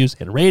movie reviews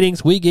and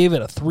ratings. We gave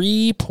it a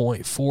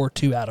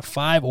 3.42 out of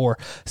 5, or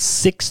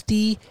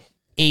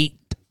 68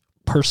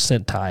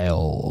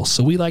 percentile.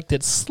 So we liked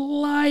it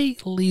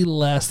slightly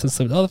less than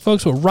some other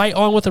folks, but right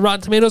on with the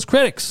Rotten Tomatoes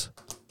critics.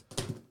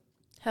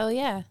 Hell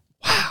yeah.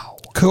 Wow.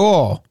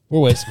 Cool. We're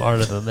way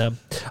smarter than them.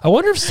 I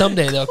wonder if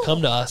someday they'll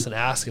come to us and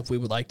ask if we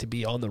would like to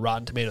be on the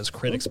Rotten Tomatoes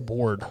critics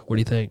board. What do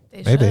you think?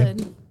 They Maybe.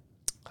 should.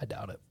 I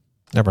doubt it.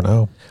 Never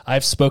know.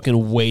 I've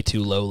spoken way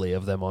too lowly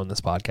of them on this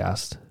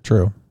podcast.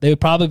 True. They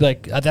would probably be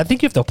like, I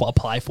think you have to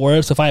apply for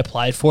it. So if I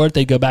applied for it,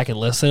 they'd go back and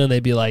listen, and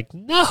they'd be like,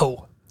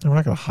 no. We're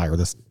not going to hire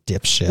this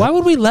dipshit. Why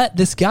would we let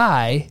this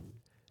guy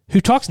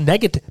who talks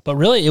negative, but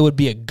really it would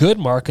be a good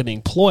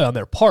marketing ploy on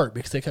their part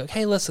because they go,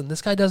 hey, listen,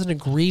 this guy doesn't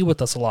agree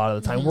with us a lot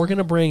of the time. We're going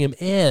to bring him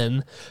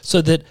in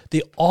so that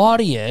the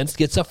audience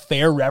gets a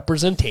fair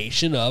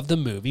representation of the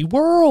movie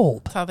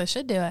world. That's how they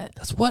should do it.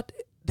 That's what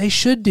they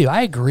should do.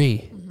 I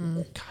agree.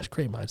 Gosh,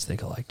 great minds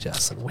think alike,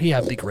 Jess. And we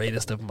have the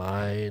greatest of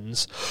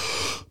minds.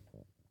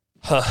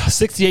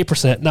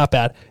 68%, not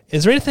bad.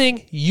 Is there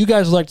anything you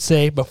guys would like to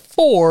say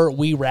before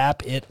we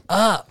wrap it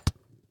up?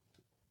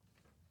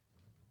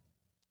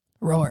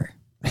 Roar.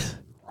 Was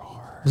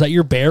that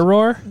your bear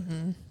roar?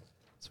 Mm-hmm.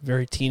 It's a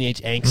very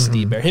teenage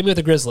angsty bear. Hit me with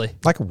a grizzly.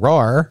 Like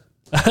roar.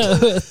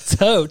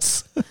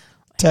 Totes.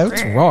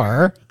 Totes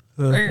roar.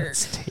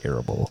 That's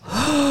terrible.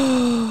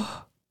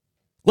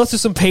 Let's do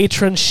some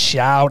patron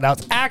shout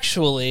outs.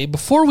 Actually,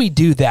 before we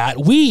do that,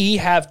 we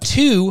have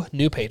 2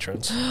 new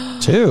patrons.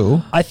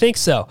 2? I think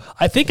so.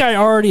 I think I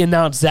already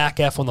announced Zach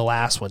F on the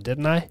last one,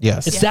 didn't I?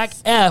 Yes. It's Zach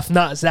F,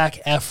 not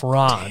Zach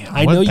Efron.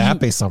 I know Wouldn't that you,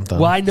 be something?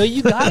 Well, I know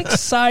you got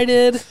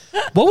excited.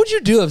 What would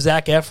you do if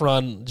Zach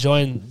Efron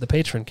joined the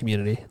patron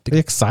community? It'd be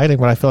exciting,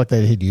 but I feel like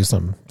he'd use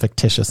some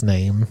fictitious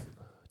name.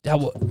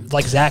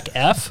 Like Zach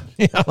F?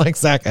 Yeah, like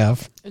Zach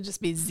F. It'd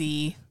just be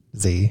Z.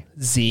 Z.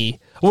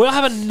 We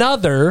have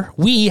another.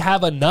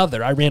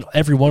 I ran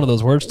every one of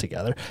those words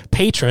together.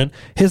 Patron.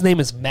 His name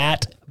is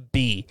Matt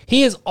B.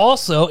 He is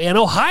also an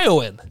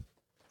Ohioan.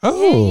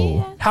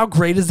 Oh. How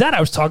great is that? I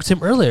was talking to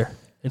him earlier.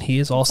 And he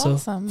is also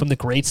awesome. from the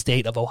great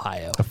state of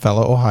Ohio. A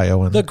fellow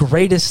Ohioan. The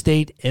greatest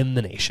state in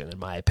the nation, in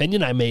my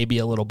opinion. I may be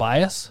a little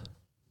biased.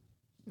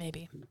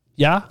 Maybe.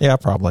 Yeah? Yeah,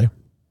 probably.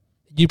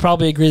 You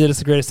probably agree that it's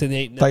the greatest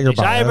state in the Thought you're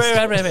nation.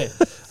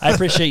 biased. I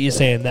appreciate you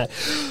saying that.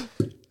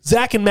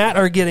 Zach and Matt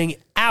are getting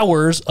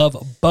hours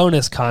of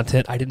bonus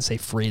content. I didn't say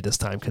free this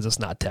time because it's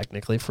not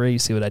technically free. You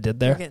see what I did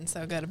there? You're getting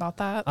so good about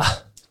that.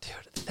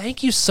 Dude,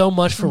 thank you so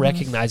much for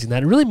recognizing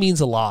that. It really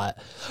means a lot.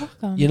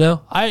 Welcome. You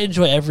know, I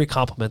enjoy every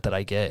compliment that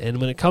I get. And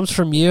when it comes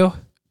from you,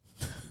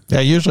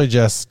 Yeah, usually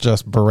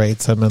just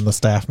berates him in the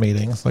staff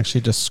meetings. Like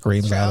she just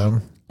screams at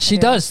him. she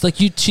does. Like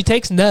she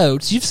takes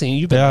notes. You've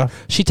seen, Yeah.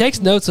 She takes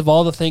notes of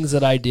all the things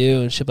that I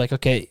do. And she'll be like,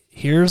 okay,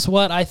 here's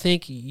what I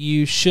think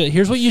you should,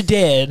 here's what you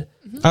did.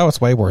 Oh,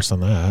 it's way worse than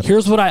that.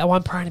 Here's what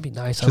I'm trying to be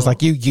nice. She's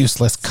like, you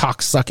useless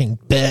cock-sucking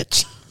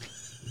bitch.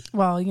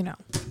 Well, you know,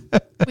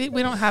 we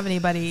don't have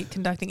anybody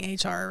conducting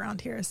HR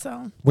around here,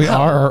 so. We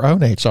are our own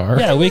HR.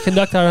 yeah, we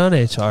conduct our own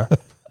HR.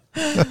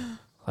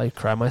 I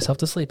cry myself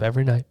to sleep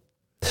every night.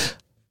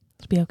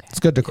 It'll be okay. It's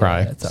good to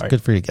cry. it's It's all right.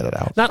 good for you to get it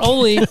out. Not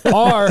only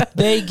are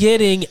they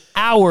getting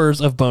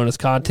hours of bonus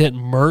content,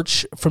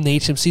 merch from the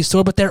HMC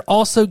store, but they're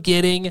also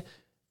getting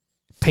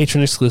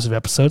patron exclusive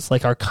episodes,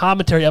 like our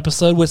commentary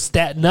episode with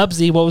Stat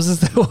Nubsy. What was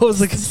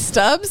the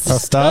Stubbs? Oh,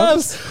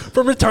 Stubbs?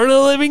 from Return of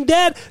the Living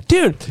Dead?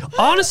 Dude,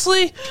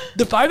 honestly,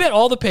 I bet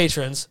all the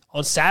patrons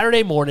on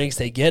Saturday mornings,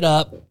 they get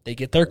up, they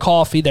get their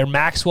coffee, their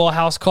Maxwell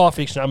House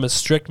coffee, because I'm a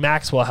strict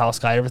Maxwell House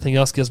guy. Everything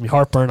else gives me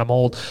heartburn. I'm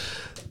old.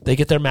 They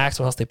get their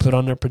Maxwell House, they put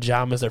on their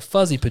pajamas, their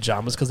fuzzy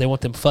pajamas, because they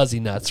want them fuzzy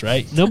nuts,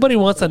 right? Nobody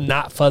wants a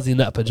not fuzzy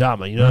nut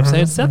pajama. You know what I'm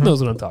saying? Seth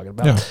knows what I'm talking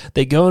about. Yeah.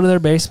 They go into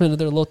their basement, in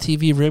their little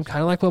TV room,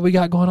 kind of like what we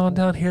got going on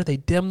down here. They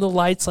dim the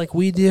lights like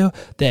we do.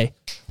 They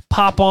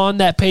pop on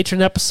that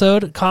patron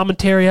episode,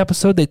 commentary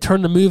episode. They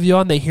turn the movie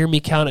on. They hear me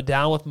count it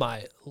down with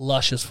my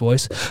luscious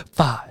voice.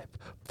 5,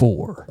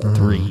 4,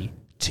 3,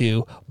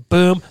 2,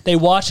 boom. They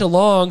watch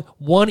along.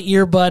 One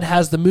earbud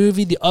has the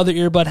movie. The other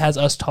earbud has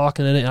us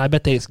talking in it. And I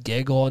bet they just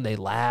giggle and they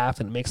laugh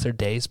and it makes their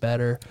days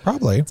better.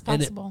 Probably.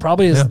 And it Possible.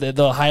 probably is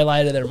the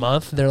highlight of their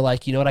month. They're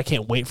like, you know what? I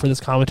can't wait for this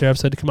commentary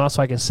episode to come out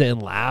so I can sit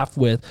and laugh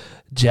with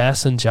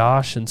Jess and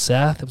Josh and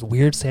Seth. It was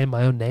weird saying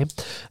my own name.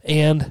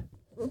 And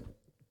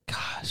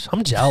gosh,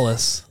 I'm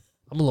jealous.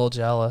 I'm a little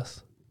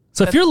jealous.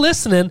 So if you're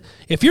listening,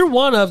 if you're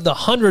one of the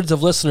hundreds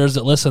of listeners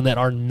that listen that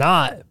are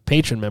not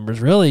patron members,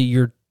 really,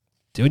 you're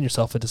doing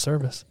yourself a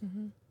disservice.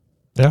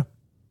 Yeah.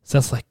 So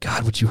that's like,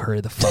 God, would you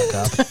hurry the fuck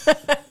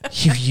up?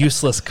 You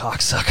useless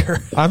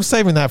cocksucker. I'm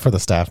saving that for the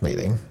staff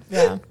meeting.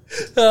 Yeah.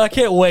 I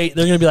can't wait.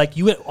 They're going to be like,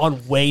 you went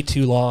on way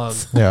too long.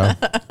 Yeah.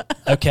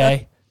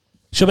 Okay.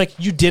 She'll be like,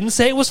 you didn't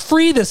say it was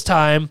free this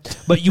time,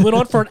 but you went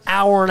on for an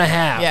hour and a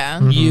half. Yeah.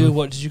 You,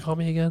 what did you call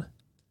me again?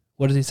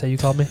 What did he say you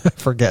called me?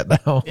 Forget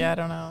now. Yeah, I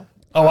don't know.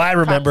 Oh, I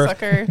remember.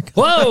 Cocksucker.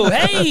 Whoa,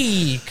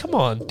 hey, come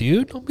on,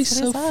 dude. Don't be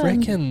so is on.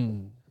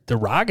 freaking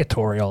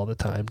derogatory all the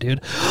time,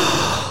 dude.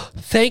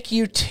 Thank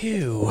you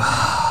to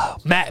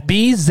Matt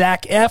B,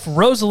 Zach F,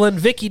 Rosalind,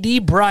 Vicky D,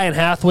 Brian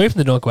Hathaway from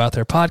the Don't Go Out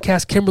There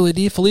podcast, Kimberly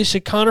D, Felicia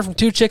Connor from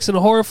Two Chicks and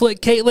a Horror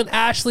Flick, Caitlin,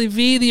 Ashley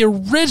V, the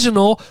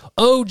original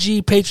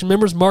OG patron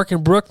members, Mark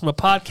and Brooke from a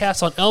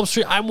podcast on Elm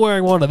Street. I'm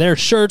wearing one of their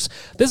shirts.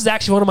 This is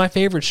actually one of my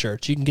favorite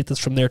shirts. You can get this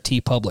from their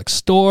TeePublic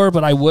store,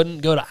 but I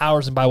wouldn't go to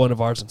ours and buy one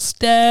of ours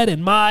instead.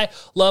 And my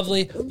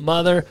lovely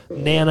mother,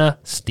 Nana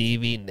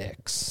Stevie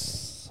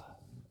Nicks.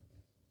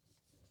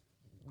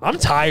 I'm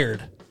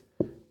tired.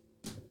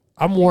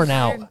 I'm worn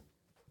out.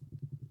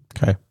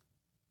 Okay.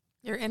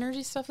 Your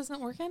energy stuff isn't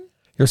working?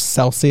 Your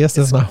Celsius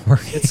is not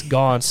working. It's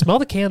gone. Smell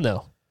the can,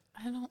 though.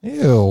 I don't.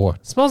 Ew.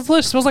 It smells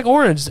delicious. It smells like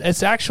orange.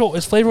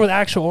 It's flavored with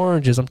actual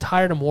oranges. I'm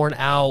tired. I'm worn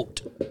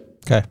out.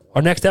 Okay.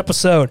 Our next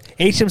episode,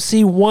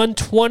 HMC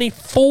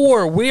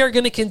 124. We are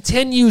going to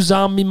continue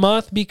Zombie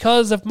Month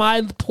because of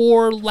my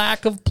poor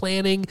lack of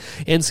planning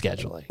and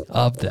scheduling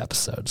of the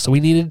episode. So we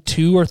needed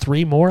 2 or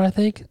 3 more, I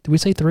think. Did we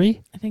say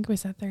 3? I think we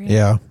said 3.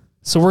 Yeah.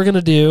 So we're going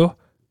to do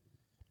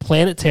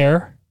Planet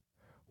Terror.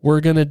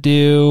 We're going to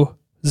do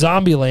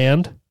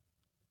Zombieland.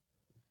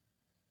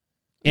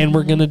 And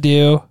we're going to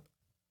do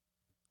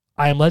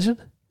I Am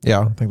Legend.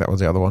 Yeah, I think that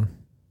was the other one.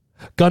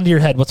 Gun to your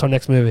head. What's our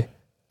next movie?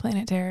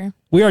 Planet Terror.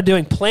 We are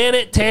doing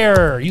Planet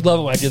Terror. You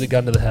love it when I do the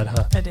gun to the head,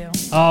 huh? I do.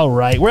 All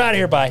right. We're out of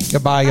here. Bye.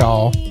 Goodbye,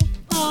 y'all.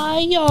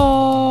 Bye,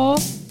 y'all.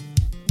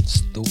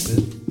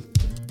 Stupid.